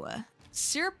you?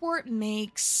 Syrup Wart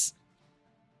makes...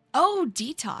 Oh,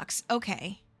 detox.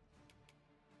 Okay.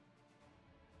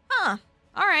 Huh.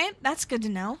 Alright. That's good to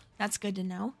know. That's good to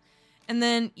know. And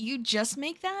then you just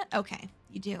make that? Okay.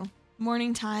 You do.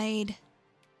 Morning Tide.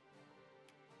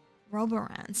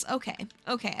 Roborans. Okay.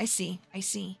 Okay. I see. I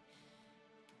see.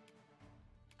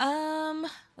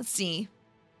 Let's see.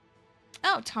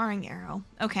 Oh, Tarring Arrow.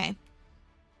 Okay.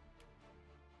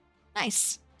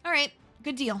 Nice. Alright.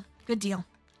 Good deal. Good deal.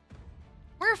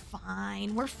 We're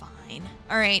fine. We're fine.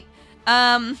 Alright.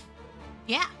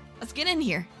 Yeah. Let's get in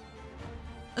here.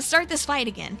 Let's start this fight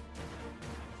again.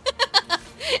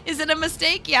 Is it a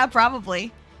mistake? Yeah,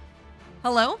 probably.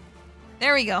 Hello?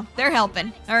 There we go. They're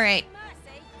helping. Alright.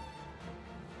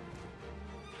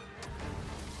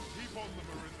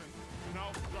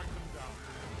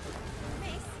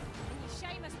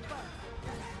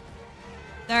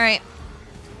 Alright.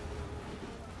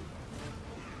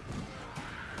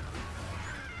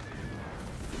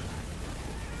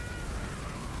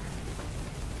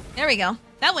 There we go.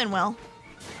 That went well.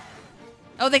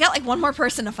 Oh, they got like one more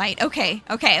person to fight. Okay,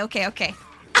 okay, okay, okay.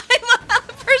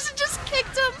 The person just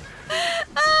kicked him.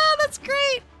 Ah, that's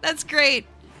great. That's great.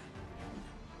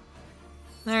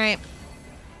 All right.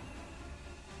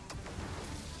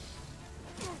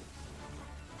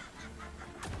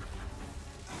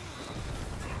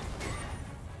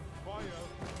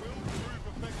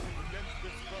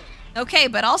 Okay,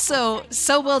 but also,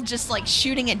 so will just like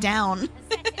shooting it down.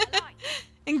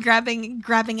 And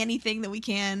grabbing anything that we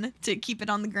can to keep it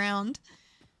on the ground.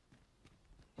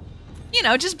 You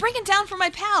know, just bring it down for my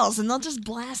pals and they'll just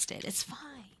blast it. It's fine.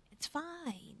 It's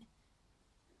fine.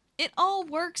 It all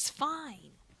works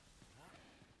fine.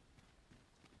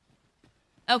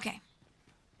 Okay.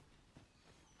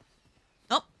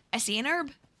 Oh, I see an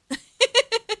herb.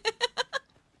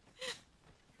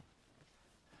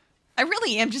 I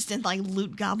really am just in like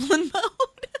loot goblin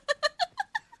mode.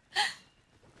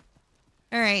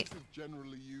 All right.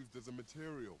 Generally used as a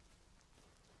material.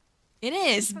 It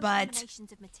is, Different but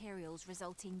combinations of materials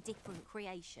result in different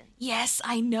creations. yes,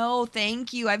 I know.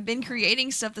 Thank you. I've been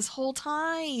creating stuff this whole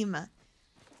time. All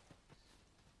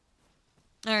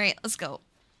right, let's go.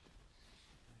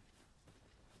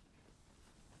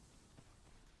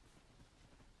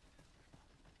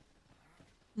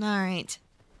 All right.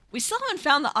 We still haven't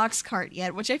found the ox cart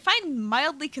yet, which I find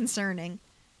mildly concerning.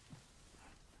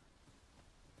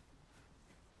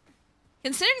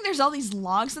 Considering there's all these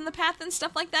logs in the path and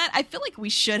stuff like that, I feel like we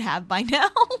should have by now.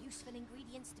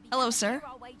 Hello, sir.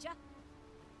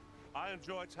 I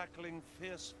enjoy tackling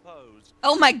fierce foes.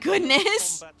 Oh my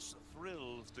goodness.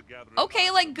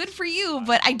 Okay, like, good for you,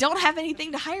 but I don't have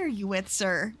anything to hire you with,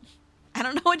 sir. I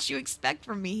don't know what you expect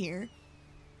from me here.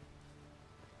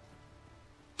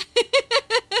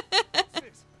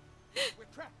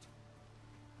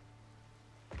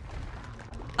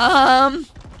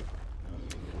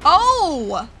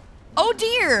 Oh! Oh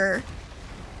dear!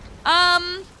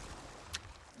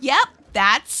 Yep,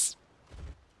 that's...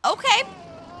 Okay.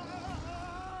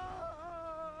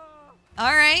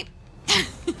 Alright.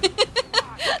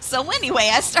 So anyway,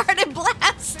 I started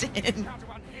blasting.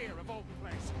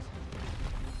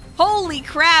 Holy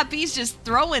crap, he's just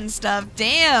throwing stuff.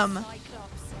 Damn.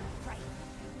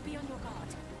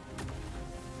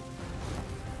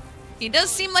 He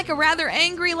does seem like a rather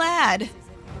angry lad.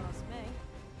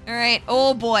 Alright,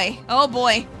 oh boy. Oh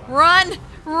boy. Run!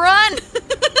 Run!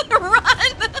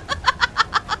 Run!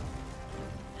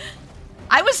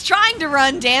 I was trying to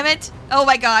run, damn it! Oh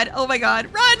my god, oh my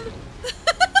god, run!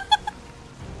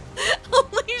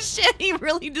 Holy shit, he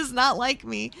really does not like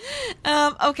me.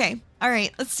 Okay.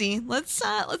 Alright, let's see. Let's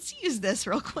use this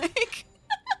real quick.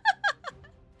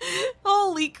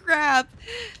 Holy crap.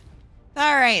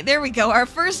 Alright, there we go. Our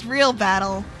first real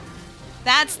battle.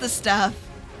 That's the stuff.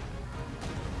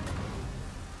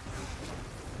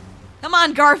 Come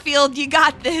on, Garfield, you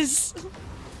got this.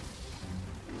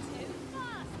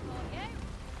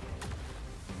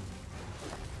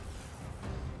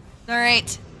 All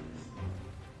right.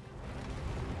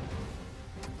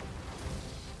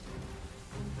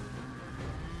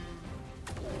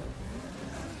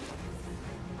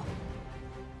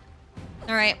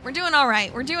 All right, we're doing all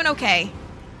right. We're doing okay.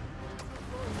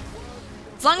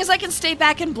 As long as I can stay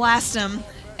back and blast them,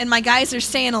 and my guys are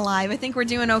staying alive, I think we're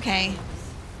doing okay.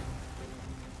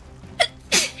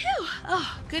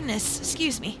 Oh, goodness.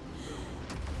 Excuse me.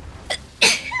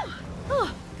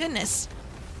 Oh, goodness.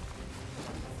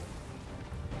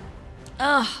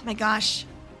 Oh, my gosh.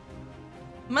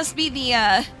 Must be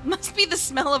the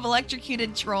smell of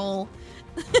electrocuted troll.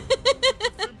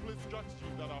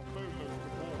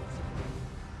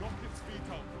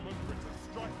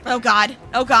 Oh god.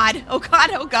 Oh god. Oh god.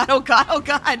 Oh god. Oh god. Oh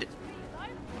god.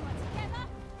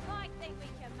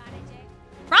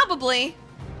 Probably.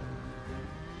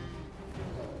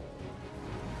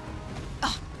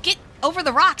 Oh, get over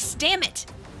the rocks. Damn it.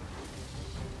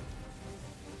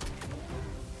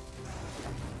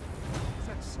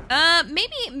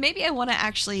 Maybe I want to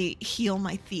actually heal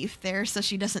my thief there so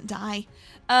she doesn't die.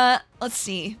 Let's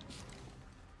see.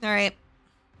 All right.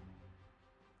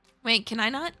 Wait, can I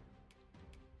not?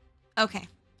 Okay,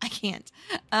 I can't.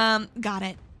 Got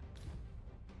it.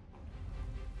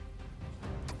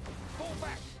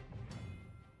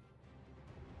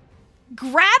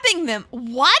 Grabbing them.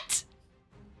 What?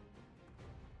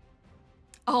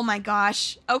 Oh my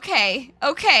gosh. Okay.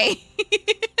 Okay.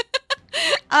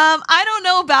 I don't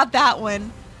know about that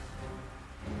one.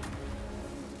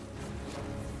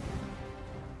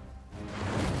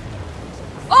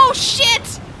 Oh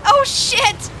shit! Oh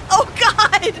shit! Oh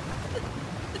god!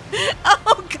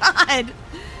 Oh god!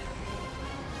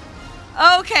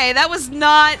 Okay, that was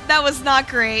not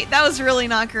great. That was really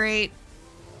not great.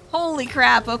 Holy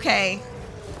crap, okay.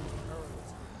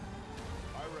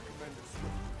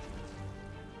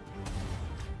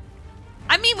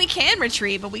 I mean, we can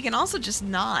retreat, but we can also just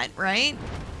not, right?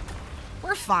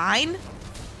 We're fine.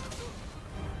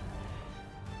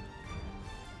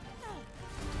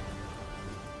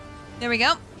 There we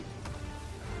go.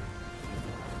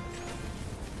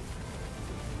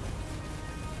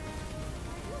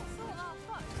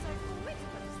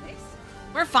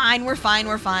 We're fine, we're fine,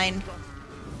 we're fine.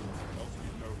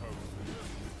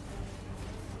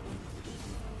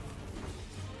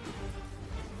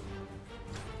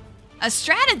 A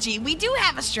strategy? We do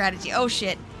have a strategy. Oh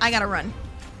shit, I gotta run.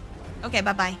 Okay,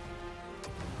 bye-bye.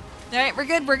 Alright, we're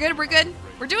good, we're good, we're good.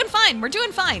 We're doing fine, we're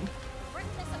doing fine.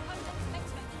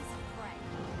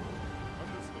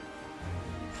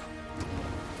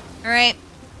 Alright.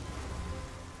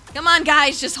 Come on,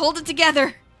 guys, just hold it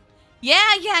together. Yeah,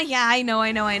 I know.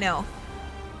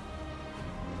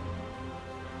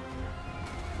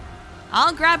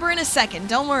 I'll grab her in a second,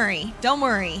 don't worry, don't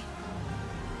worry.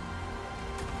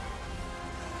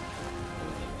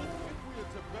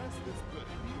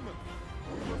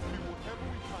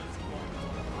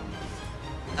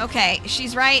 Okay,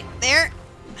 she's right there.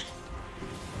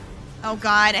 Oh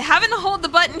god, having to hold the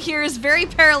button here is very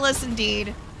perilous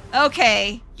indeed.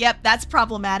 Okay, yep, that's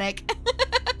problematic.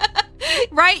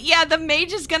 Right, yeah, the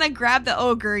mage is gonna grab the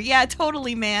ogre. Yeah,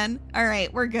 totally, man.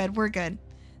 Alright, we're good, we're good.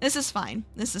 This is fine,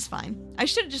 this is fine. I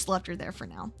should have just left her there for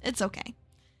now. It's okay.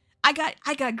 I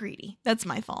got greedy. That's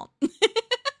my fault.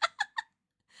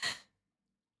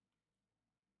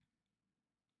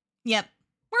 Yep,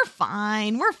 we're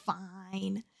fine, we're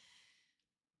fine.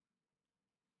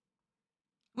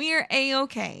 We're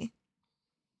a-okay.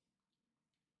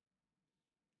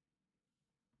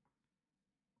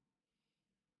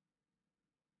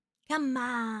 Come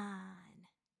on.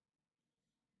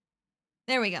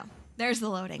 There we go. There's the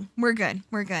loading. We're good.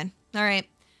 We're good. All right.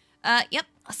 Yep.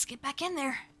 Let's get back in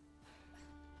there.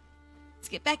 Let's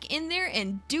get back in there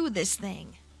and do this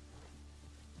thing.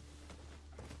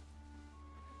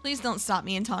 Please don't stop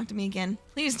me and talk to me again.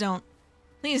 Please don't.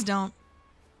 Please don't.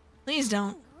 Please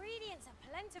don't.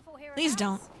 Please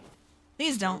don't.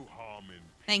 Please don't.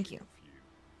 Thank you.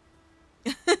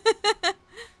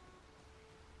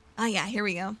 Oh yeah, here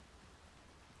we go.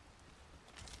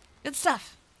 Good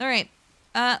stuff. All right.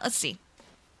 Let's see.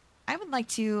 I would like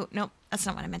to... Nope, that's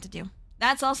not what I meant to do.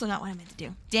 That's also not what I meant to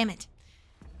do. Damn it.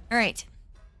 All right.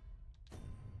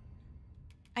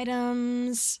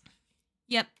 Items.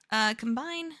 Yep.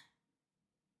 Combine.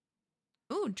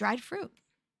 Ooh, dried fruit.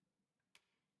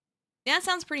 Yeah, that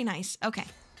sounds pretty nice. Okay.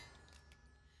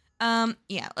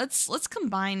 Yeah, let's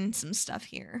combine some stuff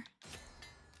here.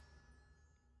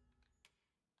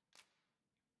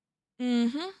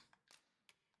 Mm-hmm.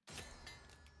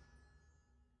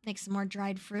 Make some more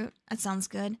dried fruit. That sounds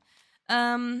good.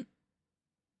 Oh.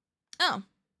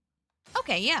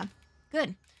 Okay, yeah.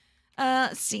 Good.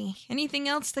 Let's see. Anything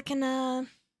else that can, I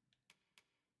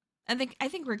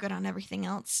think we're good on everything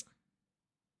else.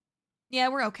 Yeah,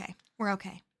 we're okay. We're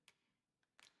okay.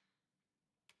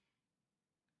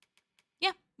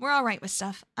 Yeah, we're all right with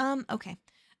stuff. Okay.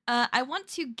 I want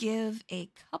to give a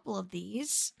couple of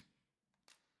these.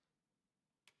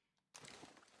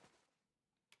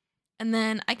 And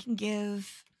then I can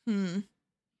give, yeah,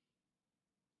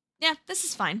 this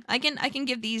is fine. I can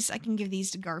give these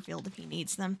to Garfield if he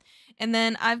needs them. And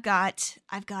then I've got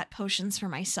potions for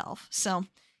myself. So,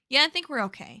 yeah, I think we're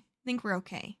okay.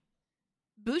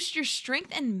 Boost your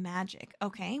strength and magic.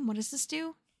 Okay, what does this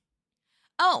do?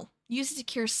 Oh, use it to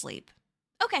cure sleep.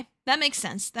 Okay, that makes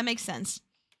sense.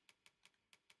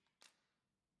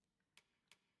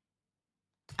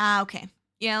 Ah, okay.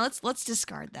 Yeah, let's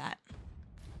discard that.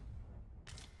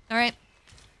 All right.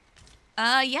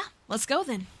 Yeah, let's go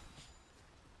then.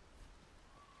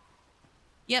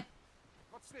 Yep.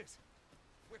 What's this?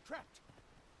 We're trapped.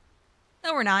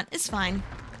 No, we're not. It's fine.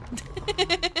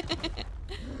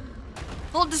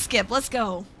 Hold to skip. Let's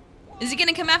go. Is he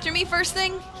gonna come after me first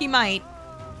thing? He might.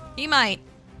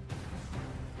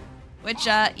 Which,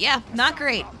 yeah, not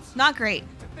great.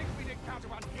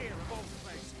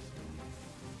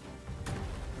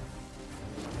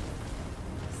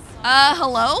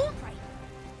 Hello?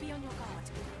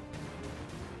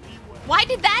 Why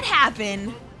did that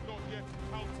happen?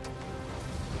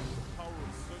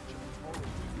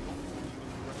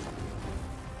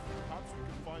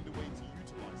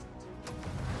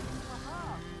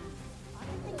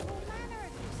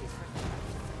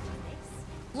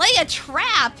 Lay a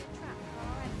trap?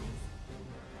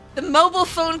 The mobile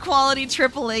phone quality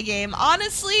AAA game.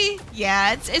 Honestly,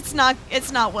 yeah, it's not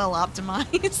well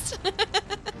optimized.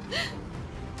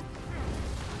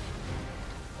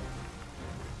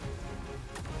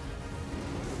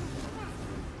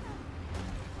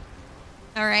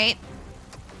 All right.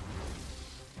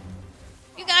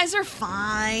 You guys are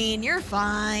fine. You're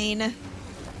fine. As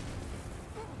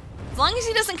long as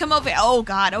he doesn't come over. Oh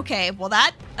god. Okay. Well,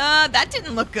 that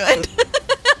didn't look good.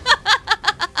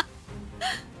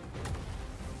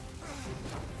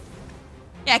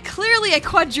 Yeah, clearly a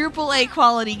quadruple A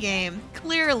quality game.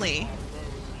 Clearly.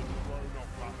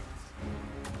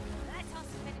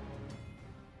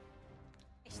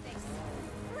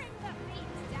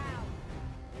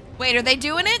 Wait, are they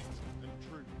doing it?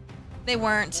 They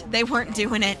weren't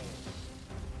doing it.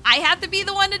 I have to be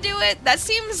the one to do it? That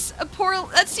seems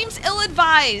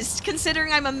ill-advised,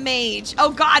 considering I'm a mage. Oh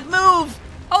god, move!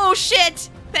 Oh shit!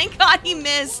 Thank god he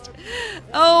missed.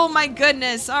 Oh my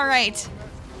goodness, alright.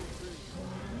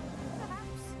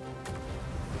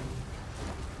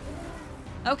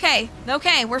 Okay,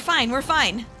 we're fine.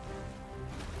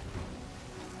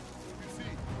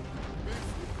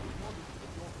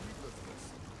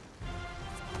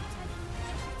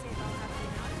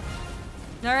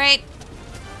 Alright.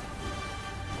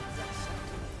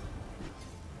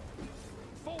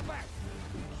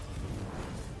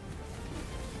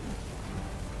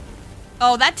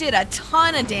 Oh, that did a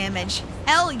ton of damage.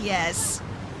 Hell yes.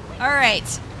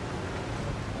 Alright.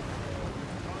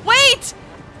 Wait!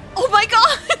 Oh my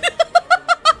god!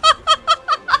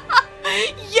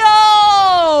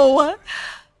 Yo!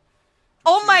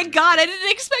 Oh my god, I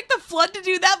didn't expect the flood to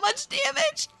do that much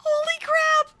damage. Holy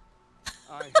crap!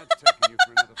 I had taken you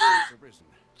for another fool's arisen.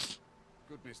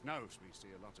 Goodness knows we see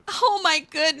a lot of. Oh my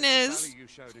goodness! The value you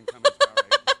showed in coming to our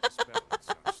aid dispelled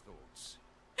such thoughts.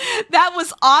 That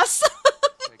was awesome!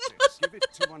 Take this. Give it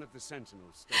to one of the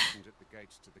sentinels stationed at the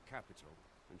gates to the capital,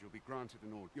 and you'll be granted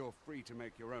an order. You're free to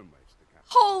make your own way to the capital.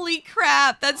 Holy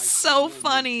crap, that's so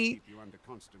funny. Keep you under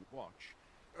constant watch.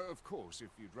 Of course, if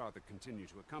you'd rather continue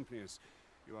to accompany us,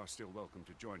 you are still welcome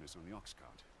to join us on the ox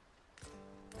cart.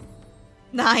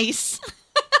 Nice.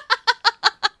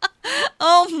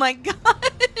 Oh my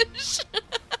gosh.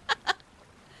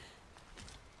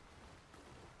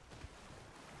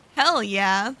 Hell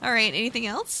yeah. All right, anything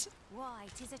else? Why,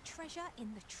 'tis a treasure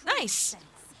in the true Nice. sense.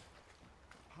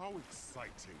 How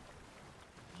exciting.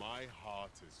 My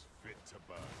heart is fit to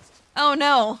burst. Oh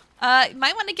no.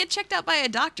 Might want to get checked out by a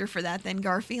doctor for that then,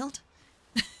 Garfield.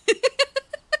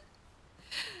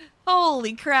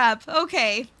 Holy crap.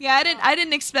 Okay. Yeah, I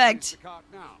didn't expect. The cart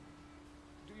now.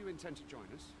 Do you intend to join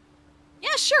us?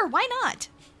 Yeah, sure, why not?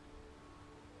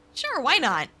 Sure, why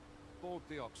not? Board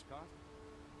the ox cart.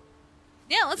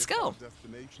 Yeah, let's If go. our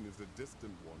destination is a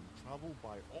distant one, travel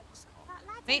by ox cart.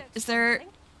 Wait, is there...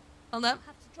 Hold up.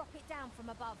 Have to drop it down from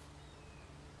above.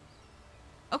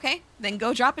 Okay, then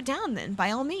go drop it down then,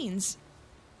 by all means.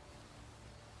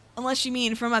 Unless you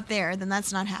mean from up there, then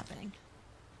that's not happening.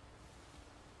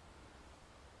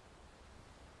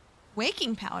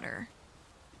 Waking powder.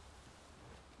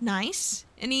 Nice.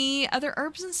 Any other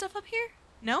herbs and stuff up here?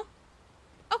 No?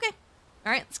 Okay.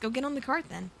 Alright, let's go get on the cart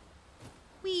then.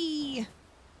 Whee!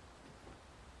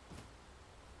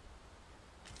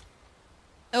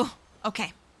 Oh,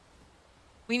 okay.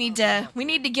 We need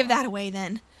to give that away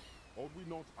then. Ought we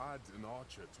not add an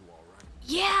archer to our rank?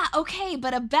 Yeah, okay,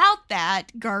 but about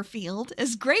that, Garfield,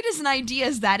 as great as an idea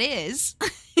as that is.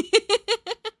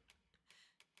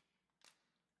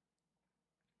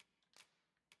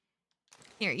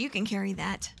 Here, you can carry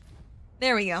that.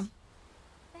 There we go.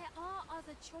 There are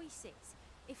other choices.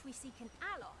 If we seek an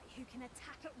ally who can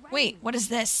attack at range. Wait, what is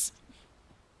this?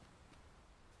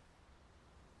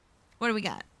 What do we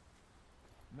got?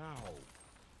 Now,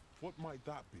 what might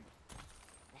that be?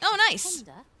 Oh, nice.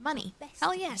 Money.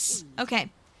 Hell yes. Okay.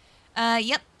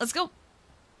 Yep, let's go.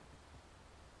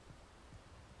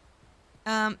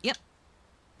 Yep.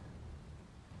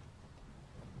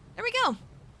 There we go.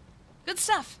 Good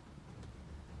stuff.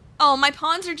 Oh, my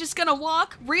pawns are just gonna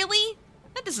walk? Really?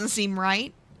 That doesn't seem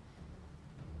right.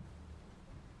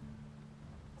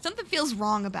 Something feels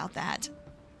wrong about that.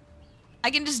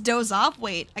 I can just doze off?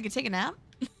 Wait, I can take a nap?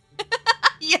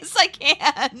 Yes, I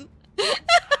can.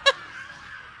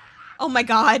 Oh my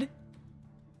god.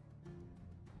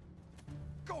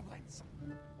 Goblins!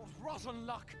 What rotten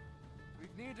luck!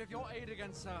 We've need of your aid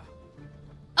again, sir.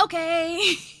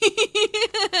 Okay.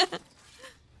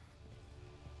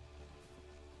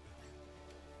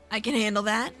 I can handle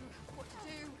that.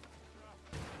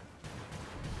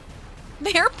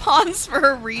 They're pawns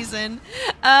for a reason.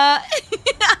 I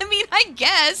mean, I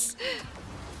guess.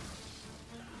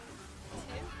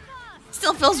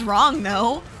 Still feels wrong,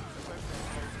 though.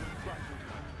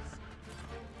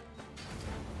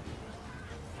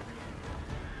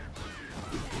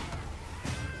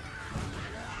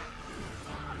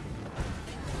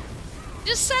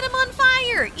 Just set him on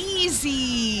fire.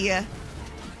 Easy.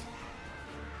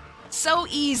 So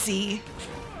easy.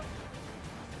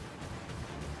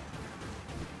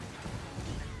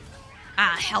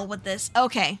 Ah, hell with this.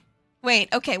 Okay. Wait,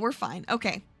 okay, we're fine.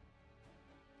 Okay.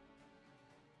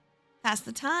 Pass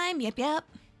the time. Yep, yep.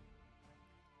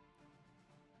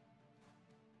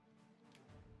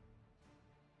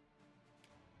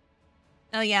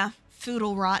 Oh yeah, food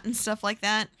will rot and stuff like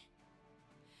that.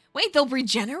 Wait, they'll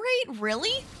regenerate?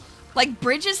 Really? Like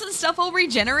bridges and stuff will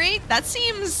regenerate? That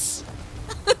seems...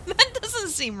 that doesn't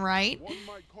seem right. One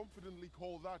might confidently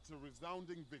call that a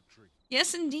resounding victory.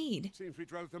 Yes, indeed. Seems we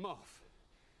drove them off.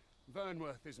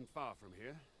 Vernworth isn't far from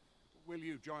here. Will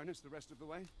you join us the rest of the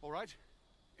way? All right?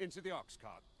 Into the ox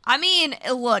cart. I mean,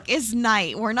 look, it's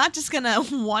night. We're not just gonna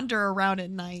wander around at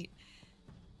night.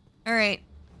 All right.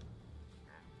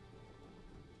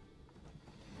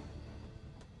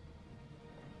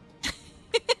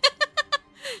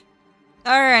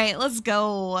 All right, let's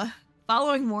go.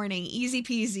 Following morning, easy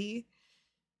peasy.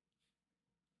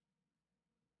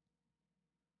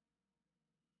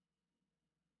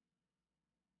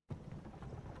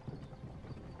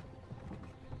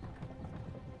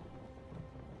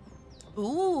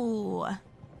 Ooh,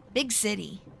 big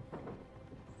city.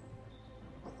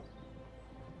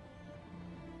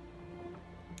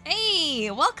 Hey,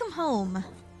 welcome home.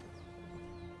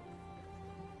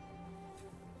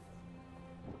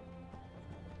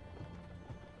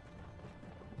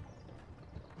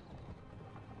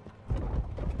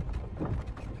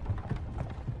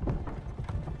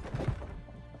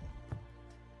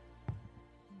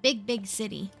 Big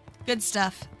city. Good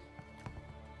stuff.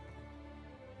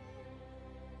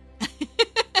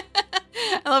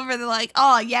 I love where they're like,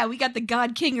 oh yeah, we got the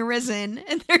God King arisen.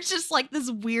 And there's just like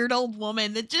this weird old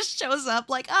woman that just shows up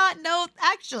like, no,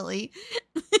 actually.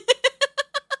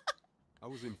 I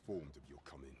was informed of your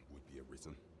coming would be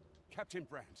arisen. Captain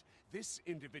Brandt, this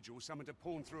individual summoned a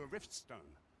pawn through a rift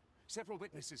stone. Several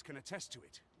witnesses can attest to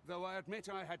it. Though I admit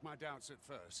I had my doubts at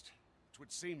first. It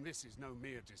would seem this is no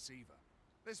mere deceiver.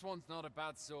 This one's not a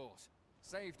bad sort.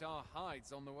 Saved our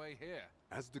hides on the way here.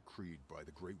 As decreed by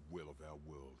the great will of our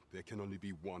world, there can only be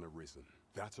one arisen.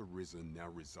 That arisen now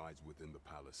resides within the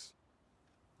palace.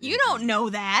 You don't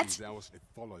know that. It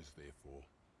follows, therefore,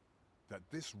 that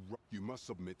you must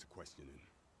submit to questioning.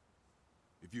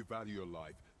 If you value your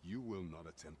life, you will not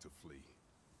attempt to flee.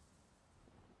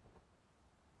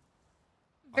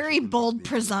 Very bold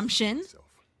presumption.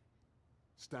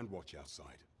 Stand watch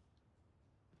outside.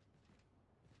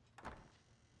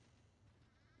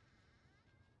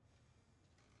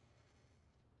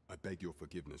 I beg your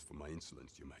forgiveness for my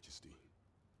insolence, Your Majesty.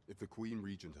 If the Queen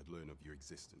Regent had learned of your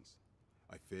existence,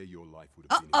 I fear your life would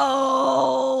have been...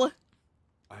 Oh!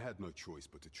 I had no choice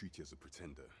but to treat you as a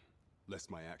pretender,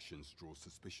 lest my actions draw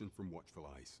suspicion from watchful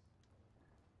eyes.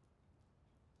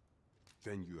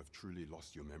 Then you have truly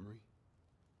lost your memory?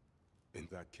 In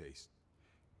that case,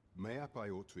 mayhap I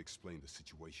ought to explain the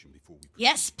situation before we proceed.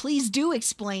 Yes, please do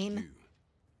explain. You,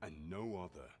 and no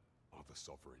other, are the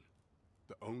sovereign,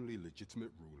 the only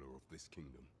legitimate ruler of this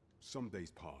kingdom. Some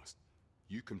days past,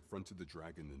 you confronted the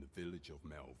dragon in the village of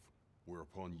Melv,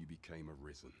 whereupon you became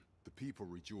arisen. The people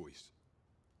rejoiced,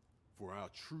 for our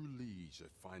true liege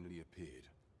had finally appeared,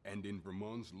 and in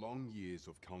Vermont's long years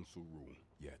of council rule.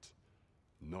 Yet,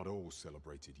 not all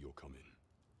celebrated your coming.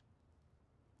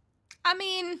 I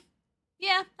mean,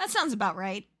 yeah, that sounds about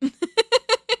right.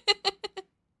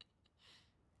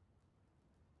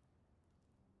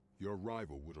 Your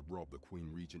rival would have robbed the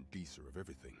Queen Regent Disa of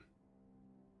everything.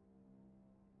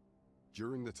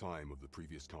 During the time of the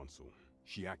previous council,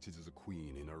 she acted as a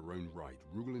queen in her own right,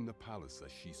 ruling the palace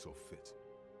as she saw fit.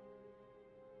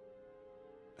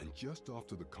 And just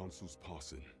after the consul's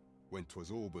passing, when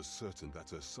 'twas all but certain that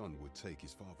her son would take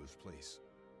his father's place,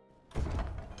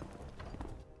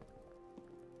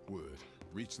 word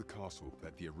reached the castle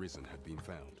that the Arisen had been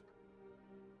found.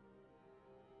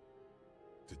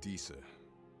 To Disa,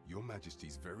 your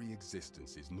Majesty's very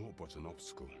existence is naught but an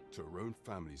obstacle to her own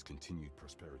family's continued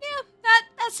prosperity. Yeah,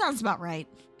 that sounds about right.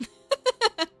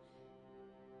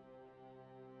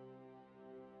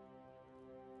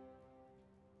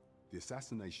 The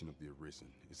assassination of the Arisen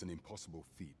is an impossible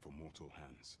feat for mortal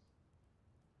hands.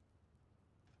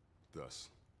 Thus,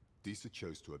 Disa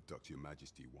chose to abduct your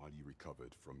Majesty while you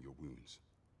recovered from your wounds,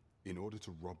 in order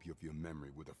to rob you of your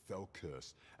memory with a fell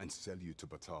curse and sell you to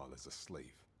Batal as a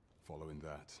slave. Following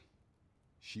that,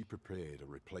 she prepared a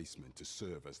replacement to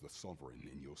serve as the sovereign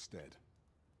in your stead.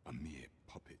 A mere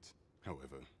puppet.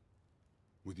 However,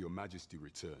 with your Majesty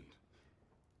returned,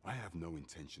 I have no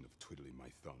intention of twiddling my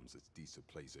thumbs as Disa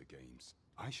plays her games.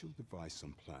 I shall devise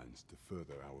some plans to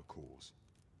further our cause.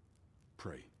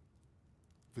 Pray,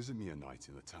 visit me a night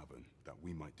in the tavern that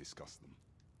we might discuss them.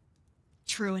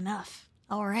 True enough.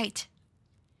 All right.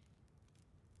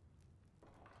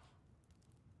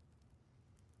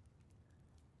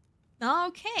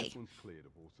 Okay. This one's cleared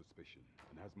of all suspicion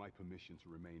and has my permission to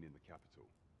remain in the capital.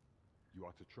 You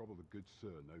are to trouble the good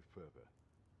sir no further.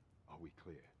 Are we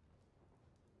clear?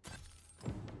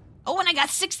 Oh, and I got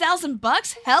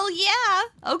 $6,000? Hell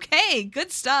yeah! Okay,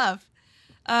 good stuff.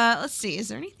 Let's see. Is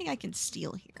there anything I can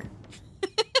steal here?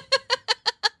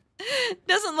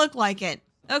 Doesn't look like it.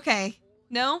 Okay.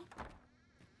 No?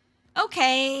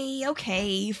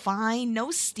 Okay, fine.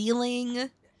 No stealing.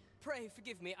 Pray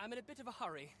forgive me, I'm in a bit of a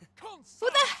hurry. Who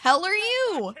the hell are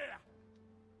you?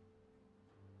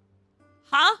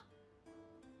 Huh?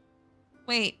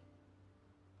 Wait.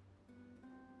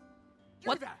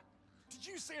 What? Did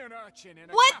you see an urchin in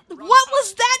a What? cap What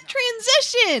was that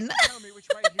transition? Tell me which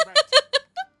way he went.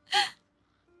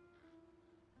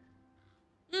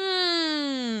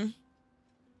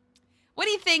 What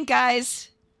do you think, guys?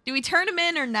 Do we turn him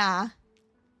in or nah?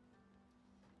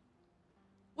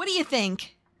 What do you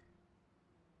think?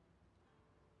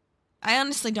 I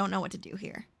honestly don't know what to do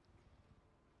here.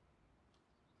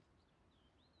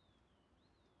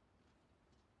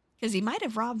 Because he might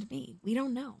have robbed me. We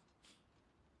don't know.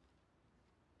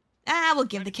 Ah, we'll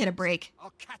give the kid a break.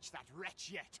 I'll catch that wretch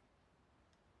yet.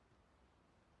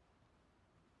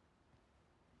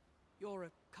 You're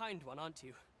a kind one, aren't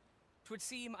you? 'Twould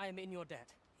seem I am in your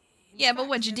debt. Yeah, but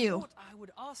what'd you do? What I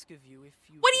would ask of you if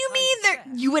you... What do you mean that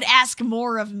you would ask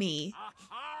more of me?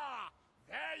 Aha!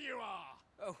 There you are!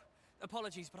 Oh,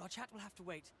 apologies, but our chat will have to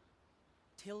wait.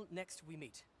 Till next we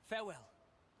meet. Farewell.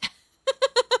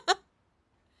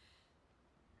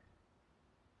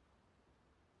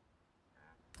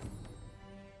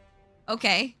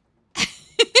 Okay.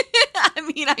 I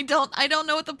mean, I don't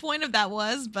know what the point of that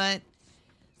was, but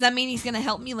does that mean he's gonna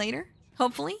help me later?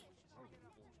 Hopefully.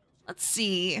 Let's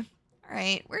see. All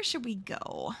right, where should we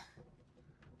go?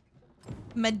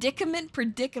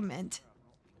 Predicament.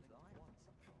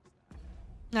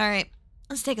 All right,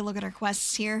 let's take a look at our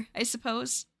quests here, I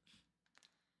suppose.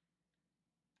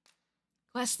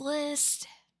 Quest list.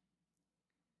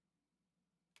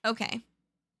 Okay.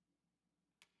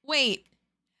 Wait,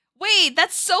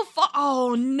 that's so far.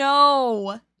 Oh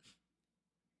no.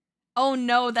 Oh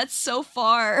no, that's so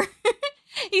far.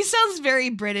 He sounds very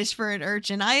British for an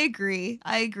urchin. I agree,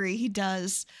 he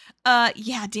does.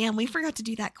 Yeah, damn, we forgot to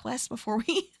do that quest before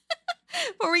we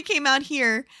before we came out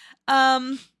here.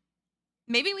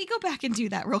 Maybe we go back and do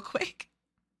that real quick.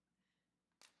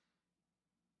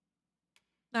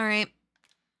 All right.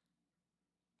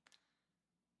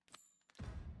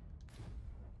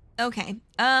 Okay.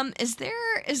 Is there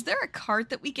a cart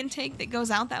that we can take that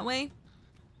goes out that way?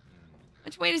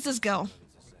 Which way does this go?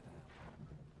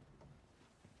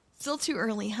 Still too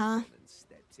early, huh?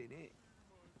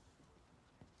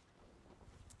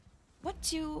 What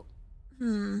do...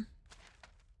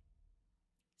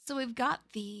 So we've got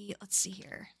the... Let's see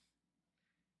here.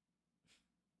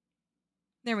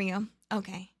 There we go.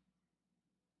 Okay.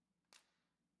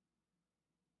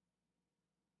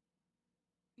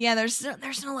 Yeah, there's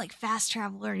no like fast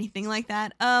travel or anything like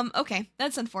that. Okay,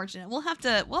 that's unfortunate. We'll have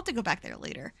to go back there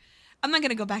later. I'm not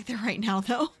gonna go back there right now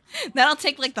though. That'll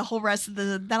take like the whole rest of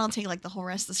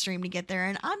the stream to get there,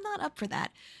 and I'm not up for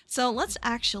that. So let's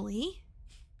actually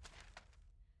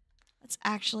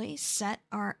set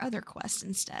our other quest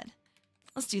instead.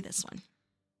 Let's do this one.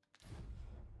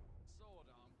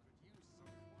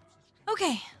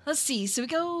 Okay, let's see. So we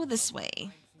go this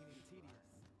way.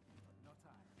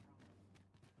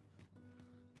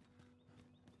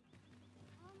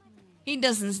 He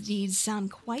does indeed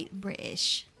sound quite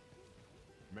British.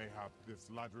 Mayhap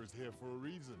this ladder is here for a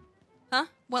reason. Huh?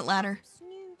 What ladder?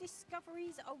 New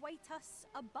discoveries await us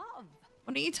above.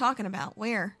 What are you talking about?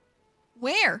 Where?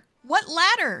 Where? What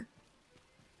ladder?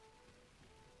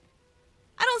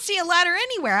 I don't see a ladder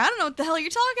anywhere. I don't know what the hell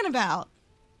you're talking about.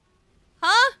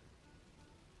 Huh?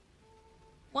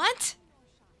 What?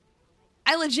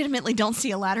 I legitimately don't see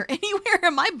a ladder anywhere.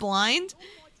 Am I blind?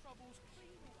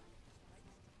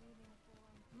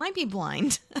 Might be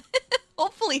blind.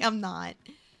 Hopefully I'm not.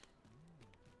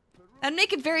 That'd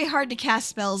make it very hard to cast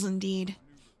spells indeed.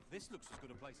 This looks as good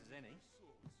a place as any.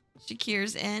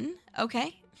 Shakir's in.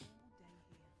 Okay.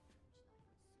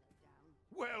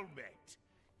 Well met.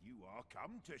 You are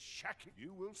come to Shak.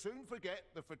 You will soon forget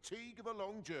the fatigue of a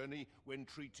long journey when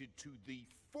treated to the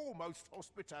foremost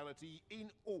hospitality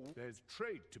in all. There's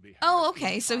trade to be had. Oh,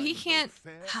 okay. So he can't...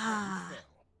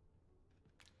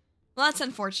 Well, that's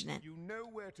unfortunate. You know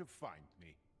where to find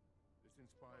me. This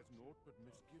inspires naught but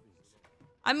misgivings.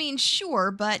 I mean,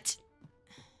 sure, but...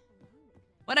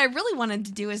 What I really wanted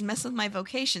to do is mess with my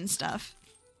vocation stuff.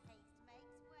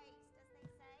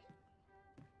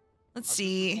 Let's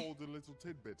see. All the little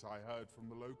tidbits I heard from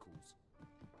the locals.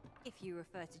 If you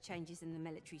refer to changes in the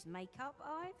military's makeup,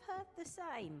 I've heard the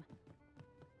same.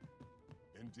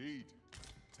 Indeed.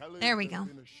 There we go.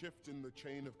 Been a shift in the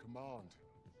chain of command.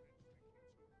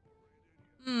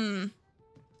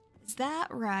 Is that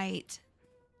right?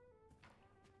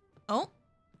 Oh.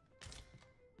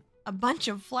 A bunch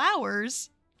of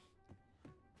flowers.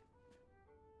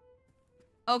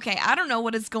 Okay, I don't know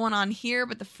what is going on here,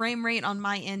 but the frame rate on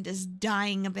my end is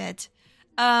dying a bit.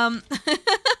 Dang,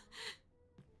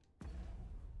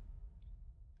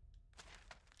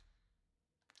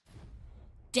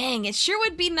 it sure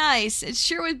would be nice. It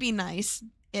sure would be nice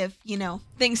if, you know,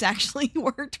 things actually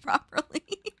worked properly.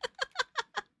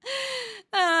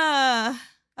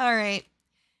 Alright.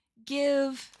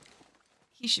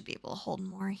 He should be able to hold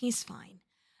more. He's fine.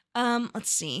 Let's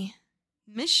see.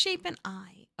 Misshapen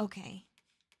eye. Okay.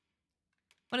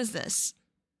 What is this?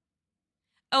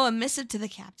 Oh, a missive to the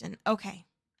captain. Okay.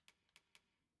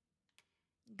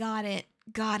 Got it.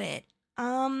 Got it.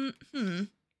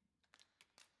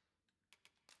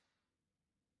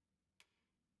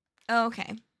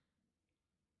 Okay.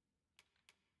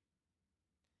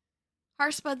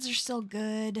 Heartsbuds are still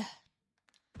good.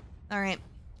 Alright,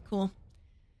 cool.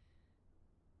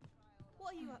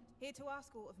 What are you up? Here to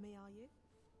ask aught of me, are you?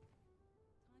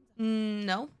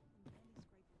 No.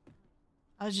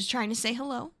 I was just trying to say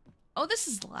hello. Oh, this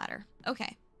is the ladder.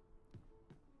 Okay.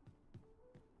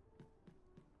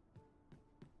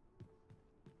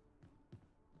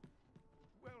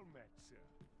 Well met, sir.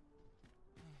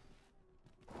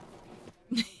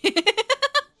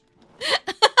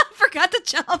 Forgot to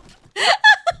jump.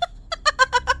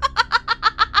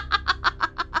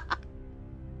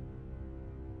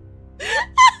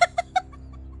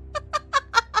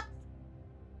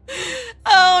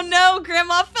 Oh no,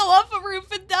 Grandma fell off a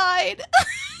roof and died.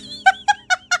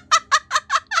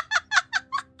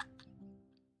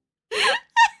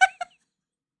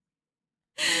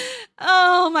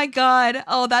 Oh my god.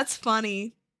 Oh, that's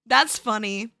funny. That's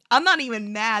funny. I'm not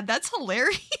even mad. That's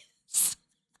hilarious.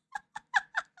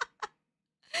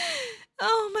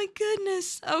 Oh my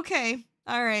goodness. Okay.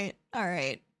 All right. All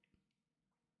right.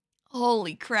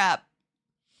 Holy crap.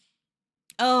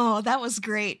 Oh, that was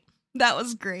great. That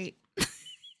was great.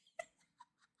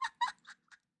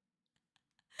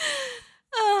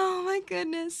 Oh my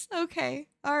goodness. Okay.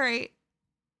 All right.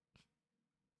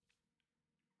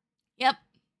 Yep.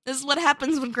 This is what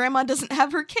happens when Grandma doesn't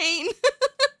have her cane.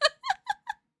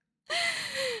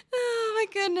 Oh my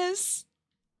goodness.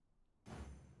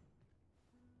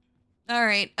 All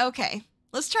right, okay.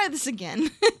 Let's try this again.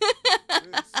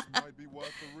 This might be worth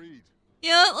a read.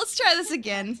 Yeah, let's try this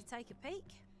again. To take a peek.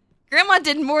 Grandma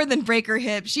did more than break her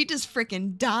hip. She just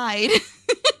freaking died.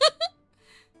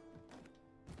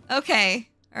 Okay.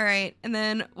 All right. And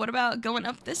then what about going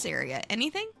up this area?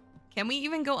 Anything? Can we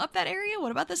even go up that area?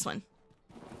 What about this one?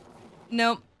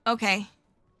 Nope. Okay.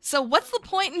 So what's the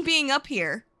point in being up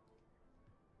here?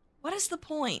 What is the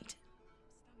point?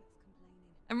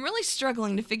 I'm really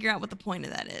struggling to figure out what the point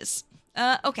of that is.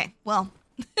 Okay. Well,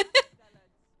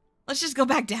 let's just go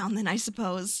back down then, I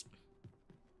suppose.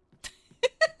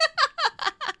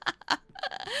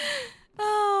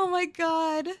 Oh my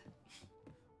god.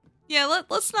 Yeah,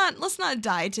 let's not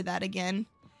die to that again.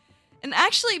 And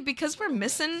actually, because we're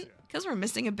missing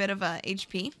a bit of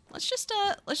HP, let's just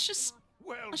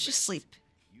sleep.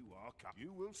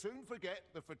 You will soon forget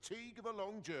the fatigue of a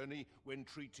long journey when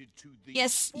treated to the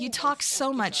Yes, you talk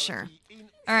so much, sure.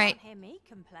 All right. Hear me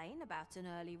complain about an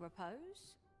early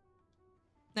repose.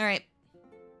 All right.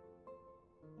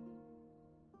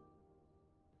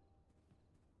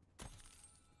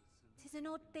 Tis an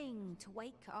odd thing to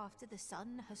wake after the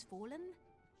sun has fallen.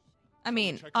 I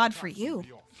mean, odd for you,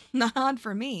 not odd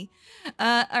for me.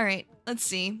 All right, let's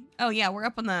see. Oh yeah, we're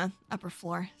up on the upper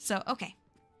floor. So, okay.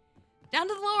 Down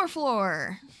to the lower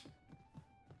floor.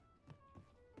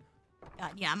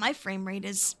 God, yeah, my frame rate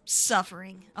is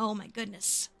suffering. Oh my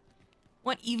goodness.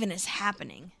 What even is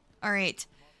happening? All right.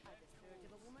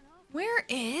 Where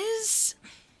is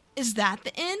that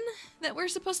the inn that we're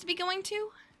supposed to be going to?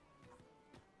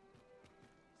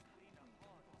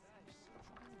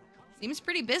 Seems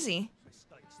pretty busy.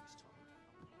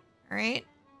 All right.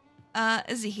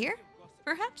 Is he here?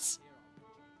 Perhaps?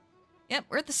 Yep,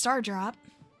 we're at the Star Drop.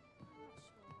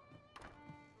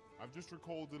 I've just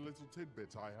recalled a little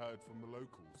tidbit I heard from the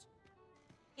locals.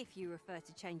 If you refer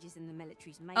to changes in the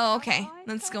military's makeup, Oh, okay. I've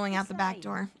That's heard going the out the back same.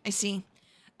 door. I see.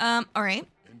 All right.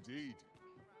 Indeed.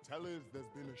 Tell us there's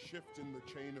been a shift in the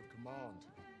chain of command.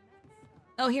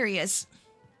 Oh, here he is.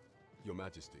 Your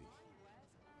Majesty,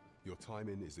 your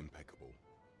timing is impeccable.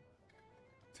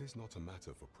 'Tis not a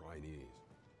matter for prying ears.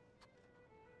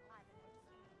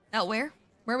 Oh, where?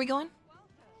 Where are we going?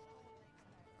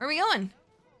 Where are we going?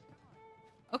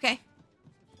 Okay.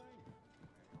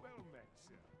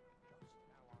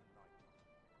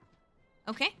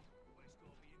 Okay.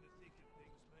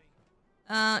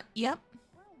 Yep.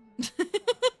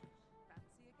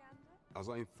 As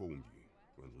I informed you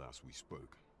when last we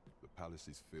spoke, the palace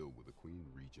is filled with the Queen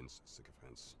Regent's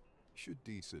sycophants. Should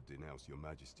Disa denounce your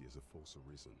Majesty as a false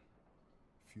arisen,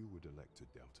 few would elect to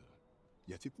doubt her.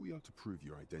 Yet if we are to prove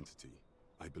your identity,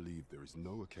 I believe there is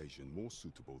no occasion more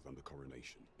suitable than the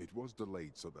coronation. It was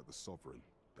delayed so that the sovereign,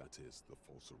 that is, the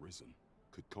false arisen,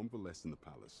 could convalesce in the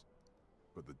palace.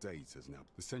 But the date has now...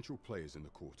 The central players in the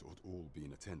court ought all be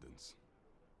in attendance.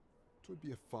 'Twould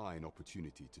be a fine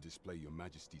opportunity to display your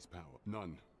Majesty's power.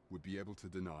 None would be able to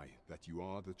deny that you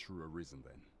are the true arisen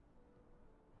then.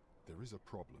 There is a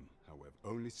problem, however.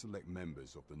 Only select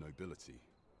members of the nobility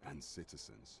and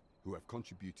citizens who have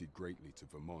contributed greatly to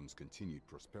Vermont's continued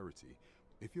prosperity.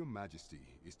 If your Majesty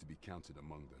is to be counted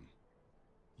among them,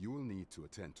 you will need to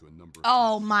attend to a number of...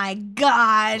 Oh my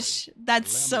gosh.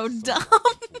 That's so dumb.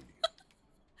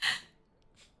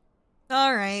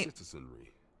 All right.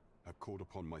 Citizenry have called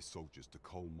upon my soldiers to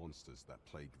cull monsters that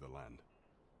plague the land.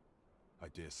 I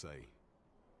dare say,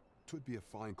 'twould be a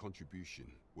fine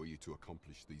contribution were you to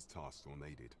accomplish these tasks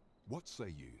unaided. What say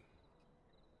you?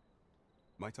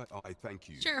 Might I thank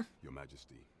you, Sure. Your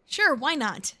Majesty. Sure, why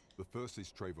not? The first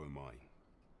is Trevo Mine,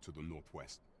 to the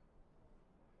northwest.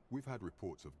 We've had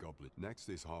reports of goblins. Next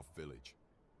is Half Village,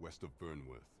 west of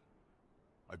Burnworth.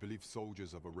 I believe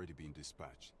soldiers have already been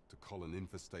dispatched to cull an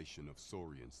infestation of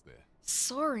saurians there.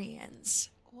 Saurians.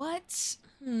 What?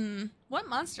 What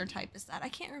monster type is that? I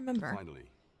can't remember. Finally,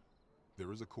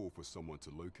 there is a call for someone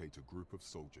to locate a group of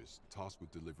soldiers tasked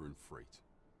with delivering freight.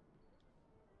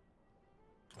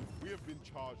 We have been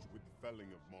charged with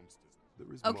felling of monsters.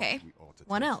 There is Okay. much we ought to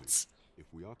What tend to. else?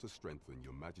 If we are to strengthen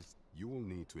your Majesty, you will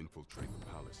need to infiltrate the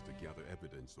palace to gather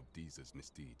evidence of Disa's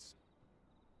misdeeds.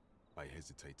 I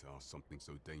hesitate to ask something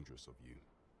so dangerous of you.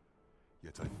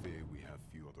 Yet I fear we have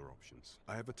few other options.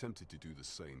 I have attempted to do the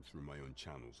same through my own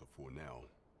channels for now.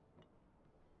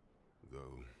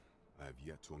 Though, I have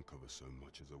yet to uncover so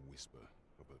much as a whisper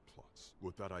of her plots.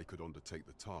 Would that I could undertake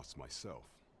the task myself.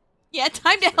 Yeah,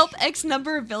 time to help X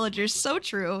number of villagers. So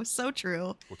true. So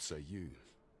true. What say you,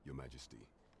 Your Majesty?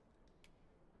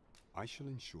 I shall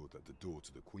ensure that the door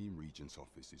to the Queen Regent's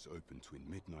office is open between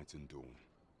midnight and dawn.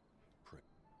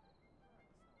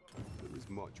 There is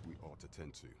much we ought to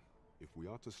tend to. if we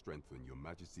are to strengthen your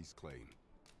Majesty's claim,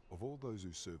 of all those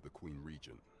who serve the Queen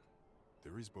Regent,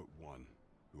 there is but one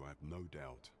who I have no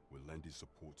doubt will lend his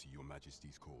support to your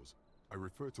Majesty's cause. I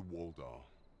refer to Waldar,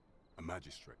 a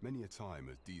magistrate. Many a time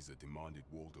has Disa demanded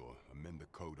Waldar amend the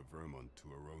Code of Vermont to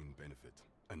her own benefit,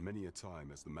 and many a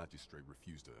time has the magistrate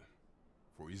refused her,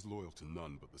 for he is loyal to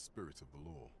none but the spirit of the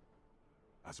law.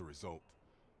 As a result,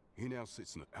 he now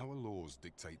sits in our laws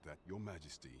dictate that your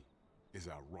Majesty is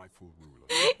our rightful ruler.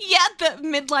 Yeah, the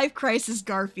midlife crisis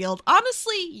Garfield.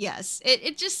 Honestly, yes.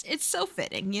 It's so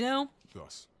fitting, you know?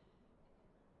 Thus,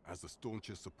 as the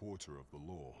staunchest supporter of the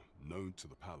law known to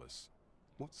the palace,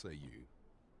 what say you?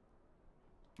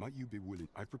 Might you be willing?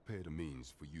 I prepared a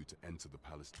means for you to enter the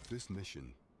palace. This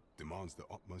mission demands the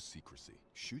utmost secrecy.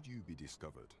 Should you be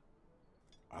discovered,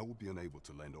 I will be unable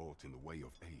to lend aught in the way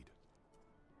of aid.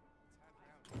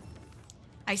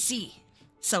 I see.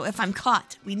 So if I'm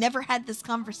caught, we never had this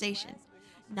conversation.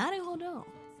 Not a no.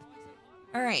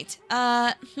 Alright,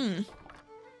 So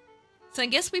I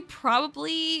guess we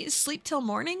probably sleep till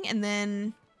morning, and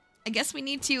then I guess we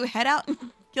need to head out and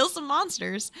kill some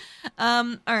monsters.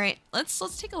 Alright, let's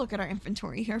take a look at our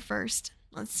inventory here first.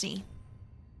 Let's see.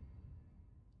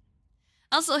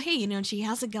 Also, hey Yunochi,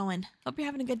 how's it going? Hope you're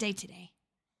having a good day today.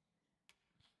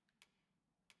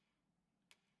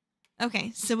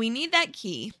 Okay, so we need that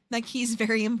key. That key's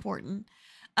very important.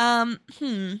 So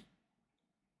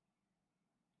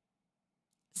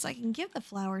I can give the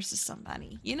flowers to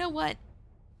somebody. You know what?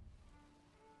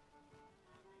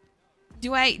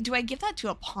 Do I give that to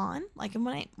a pawn? Like,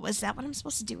 was that what I'm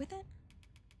supposed to do with it?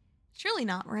 Surely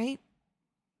not, right?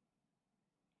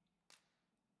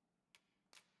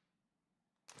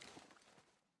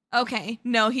 Okay,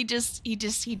 no, he just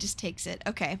takes it.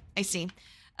 Okay, I see.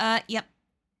 Yep.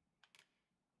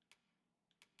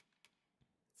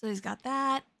 So he's got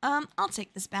that. I'll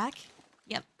take this back.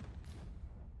 Yep.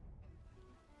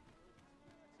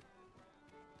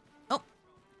 Oh.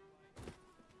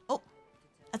 Oh.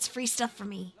 That's free stuff for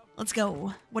me. Let's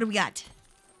go. What do we got?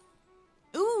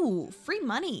 Ooh, free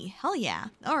money. Hell yeah.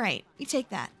 All right, we take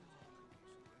that.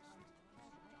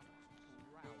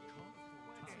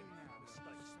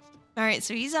 All right,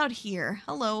 so he's out here.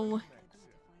 Hello.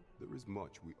 There is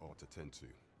much we ought to tend to.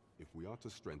 If we are to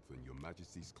strengthen your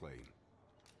Majesty's claim,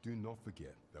 do not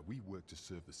forget that we work to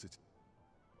serve the city.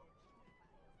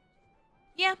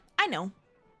 Yeah, I know.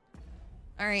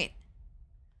 All right.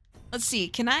 Let's see.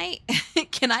 Can I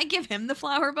give him the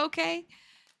flower bouquet?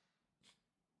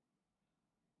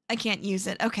 I can't use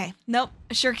it. Okay. Nope.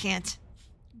 I sure can't.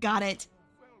 Got it.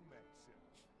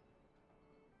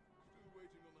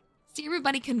 See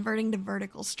everybody converting to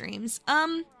vertical streams.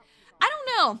 I don't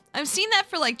know. I've seen that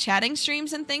for like chatting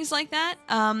streams and things like that.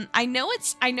 I know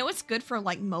it's good for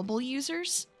like mobile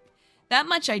users. That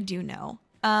much I do know.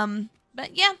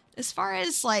 But yeah, as far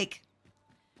as like,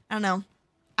 I don't know,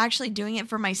 actually doing it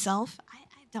for myself,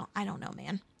 I don't know,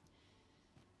 man.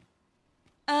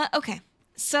 Okay.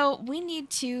 So we need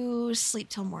to sleep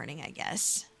till morning, I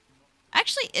guess.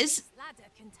 Actually, This ladder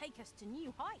can take us to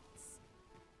new heights.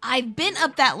 I've been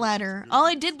up that ladder. All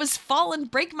I did was fall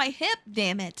and break my hip,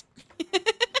 damn it.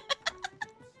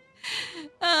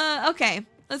 Okay,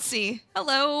 let's see.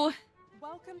 Hello.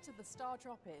 Welcome to the Star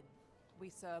Drop Inn. We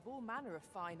serve all manner of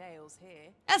fine ales here.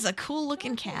 That's a cool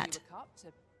looking cat.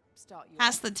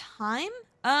 Pass the time?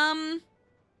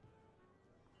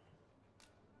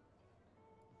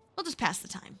 We'll just pass the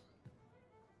time.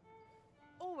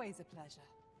 Always a pleasure.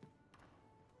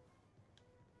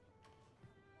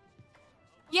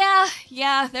 Yeah,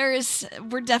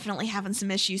 we're definitely having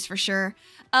some issues for sure.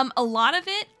 A lot of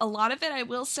it I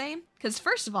will say, because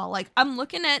first of all, like I'm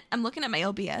looking at my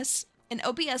OBS, and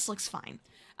OBS looks fine.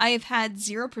 I have had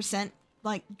 0%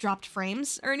 like dropped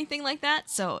frames or anything like that,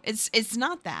 so it's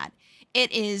not that.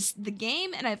 It is the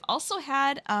game, and I've also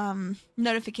had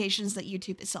notifications that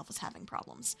YouTube itself is having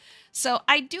problems. So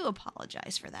I do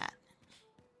apologize for that.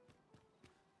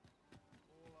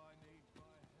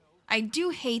 I do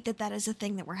hate that is a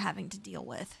thing that we're having to deal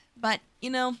with. But, you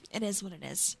know, it is what it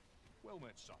is. Well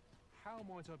met, son. How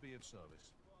might I be of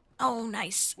service? Oh,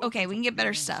 nice. Okay, we can get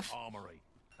better stuff. Armory.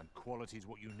 And quality is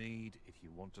what you need if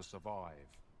you want to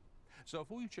survive. So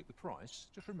before you check the price,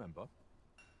 just remember,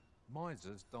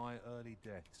 misers die early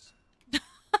deaths.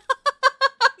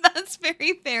 That's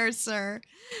very fair, sir.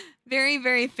 Very,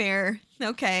 very fair.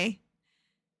 Okay.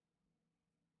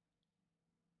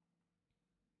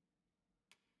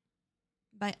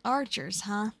 By archers,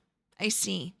 huh? I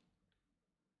see.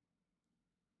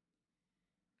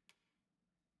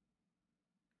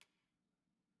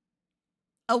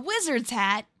 A wizard's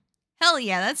hat? Hell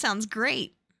yeah, that sounds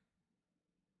great.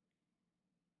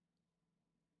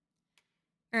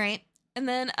 All right. And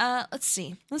then, let's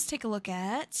see. Let's take a look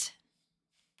at...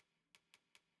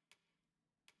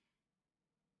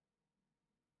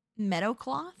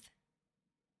 Meadowcloth?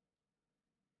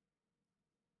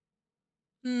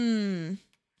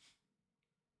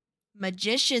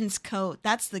 Magician's coat.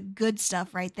 That's the good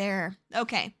stuff right there.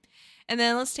 Okay. And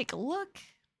then let's take a look.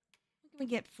 What can we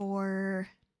get for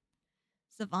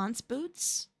Savant's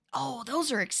boots? Oh,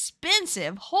 those are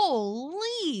expensive.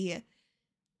 Holy.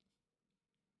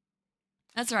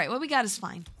 That's all right. What we got is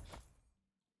fine.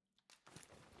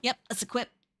 Yep, let's equip.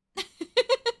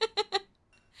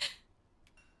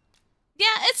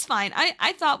 Yeah, it's fine.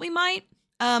 I thought we might.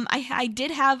 I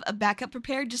did have a backup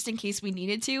prepared just in case we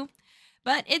needed to,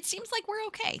 but it seems like we're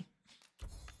okay.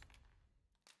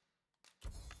 A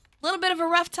little bit of a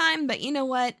rough time, but you know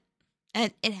what?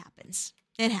 It happens.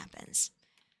 It happens.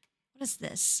 What is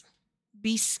this?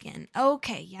 Beast skin.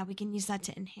 Okay, yeah, we can use that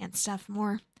to enhance stuff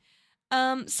more.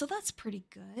 So that's pretty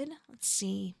good. Let's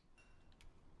see.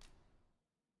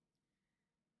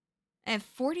 I have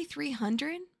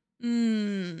 4,300.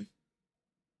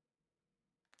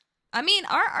 I mean,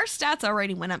 our stats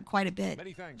already went up quite a bit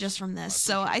just from this,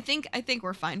 so I think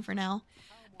we're fine for now.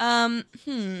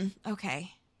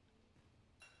 Okay.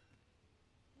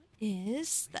 What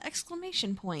is the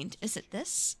exclamation point? Is it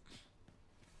this?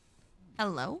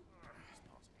 Hello?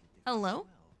 Hello?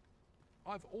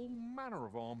 I've all manner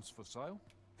of arms for sale.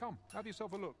 Come, have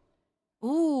yourself a look.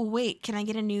 Ooh, wait, can I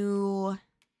get a new...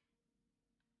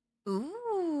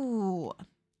 Ooh.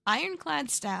 Ironclad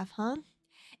staff, huh?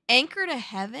 Anchor to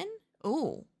Heaven?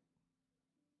 Ooh.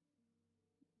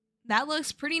 That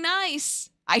looks pretty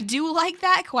nice. I do like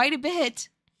that quite a bit.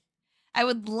 I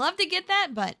would love to get that,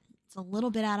 but it's a little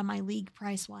bit out of my league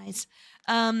price-wise.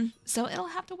 So it'll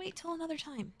have to wait till another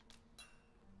time.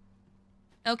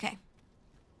 Okay.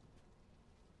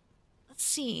 Let's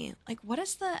see. Like, what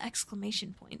is the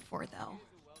exclamation point for, though?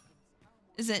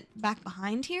 Is it back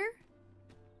behind here?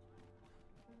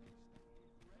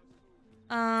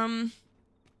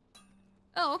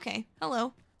 Oh, okay.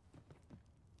 Hello.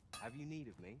 Have you need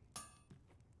of me?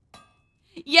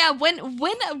 Yeah, when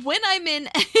I'm in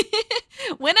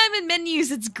when I'm in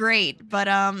menus, it's great, but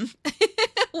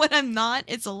when I'm not,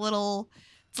 it's a little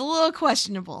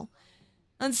questionable.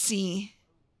 Let's see.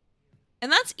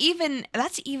 And that's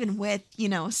even with, you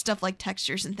know, stuff like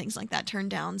textures and things like that turned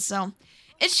down. So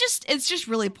it's just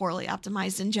really poorly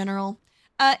optimized in general.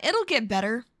 It'll get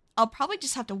better. I'll probably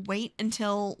just have to wait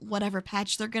until whatever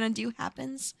patch they're gonna do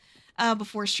happens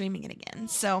before streaming it again.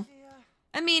 So,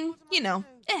 I mean, you know,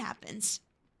 it happens.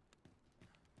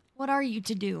 What are you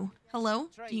to do? Hello?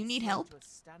 Do you need help?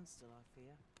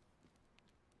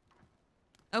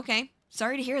 Okay,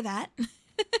 sorry to hear that.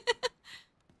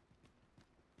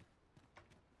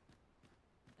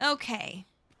 Okay.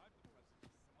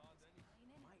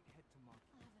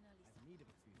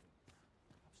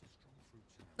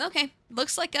 Okay,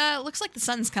 looks like the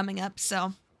sun's coming up,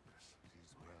 so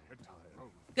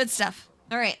good stuff.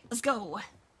 All right, let's go.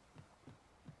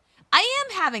 I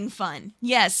am having fun.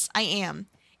 Yes, I am.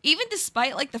 Even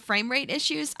despite like the frame rate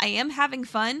issues, I am having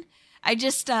fun. I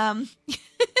just I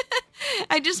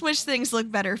just wish things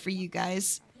looked better for you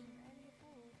guys.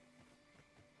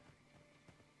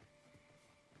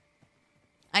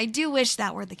 I do wish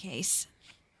that were the case.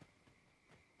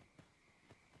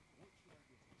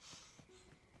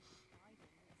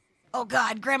 Oh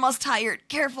God, Grandma's tired.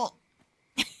 Careful.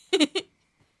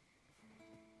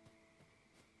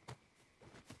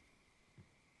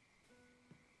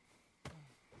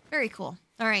 Very cool.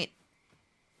 All right.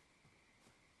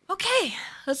 Okay,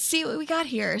 let's see what we got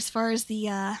here as far as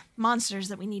the monsters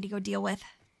that we need to go deal with.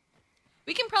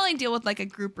 We can probably deal with like a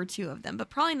group or two of them, but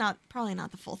probably not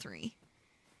the full 3.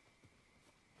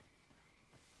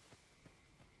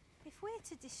 If we're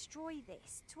to destroy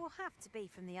this, it will have to be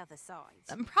from the other side.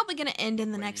 I'm probably gonna end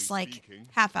in the next like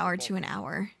half hour to an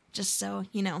hour, just so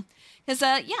you know. Cause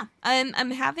yeah,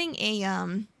 I'm having a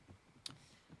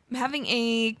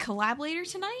collab later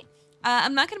tonight.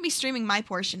 I'm not gonna be streaming my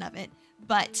portion of it,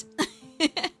 but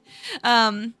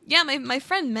yeah, my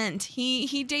friend Mint,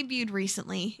 he debuted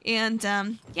recently, and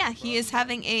yeah, he is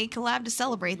having a collab to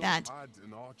celebrate that.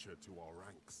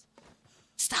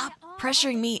 Stop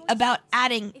pressuring me about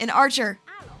adding an archer.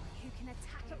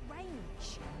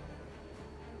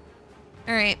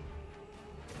 All right.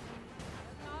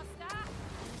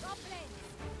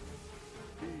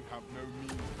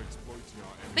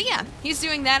 But yeah, he's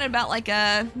doing that at about like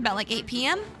 8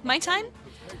 p.m. my time.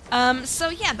 So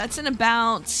yeah, that's in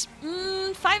about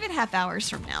 5.5 hours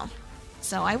from now.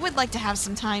 So I would like to have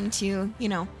some time to, you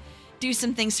know, do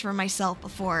some things for myself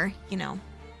before, you know,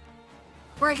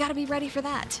 where I gotta be ready for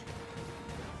that.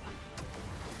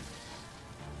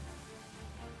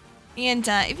 And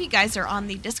if you guys are on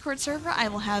the Discord server, I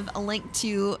will have a link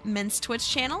to Mint's Twitch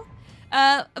channel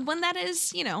when that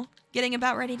is, you know, getting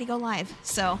about ready to go live.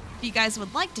 So if you guys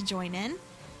would like to join in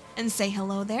and say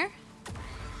hello there,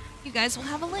 you guys will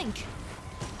have a link.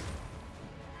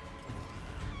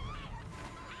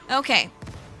 Okay.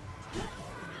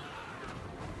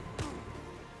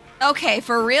 Okay,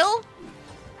 for real?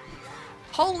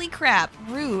 Holy crap,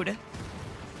 rude.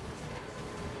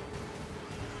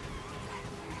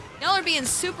 Y'all are being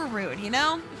super rude, you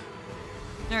know?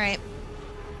 Alright.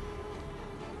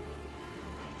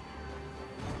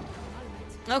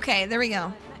 Okay, there we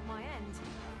go.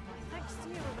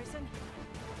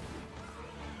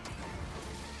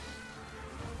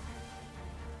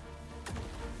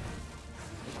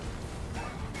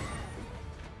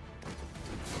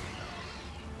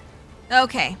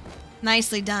 Okay,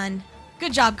 nicely done.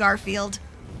 Good job, Garfield.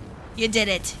 You did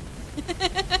it.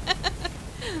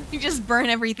 You just burn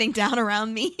everything down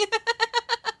around me.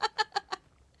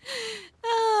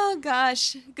 Oh,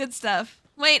 gosh. Good stuff.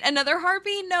 Wait, another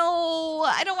harpy? No,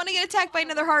 I don't want to get attacked by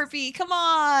another harpy. Come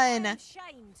on.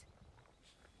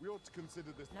 We ought to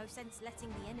consider this. No sense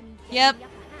letting the enemy Yep. the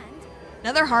upper hand.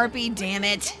 Another harpy, damn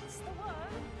it.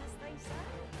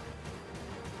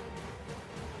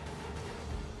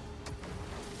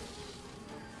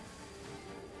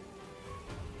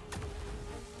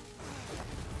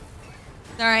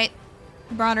 Alright.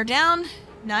 Brought her down.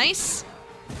 Nice.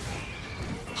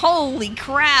 Holy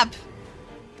crap.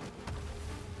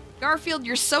 Garfield,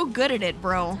 you're so good at it,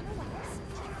 bro.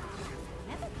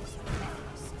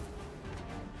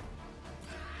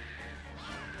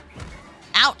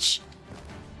 Ouch.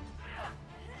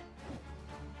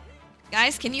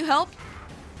 Guys, can you help?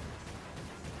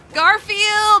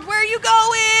 Garfield, where are you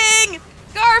going?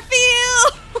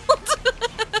 Garfield!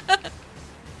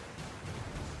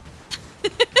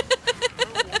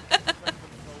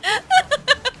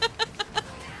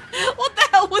 What the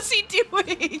hell was he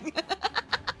doing? I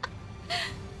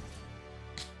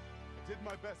did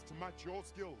my best to match your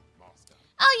skill, Master.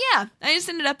 Oh yeah, I just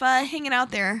ended up hanging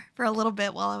out there for a little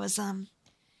bit while I was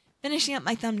finishing up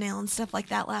my thumbnail and stuff like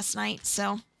that last night.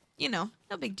 So, you know,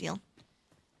 no big deal.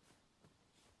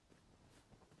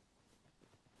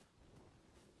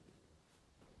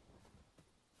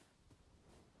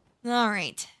 All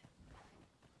right.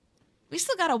 We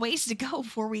still got a ways to go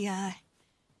before we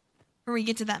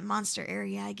get to that monster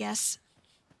area, I guess.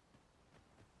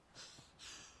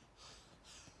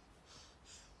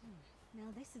 Now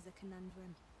this is a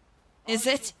conundrum. Is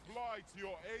it? Fly to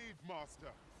your aid, Master.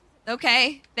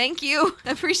 Okay, thank you.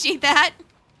 Appreciate that.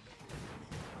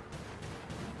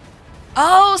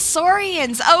 Oh,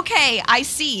 Saurians. Okay, I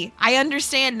see. I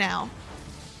understand now.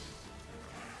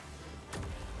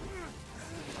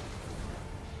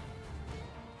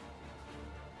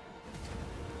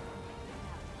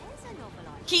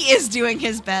 He is doing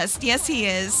his best. Yes, he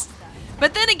is.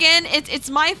 But then again, it's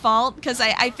my fault, because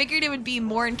I figured it would be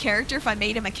more in character if I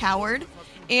made him a coward.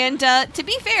 And to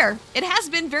be fair, it has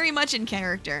been very much in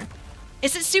character.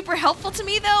 Is it super helpful to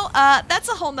me, though? That's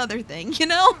a whole nother thing, you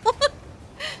know?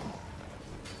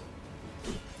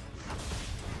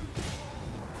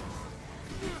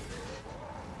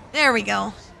 There we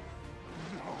go.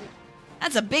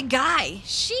 That's a big guy.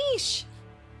 Sheesh.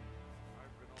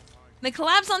 The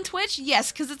collab's on Twitch?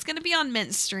 Yes, because it's going to be on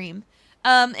Mint's stream.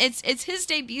 It's his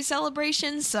debut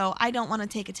celebration, so I don't want to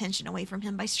take attention away from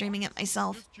him by streaming it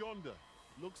myself. Just yonder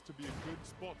looks to be a good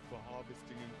spot for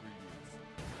harvesting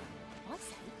ingredients.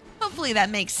 Hopefully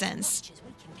that makes sense.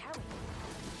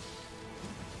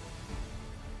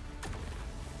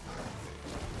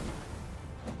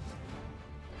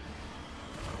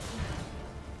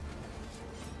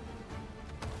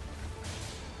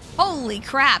 Holy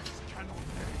crap.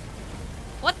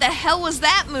 What the hell was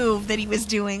that move that he was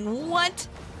doing? What?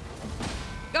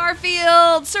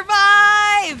 Garfield,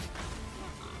 survive!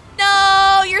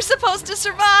 No, you're supposed to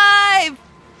survive!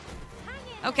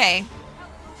 Okay.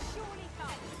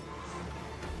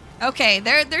 Okay,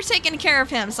 they're taking care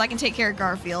of him so I can take care of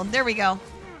Garfield. There we go.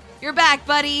 You're back,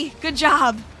 buddy. Good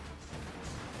job.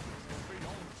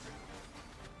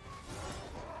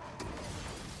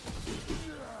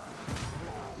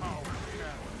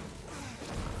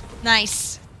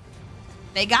 Nice.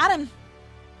 They got him.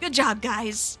 Good job,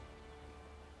 guys.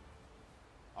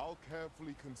 I'll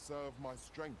carefully conserve my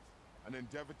strength and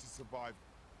endeavor to survive.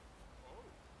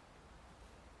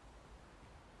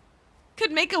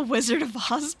 Could make a Wizard of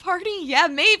Oz party? Yeah,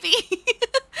 maybe.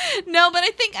 No, but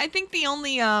I think the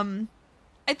only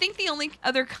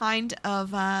other kind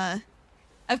of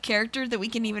of character that we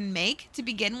can even make to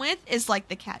begin with is like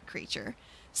the cat creature.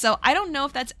 So I don't know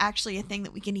if that's actually a thing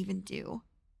that we can even do.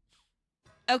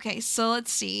 Okay, so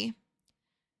let's see.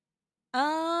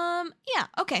 Yeah,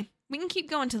 okay. We can keep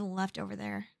going to the left over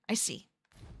there. I see.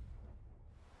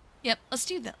 Yep, let's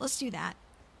do that. Let's do that.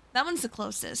 That one's the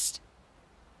closest.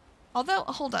 Although,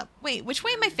 hold up. Wait, which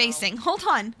way am I facing? Hold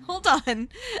on. Hold on.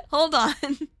 Hold on.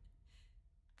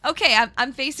 Okay,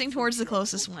 I'm facing towards the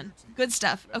closest one. Good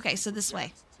stuff. Okay, so this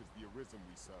way.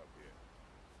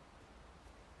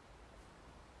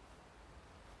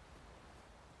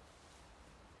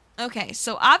 Okay,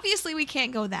 so obviously we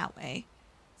can't go that way.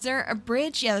 Is there a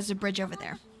bridge? Yeah, there's a bridge over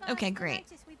there. Okay, great.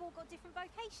 We've all got different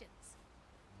vocations.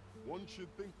 One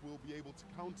should think we'll be able to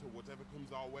counter whatever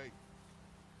comes our way.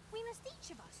 We must each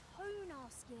of us hone our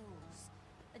skills.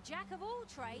 A jack of all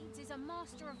trades is a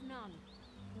master of none.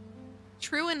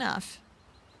 True enough.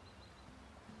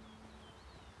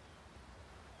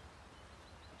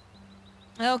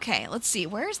 Okay, let's see.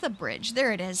 Where's the bridge?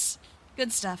 There it is.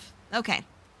 Good stuff. Okay.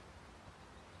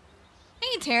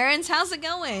 Hey, Terrence, how's it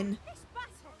going?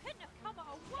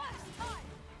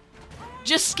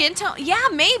 Just skin tone? Yeah,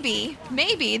 maybe.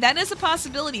 Maybe. That is a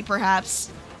possibility,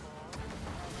 perhaps.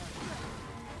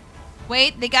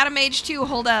 Wait, they got a mage too.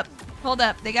 Hold up. Hold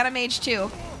up. They got a mage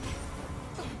too.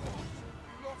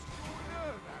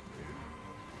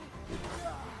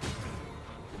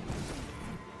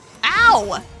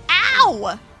 Ow!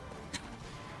 Ow!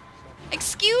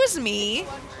 Excuse me.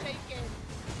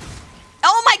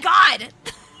 Oh my god!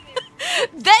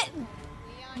 That...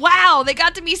 Wow, they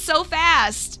got to me so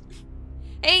fast.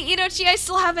 Hey, Inochi, I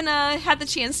still haven't had the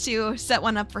chance to set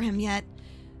one up for him yet.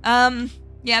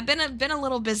 Yeah, been a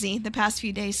little busy the past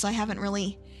few days, so I haven't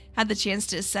really had the chance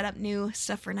to set up new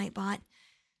stuff for Nightbot.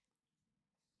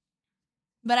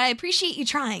 But I appreciate you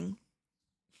trying.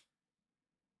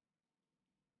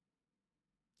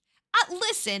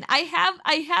 Listen, I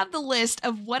have the list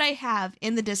of what I have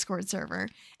in the Discord server.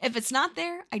 If it's not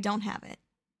there, I don't have it.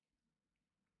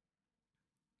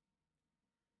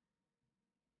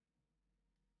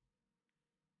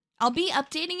 I'll be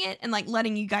updating it and like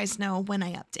letting you guys know when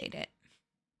I update it.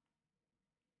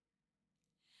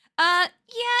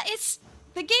 Yeah,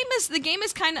 the game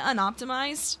is kind of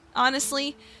unoptimized,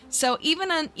 honestly. So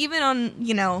even on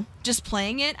you know, just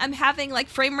playing it, I'm having like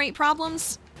frame rate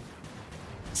problems.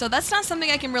 So that's not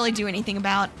something I can really do anything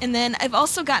about. And then I've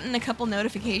also gotten a couple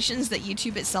notifications that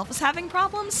YouTube itself is having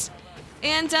problems.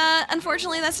 And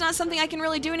unfortunately, that's not something I can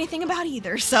really do anything about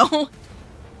either. So,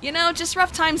 you know, just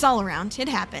rough times all around. It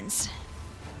happens.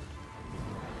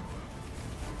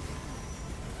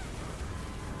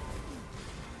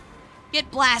 Get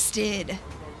blasted.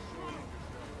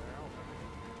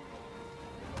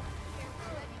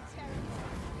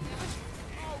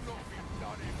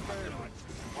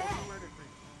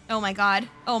 Oh my god.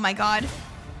 Oh my god.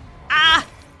 Ah!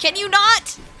 Can you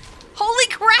not? Holy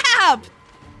crap!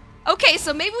 Okay,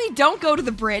 so maybe we don't go to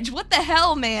the bridge. What the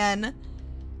hell, man?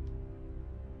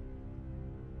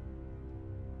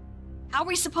 How are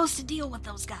we supposed to deal with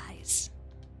those guys?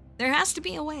 There has to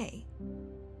be a way.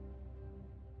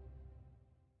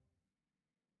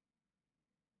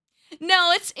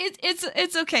 No, it's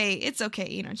okay. It's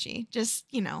okay, Inochi. Just,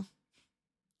 you know,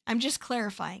 I'm just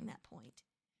clarifying that point.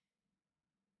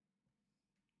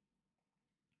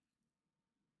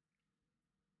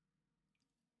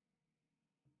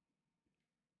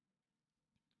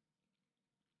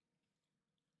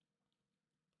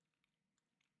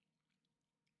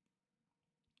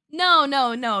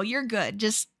 No, you're good.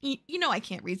 Just, you know I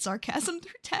can't read sarcasm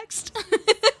through text.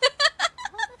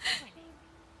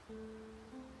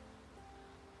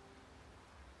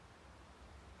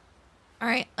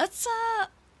 Alright, let's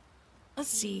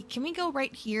see. Can we go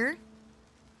right here?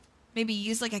 Maybe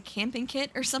use like a camping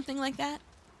kit or something like that?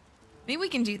 Maybe we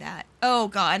can do that. Oh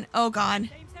god, oh god.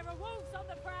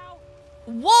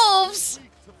 Wolves!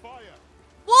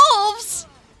 Wolves!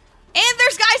 And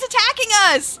there's guys attacking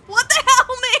us! What the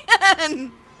hell,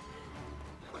 man?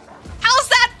 How's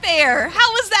that fair?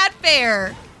 How is that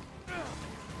fair?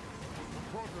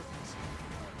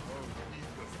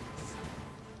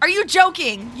 Are you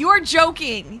joking? You are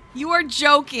joking. You are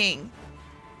joking.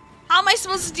 How am I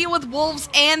supposed to deal with wolves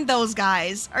and those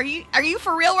guys? Are you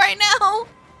for real right now?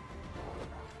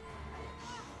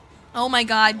 Oh my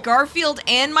god, Garfield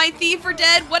and my thief are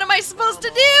dead? What am I supposed to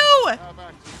do?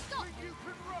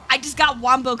 I just got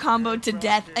wombo comboed to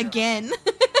death again.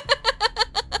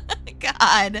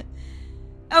 God.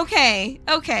 Okay.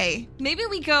 Maybe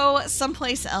we go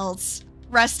someplace else,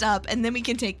 rest up, and then we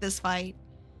can take this fight.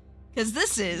 Because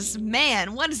this is,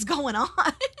 man, what is going on?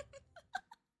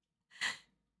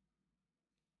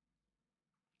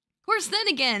 course, then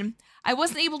again, I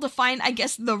wasn't able to find, I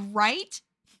guess, the right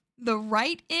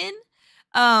inn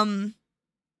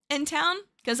in town,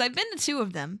 because I've been to 2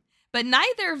 of them, but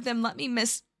neither of them let me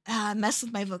mess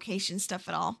with my vocation stuff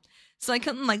at all. So I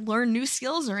couldn't like learn new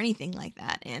skills or anything like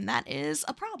that, and that is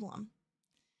a problem.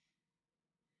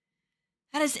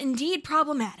 That is indeed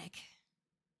problematic.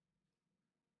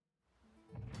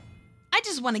 I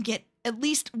just want to get at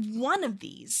least one of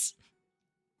these.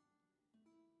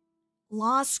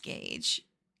 Loss gauge.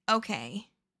 Okay.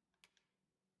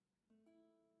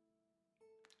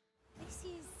 This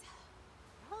is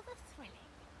rather thrilling.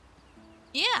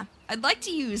 Yeah, I'd like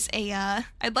to use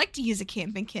a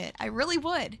camping kit. I really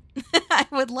would. I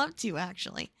would love to,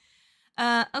 actually.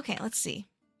 Okay, let's see.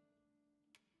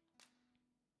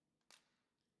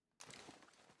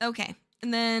 Okay,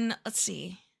 and then let's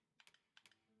see.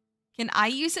 Can I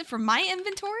use it for my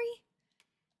inventory?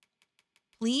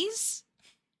 Please?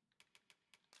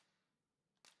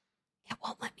 It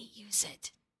won't let me use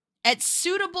it. At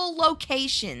suitable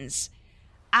locations.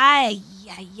 Ay,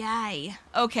 ay, ay.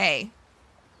 Okay.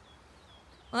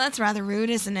 Well, that's rather rude,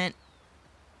 isn't it?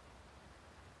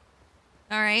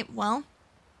 Alright, well.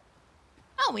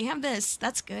 Oh, we have this.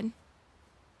 That's good.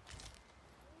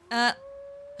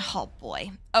 Oh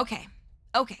boy. Okay.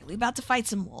 Okay, we about to fight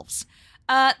some wolves.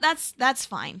 That's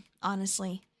fine,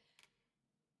 honestly.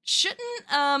 Shouldn't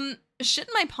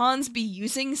my pawns be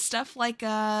using stuff like,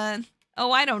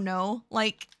 oh, I don't know,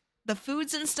 like the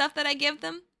foods and stuff that I give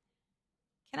them?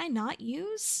 Can I not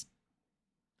use?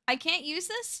 I can't use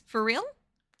this? For real?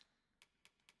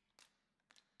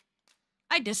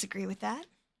 I disagree with that.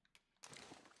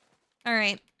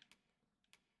 Alright.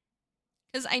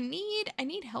 Because I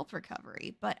need health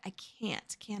recovery, but I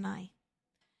can't, can I?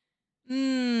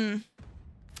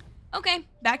 Okay,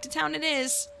 back to town it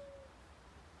is.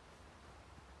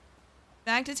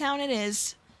 Back to town it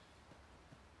is.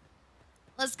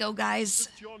 Let's go, guys.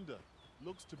 Just yonder.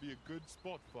 Looks to be a good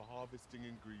spot for harvesting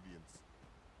ingredients.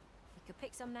 We could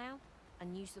pick some now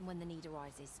and use them when the need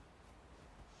arises.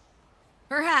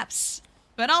 Perhaps.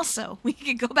 But also, we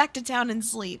could go back to town and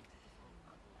sleep.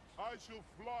 I shall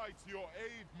fly to your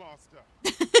aid, master.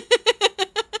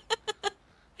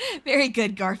 Very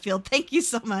good, Garfield. Thank you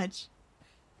so much.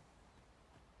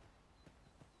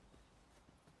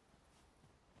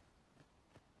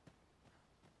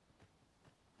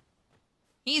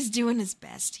 He's doing his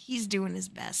best. He's doing his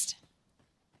best.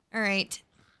 All right.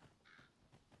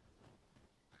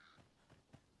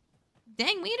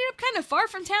 Dang, we ended up kind of far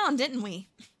from town, didn't we?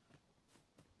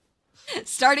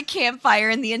 Start a campfire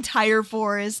in the entire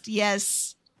forest.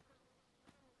 Yes.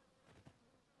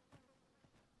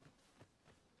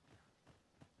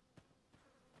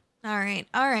 All right.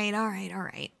 All right. All right. All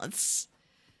right. Let's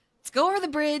go over the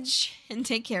bridge and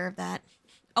take care of that.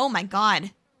 Oh my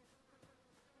God.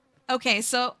 Okay,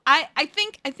 so I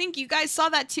think you guys saw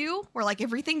that too, where like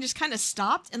everything just kind of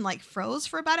stopped and like froze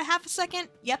for about a half a second.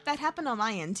 Yep, that happened on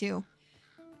my end too.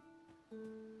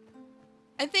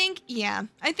 I think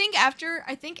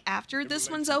after this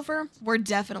one's over, we're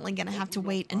definitely gonna have to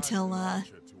wait until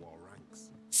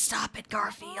stop it,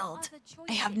 Garfield.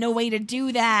 I have no way to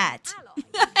do that.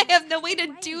 I have no way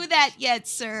to do that yet,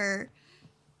 sir.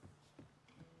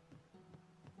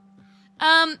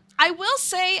 I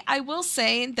will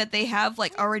say that they have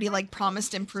like already like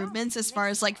promised improvements as far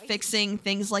as like fixing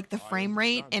things like the frame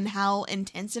rate and how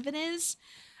intensive it is.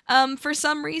 For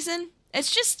some reason,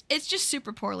 it's just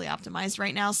super poorly optimized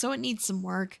right now, so it needs some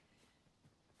work.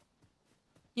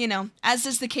 You know, as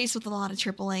is the case with a lot of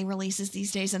AAA releases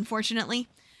these days, unfortunately.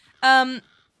 I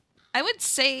would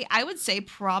say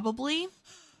probably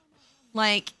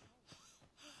like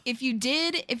if you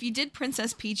did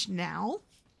Princess Peach now,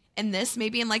 and this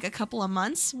maybe in like a couple of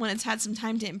months when it's had some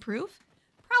time to improve,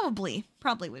 probably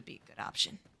would be a good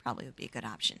option. Probably would be a good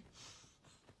option.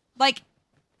 Like,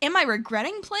 am I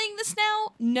regretting playing this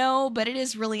now? No, but it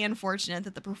is really unfortunate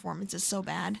that the performance is so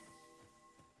bad.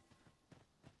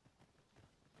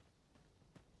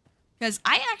 Because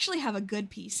I actually have a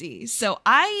good PC, so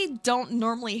I don't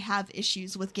normally have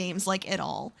issues with games like at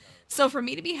all. So for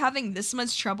me to be having this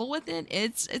much trouble with it,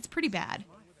 it's pretty bad.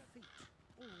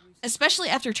 Especially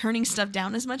after turning stuff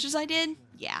down as much as I did.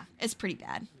 Yeah, it's pretty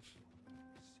bad.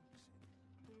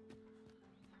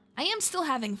 I am still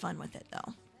having fun with it,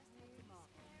 though.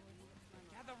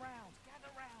 Gather round,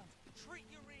 gather round. Treat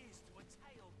your ears to a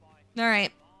tale by...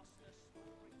 Alright.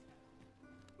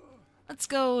 Let's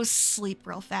go sleep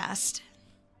real fast.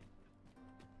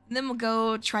 And then we'll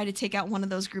go try to take out one of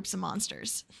those groups of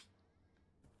monsters.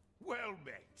 Well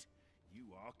met. You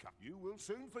are You will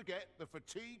soon forget the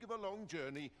fatigue of a long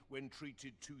journey when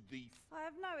treated to the... I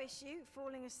have no issue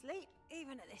falling asleep,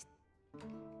 even at this.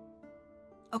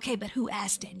 Okay, but who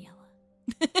asked, Daniela?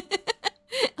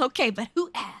 Okay, but who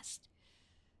asked?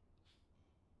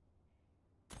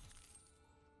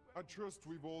 I trust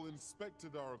we've all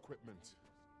inspected our equipment.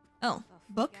 Oh,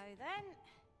 book? Go then.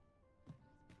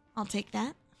 I'll take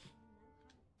that.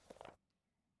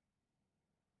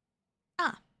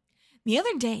 Ah, the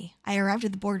other day, I arrived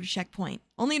at the border checkpoint,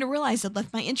 only to realize I'd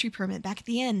left my entry permit back at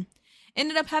the inn.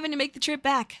 Ended up having to make the trip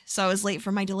back, so I was late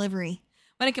for my delivery.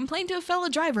 When I complained to a fellow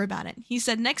driver about it, he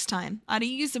said next time I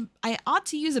ought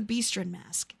to use a Beastren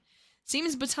mask.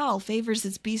 Seems Batal favors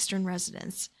its Beastren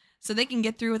residents, so they can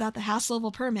get through without the hassle of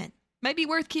a permit. Might be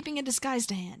worth keeping a disguise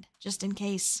to hand, just in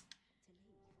case.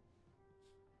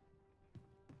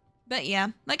 But yeah,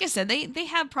 like I said, they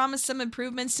have promised some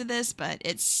improvements to this, but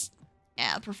it's...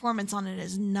 yeah, performance on it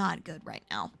is not good right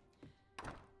now.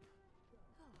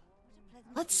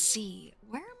 Let's see.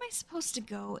 Where am I supposed to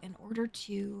go in order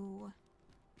to...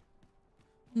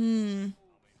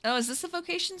 Oh, is this the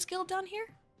vocations guild down here?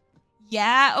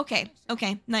 Yeah, okay.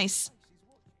 Okay, nice.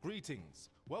 Greetings.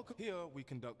 Welcome. Here we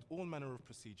conduct all manner of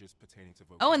procedures pertaining to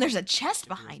vocations. Oh, and there's a chest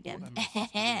behind him.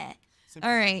 All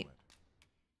right.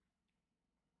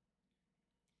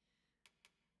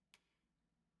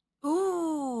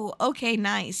 Ooh, okay,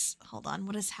 nice. Hold on,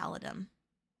 what is Halidom?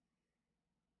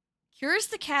 Cures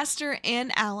the caster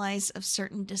and allies of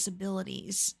certain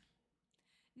disabilities.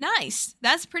 Nice,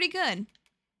 that's pretty good.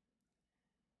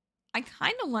 I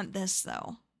kind of want this,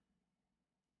 though.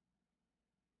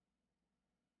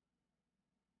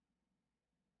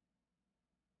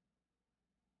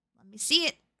 Let me see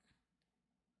it.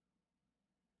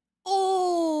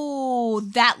 Oh,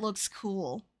 that looks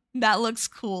cool. That looks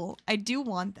cool. I do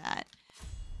want that.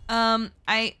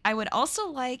 I would also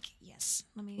like... yes,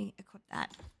 let me equip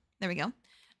that. There we go.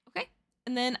 Okay,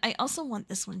 and then I also want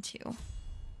this one, too.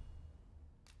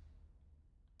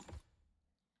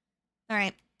 All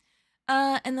right.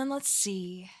 And then let's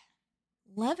see.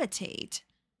 Levitate.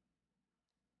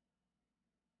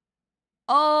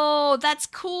 Oh, that's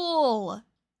cool.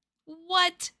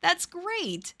 What? That's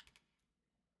great.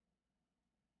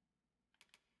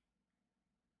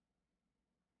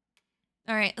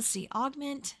 All right, let's see.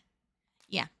 Augment.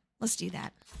 Yeah, let's do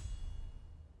that.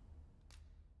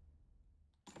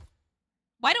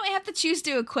 Why do I have to choose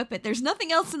to equip it? There's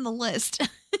nothing else in the list.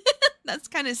 That's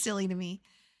kind of silly to me.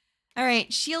 All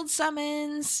right, shield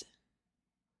summons.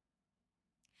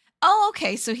 Oh,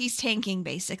 okay, so he's tanking,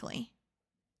 basically.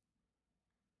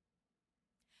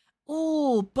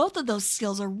 Oh, both of those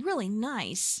skills are really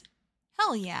nice.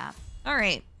 Hell yeah. All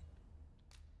right.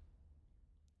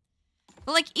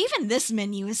 But, like, even this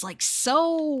menu is, like,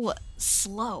 so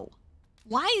slow.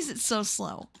 Why is it so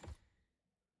slow?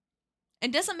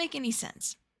 It doesn't make any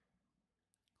sense.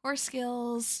 Core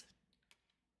skills.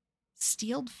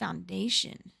 Steeled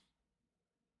foundation.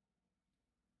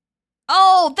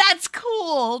 Oh, that's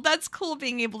cool. That's cool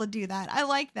being able to do that. I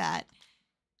like that.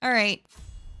 All right.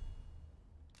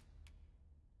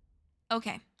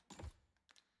 Okay.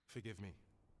 Forgive me,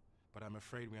 but I'm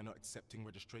afraid we are not accepting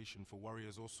registration for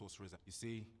warriors or sorcerers. You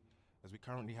see, as we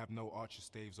currently have no archer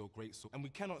staves or great swords, and we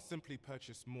cannot simply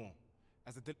purchase more.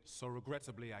 So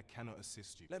regrettably, I cannot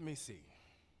assist you. Let me see.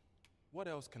 What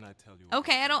else can I tell you?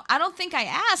 Okay, I don't think I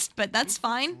asked, but that's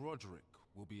fine. Roderick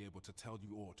will be able to tell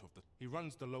you aught of the... He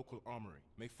runs the local armory.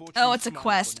 May fortune Oh, it's a smile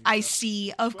quest. upon you, I sir.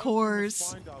 see, of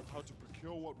course. Find out how to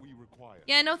procure what we require.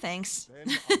 Yeah, no thanks. Then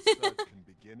our search can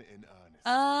begin in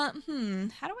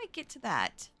earnest. How do I get to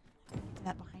that? To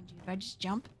that behind you. Do I just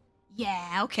jump?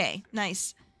 Yeah, okay.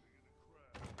 Nice.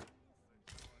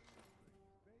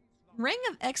 Ring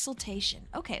of Exaltation.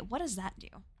 Okay, what does that do?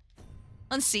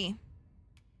 Let's see.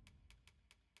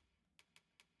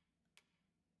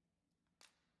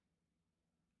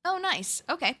 Oh, nice.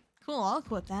 Okay, cool. I'll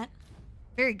equip that.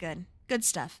 Very good. Good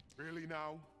stuff. Really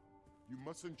now? You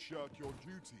mustn't shirk your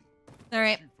duty. All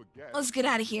right, You forget let's get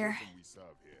out of here. the we serve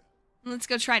here. Let's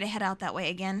go try to head out that way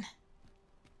again.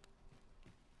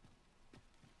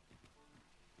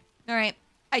 All right.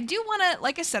 I do want to,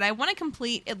 like I said, I want to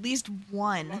complete at least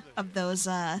one of those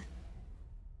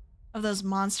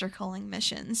monster culling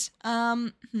missions.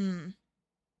 Yeah,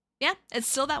 it's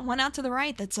still that one out to the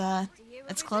right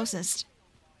that's closest.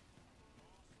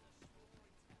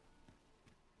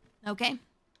 Okay.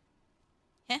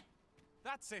 Heh.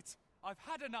 That's it. I've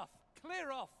had enough.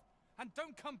 Clear off. And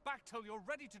don't come back till you're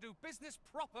ready to do business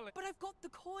properly. But I've got the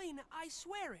coin. I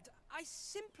swear it. I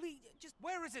simply just...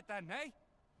 Where is it then, eh?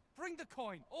 Bring the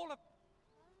coin. All of...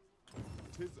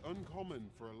 'Tis uncommon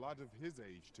for a lad of his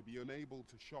age to be unable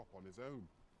to shop on his own.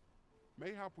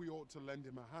 Mayhap we ought to lend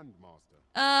him a hand,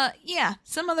 master. Yeah,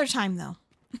 some other time, though.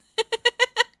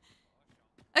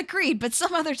 Agreed, but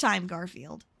some other time,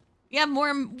 Garfield.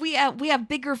 We have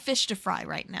bigger fish to fry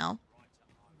right now.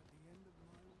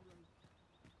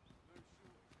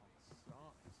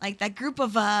 Like that group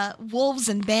of wolves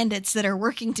and bandits that are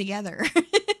working together.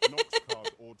 Nox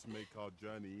card ought to make our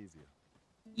journey easier.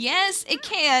 Yes, it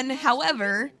can.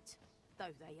 However, though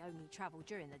they only travel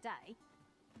during the day.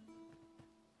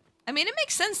 I mean, it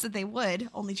makes sense that they would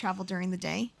only travel during the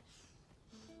day.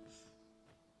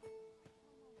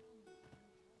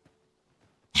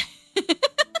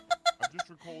 I've just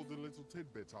recalled a little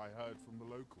tidbit I heard from the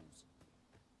locals.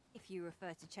 If you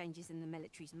refer to changes in the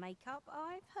military's makeup,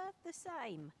 I've heard the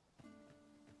same.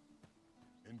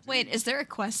 Indeed. Wait, is there a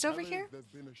quest over here? There's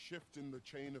been a shift in the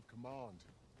chain of command.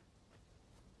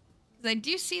 Because I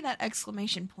do see that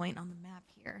exclamation point on the map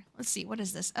here. Let's see, what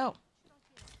is this? Oh.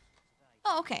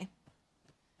 Oh, okay.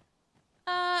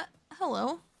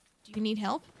 Hello. Do you need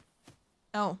help?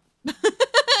 Oh.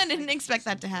 I didn't expect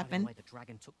that to happen. The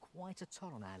dragon took quite a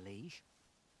toll on our liege.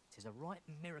 'Tis a right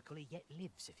miracle he yet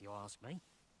lives, if you ask me.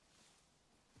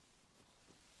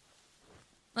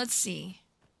 Let's see.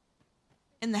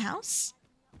 In the house?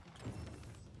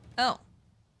 Oh.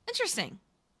 Interesting.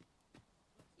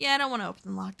 Yeah, I don't want to open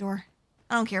the locked door.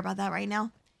 I don't care about that right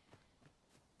now.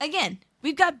 Again,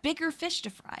 we've got bigger fish to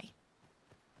fry.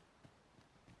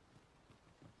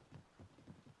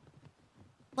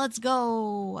 Let's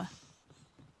go.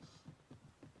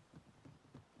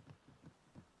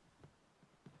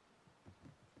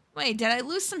 Wait, did I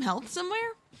lose some health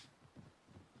somewhere?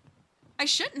 I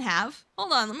shouldn't have.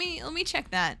 Hold on, let me check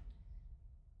that.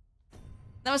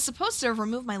 That was supposed to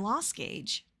remove my loss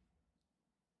gauge.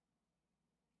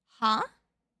 Huh?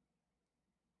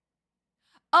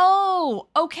 Oh,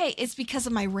 okay, it's because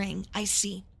of my ring. I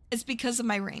see. It's because of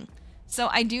my ring. So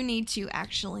I do need to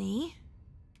actually...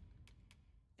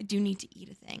 I do need to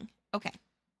eat a thing. Okay.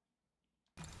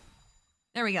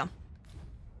 There we go.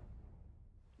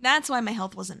 That's why my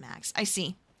health wasn't max. I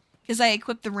see. Because I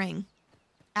equipped the ring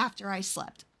after I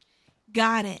slept.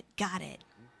 Got it. Got it.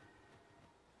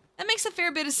 That makes a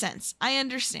fair bit of sense. I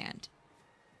understand.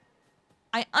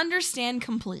 I understand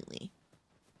completely.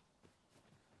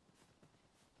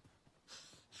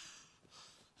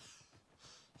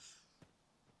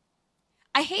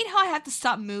 I hate how I have to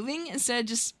stop moving instead of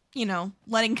just, you know,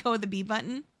 letting go of the B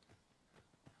button.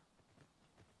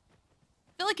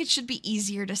 I feel like it should be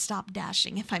easier to stop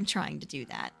dashing if I'm trying to do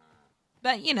that.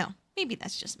 But, you know, maybe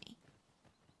that's just me.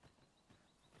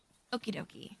 Okie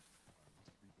dokie.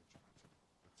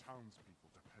 The townspeople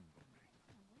depend on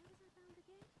me.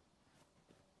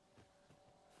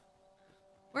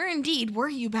 Where indeed were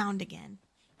you bound again?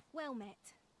 Well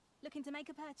met. Looking to make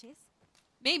a purchase?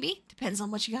 Maybe. Depends on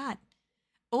what you got.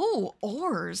 Oh,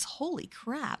 ores. Holy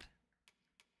crap.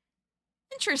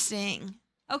 Interesting.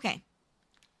 Okay.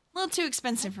 A little too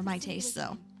expensive for my taste,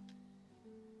 though.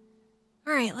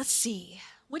 Alright, let's see.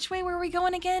 Which way were we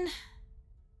going again?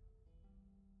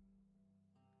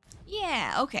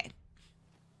 Yeah, okay.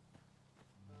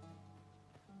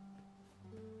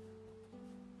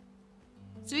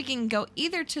 So we can go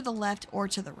either to the left or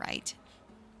to the right.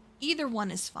 Either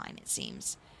one is fine, it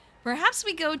seems. Perhaps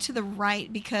we go to the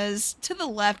right because to the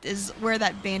left is where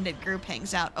that bandit group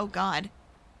hangs out. Oh god.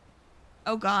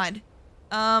 Oh god.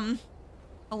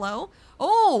 Hello?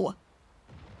 Oh!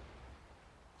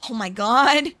 Oh my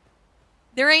god.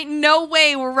 There ain't no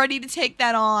way we're ready to take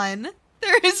that on.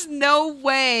 There is no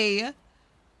way.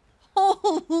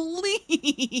 Holy.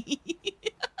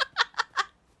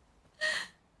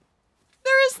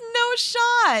 There is no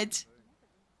shot.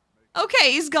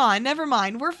 Okay, he's gone. Never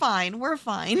mind. We're fine. We're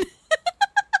fine.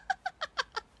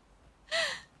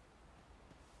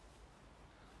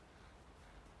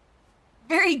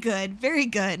 Very good. Very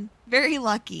good. Very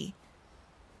lucky.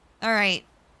 All right.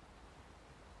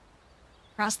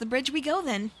 Across the bridge we go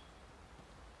then.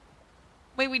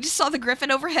 Wait, we just saw the griffin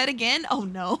overhead again? Oh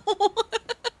no.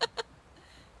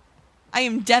 I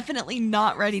am definitely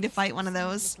not ready to fight one of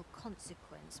those. Little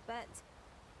consequence, but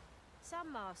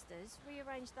some masters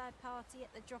rearrange their party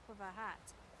at the drop of a hat.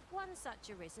 One such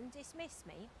arisen dismissed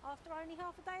me after only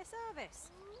half a day of service.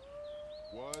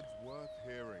 Words worth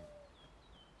hearing.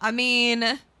 I mean,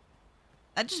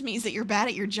 that just means that you're bad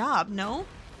at your job, no?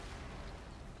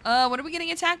 What are we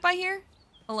getting attacked by here?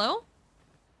 Hello?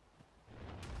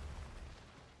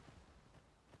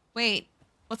 Wait,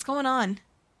 what's going on?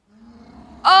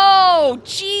 Oh,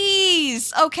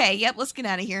 jeez! Okay, yep, let's get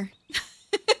out of here.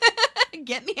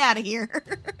 Get me out of here.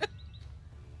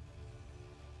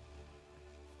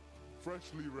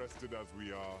 Freshly rested as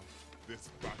we are, this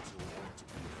battle ought to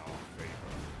be in our favor.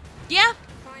 Yeah.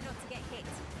 Try not to get hit,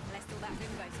 lest all that room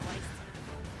goes to waste.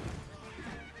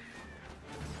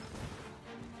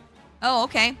 Oh,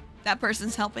 okay. That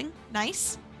person's helping.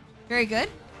 Nice. Very good.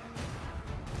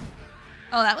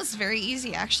 Oh, that was very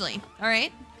easy, actually. All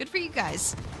right. Good for you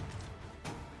guys.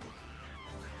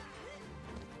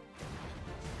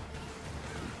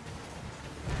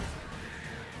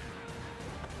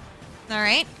 All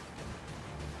right.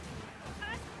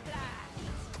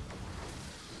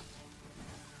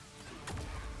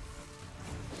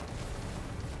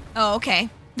 Oh, okay.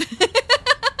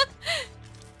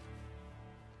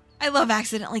 I love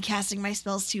accidentally casting my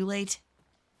spells too late.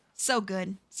 So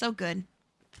good. So good.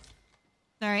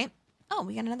 All right. Oh,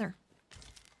 we got another.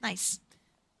 Nice.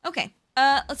 Okay.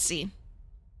 Let's see.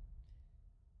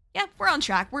 Yeah, we're on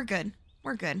track. We're good.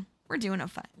 We're good. We're doing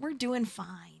fine. We're doing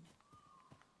fine.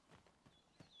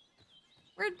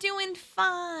 We're doing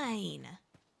fine.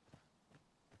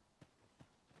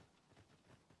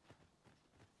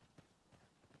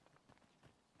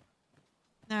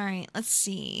 All right, let's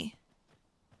see.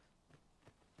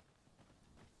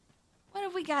 What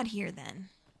have we got here then?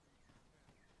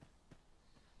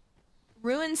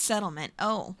 Ruined settlement.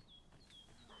 Oh.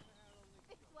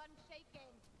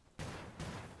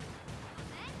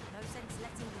 No sense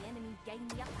letting the enemy gain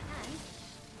the upper hand.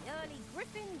 The early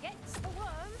griffin gets the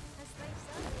worm, as they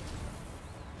say.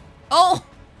 Oh.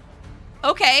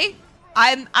 Okay.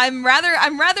 I'm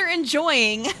rather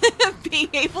enjoying being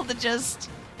able to just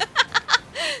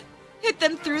hit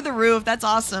them through the roof. That's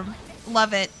awesome.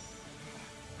 Love it.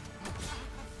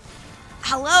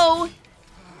 Hello?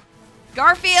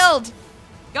 Garfield!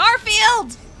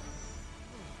 Garfield!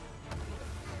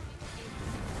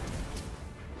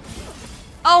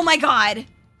 Oh my god.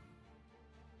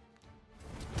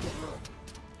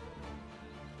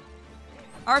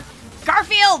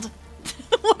 Garfield!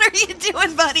 What are you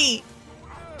doing, buddy?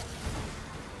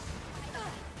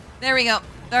 There we go.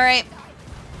 All right.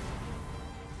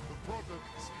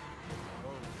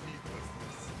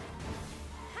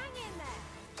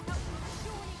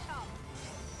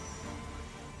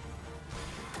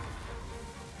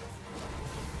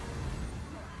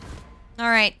 All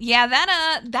right.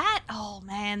 Yeah, oh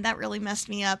man, that really messed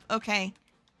me up. Okay.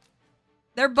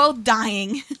 They're both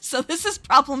dying, so this is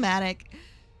problematic.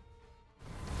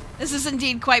 This is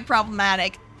indeed quite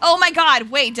problematic. Oh my god,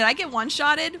 wait, did I get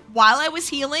one-shotted while I was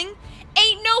healing?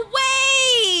 Ain't no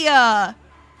way!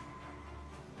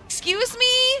 Excuse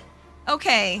me?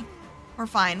 Okay. We're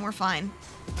fine, we're fine.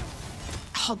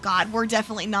 Oh god, we're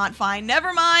definitely not fine.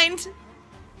 Never mind.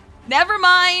 Never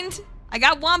mind. I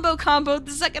got wombo comboed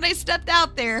the second I stepped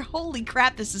out there. Holy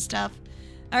crap, this is tough.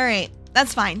 Alright,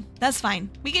 that's fine. That's fine.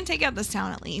 We can take out this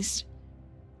town at least.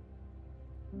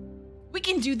 We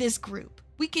can do this group.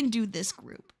 We can do this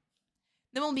group.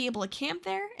 Then we'll be able to camp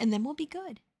there, and then we'll be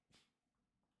good.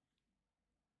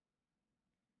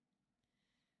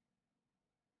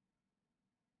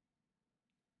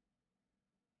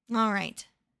 Alright.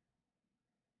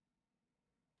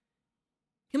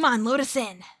 Come on, load us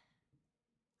in.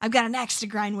 I've got an axe to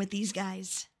grind with these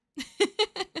guys.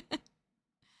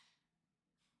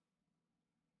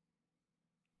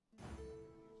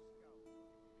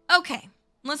 Okay,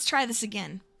 let's try this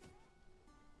again.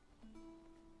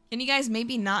 Can you guys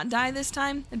maybe not die this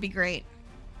time? That'd be great.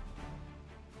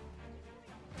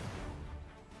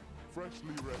 Freshly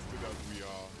rested as we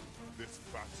are, this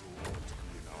battle ought to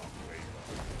be in our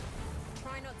favor.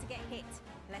 Try not to get hit,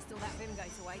 lest all that vim go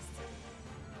to waste.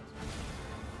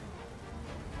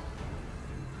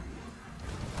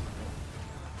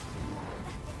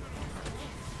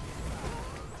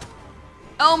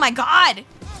 Oh my god!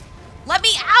 Let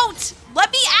me out!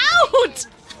 Let me out!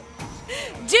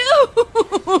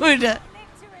 Dude!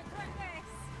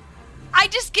 I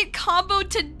just get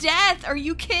comboed to death. Are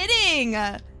you kidding?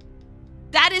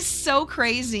 That is so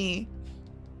crazy.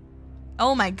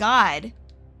 Oh my god.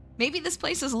 Maybe this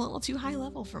place is a little too high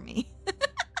level for me.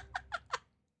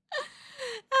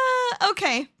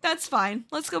 Okay, that's fine.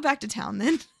 Let's go back to town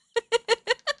then.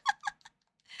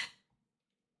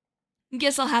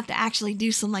 Guess I'll have to actually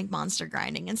do some like monster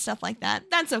grinding and stuff like that.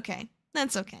 That's okay.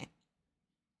 That's okay.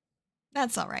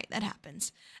 That's all right. That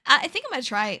happens. I think I'm gonna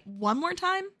try one more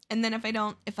time, and then if I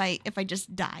don't, if I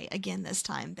just die again this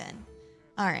time, then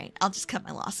all right, I'll just cut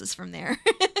my losses from there.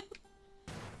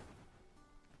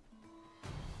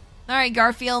 All right,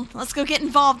 Garfield, let's go get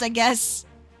involved, I guess.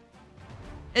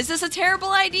 Is this a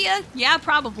terrible idea? Yeah,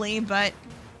 probably, but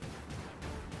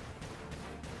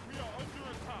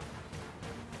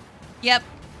yep,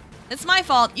 it's my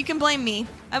fault. You can blame me.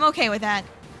 I'm okay with that.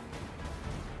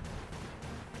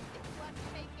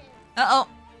 Uh-oh.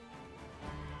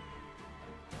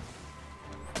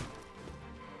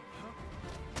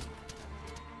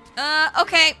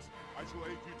 Okay. I shall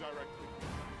aid you directly.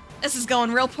 This is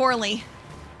going real poorly.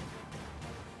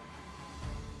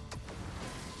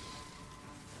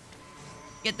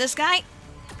 Get this guy.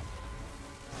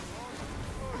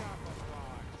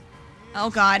 Oh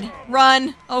god.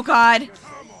 Run. Oh god.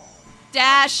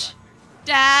 Dash.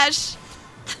 Dash.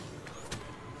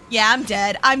 Yeah, I'm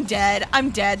dead. I'm dead. I'm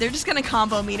dead. They're just gonna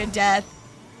combo me to death.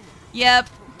 Yep.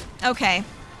 Okay.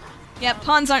 Yep,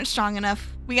 pawns aren't strong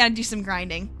enough. We gotta do some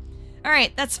grinding.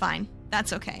 Alright, that's fine.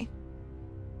 That's okay.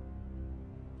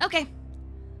 Okay.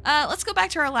 Let's go back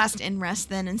to our last inn rest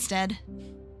then instead.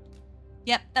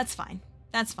 Yep, that's fine.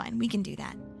 That's fine. We can do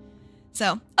that.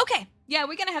 So, okay. Yeah,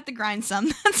 we're gonna have to grind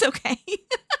some. That's okay.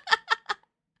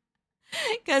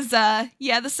 Because,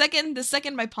 yeah, the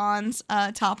second my pawns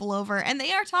topple over, and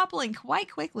they are toppling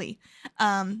quite quickly,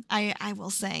 I will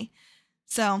say.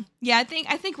 So, yeah, I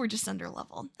think we're just under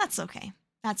level. That's okay.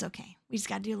 That's okay. We just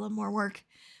gotta do a little more work.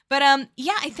 But,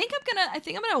 yeah, I think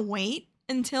I'm gonna wait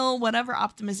until whatever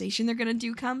optimization they're gonna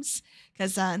do comes.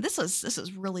 Because, this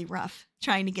was really rough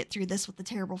trying to get through this with the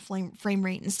terrible frame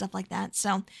rate and stuff like that.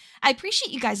 So, I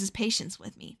appreciate you guys' patience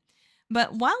with me.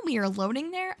 But while we are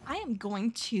loading there, I am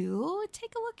going to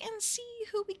take a look and see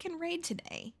who we can raid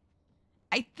today.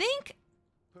 I think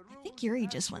Yuri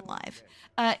just went live.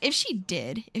 If she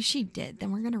did,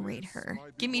 then we're gonna raid her.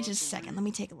 Give me just a second. Let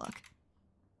me take a look.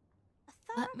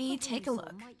 Let me take a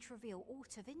look. Might reveal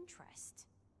aught of interest.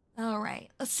 All right,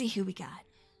 let's see who we got.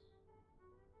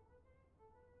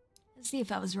 Let's see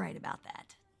if I was right about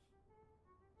that.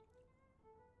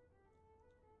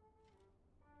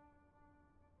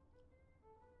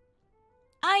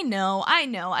 I know.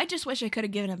 I just wish I could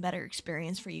have given a better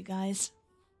experience for you guys.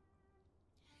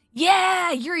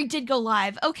 Yeah, Yuri did go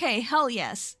live. Okay, hell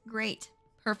yes. Great.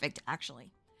 Perfect,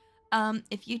 actually.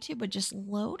 If YouTube would just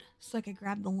load so I could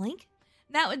grab the link,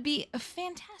 that would be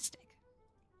fantastic.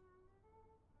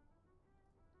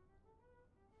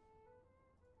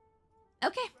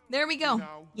 Okay, there we go.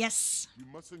 Now, yes. You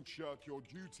mustn't shirk your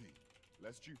duty,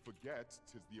 lest you forget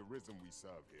 'tis the Arisen we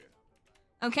serve here.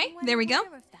 Okay, there we go.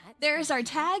 There's our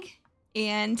tag,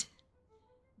 and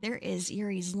there is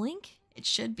Yuri's link. It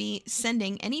should be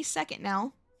sending any second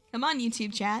now. Come on,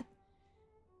 YouTube chat.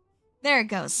 There it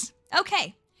goes.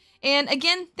 Okay, and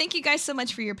again, thank you guys so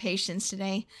much for your patience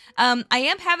today. I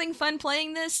am having fun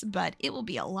playing this, but it will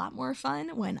be a lot more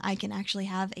fun when I can actually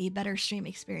have a better stream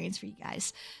experience for you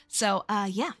guys. So,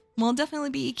 yeah, we'll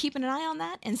definitely be keeping an eye on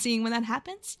that and seeing when that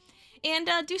happens, and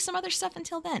do some other stuff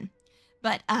until then.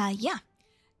 But, yeah.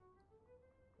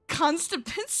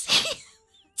 Constipancy.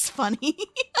 It's funny.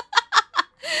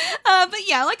 But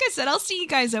yeah, like I said, I'll see you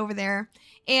guys over there.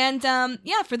 And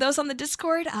yeah, for those on the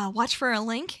Discord, watch for a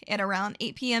link at around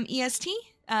 8 p.m. EST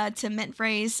to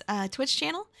Mentfrey's Twitch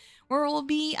channel, where we'll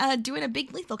be doing a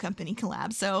big Lethal Company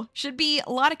collab. So should be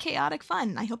a lot of chaotic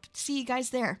fun. I hope to see you guys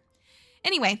there.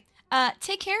 Anyway,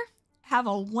 take care. Have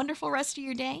a wonderful rest of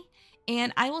your day.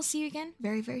 And I will see you again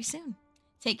very, very soon.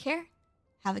 Take care.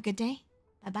 Have a good day.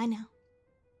 Bye-bye now.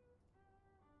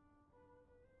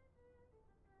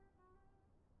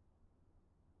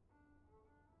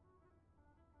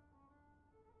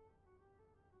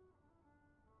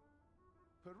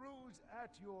 Peruse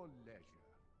at your leisure.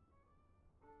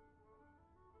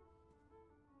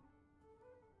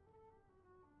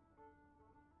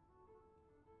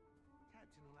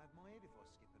 Captain will have my head if I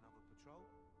skip another patrol.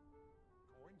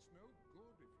 Coin's no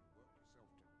good if you work yourself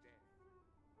to death.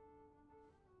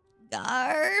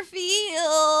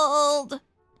 Garfield!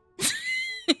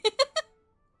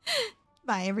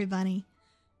 Bye, everybody.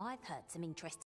 I've heard some interesting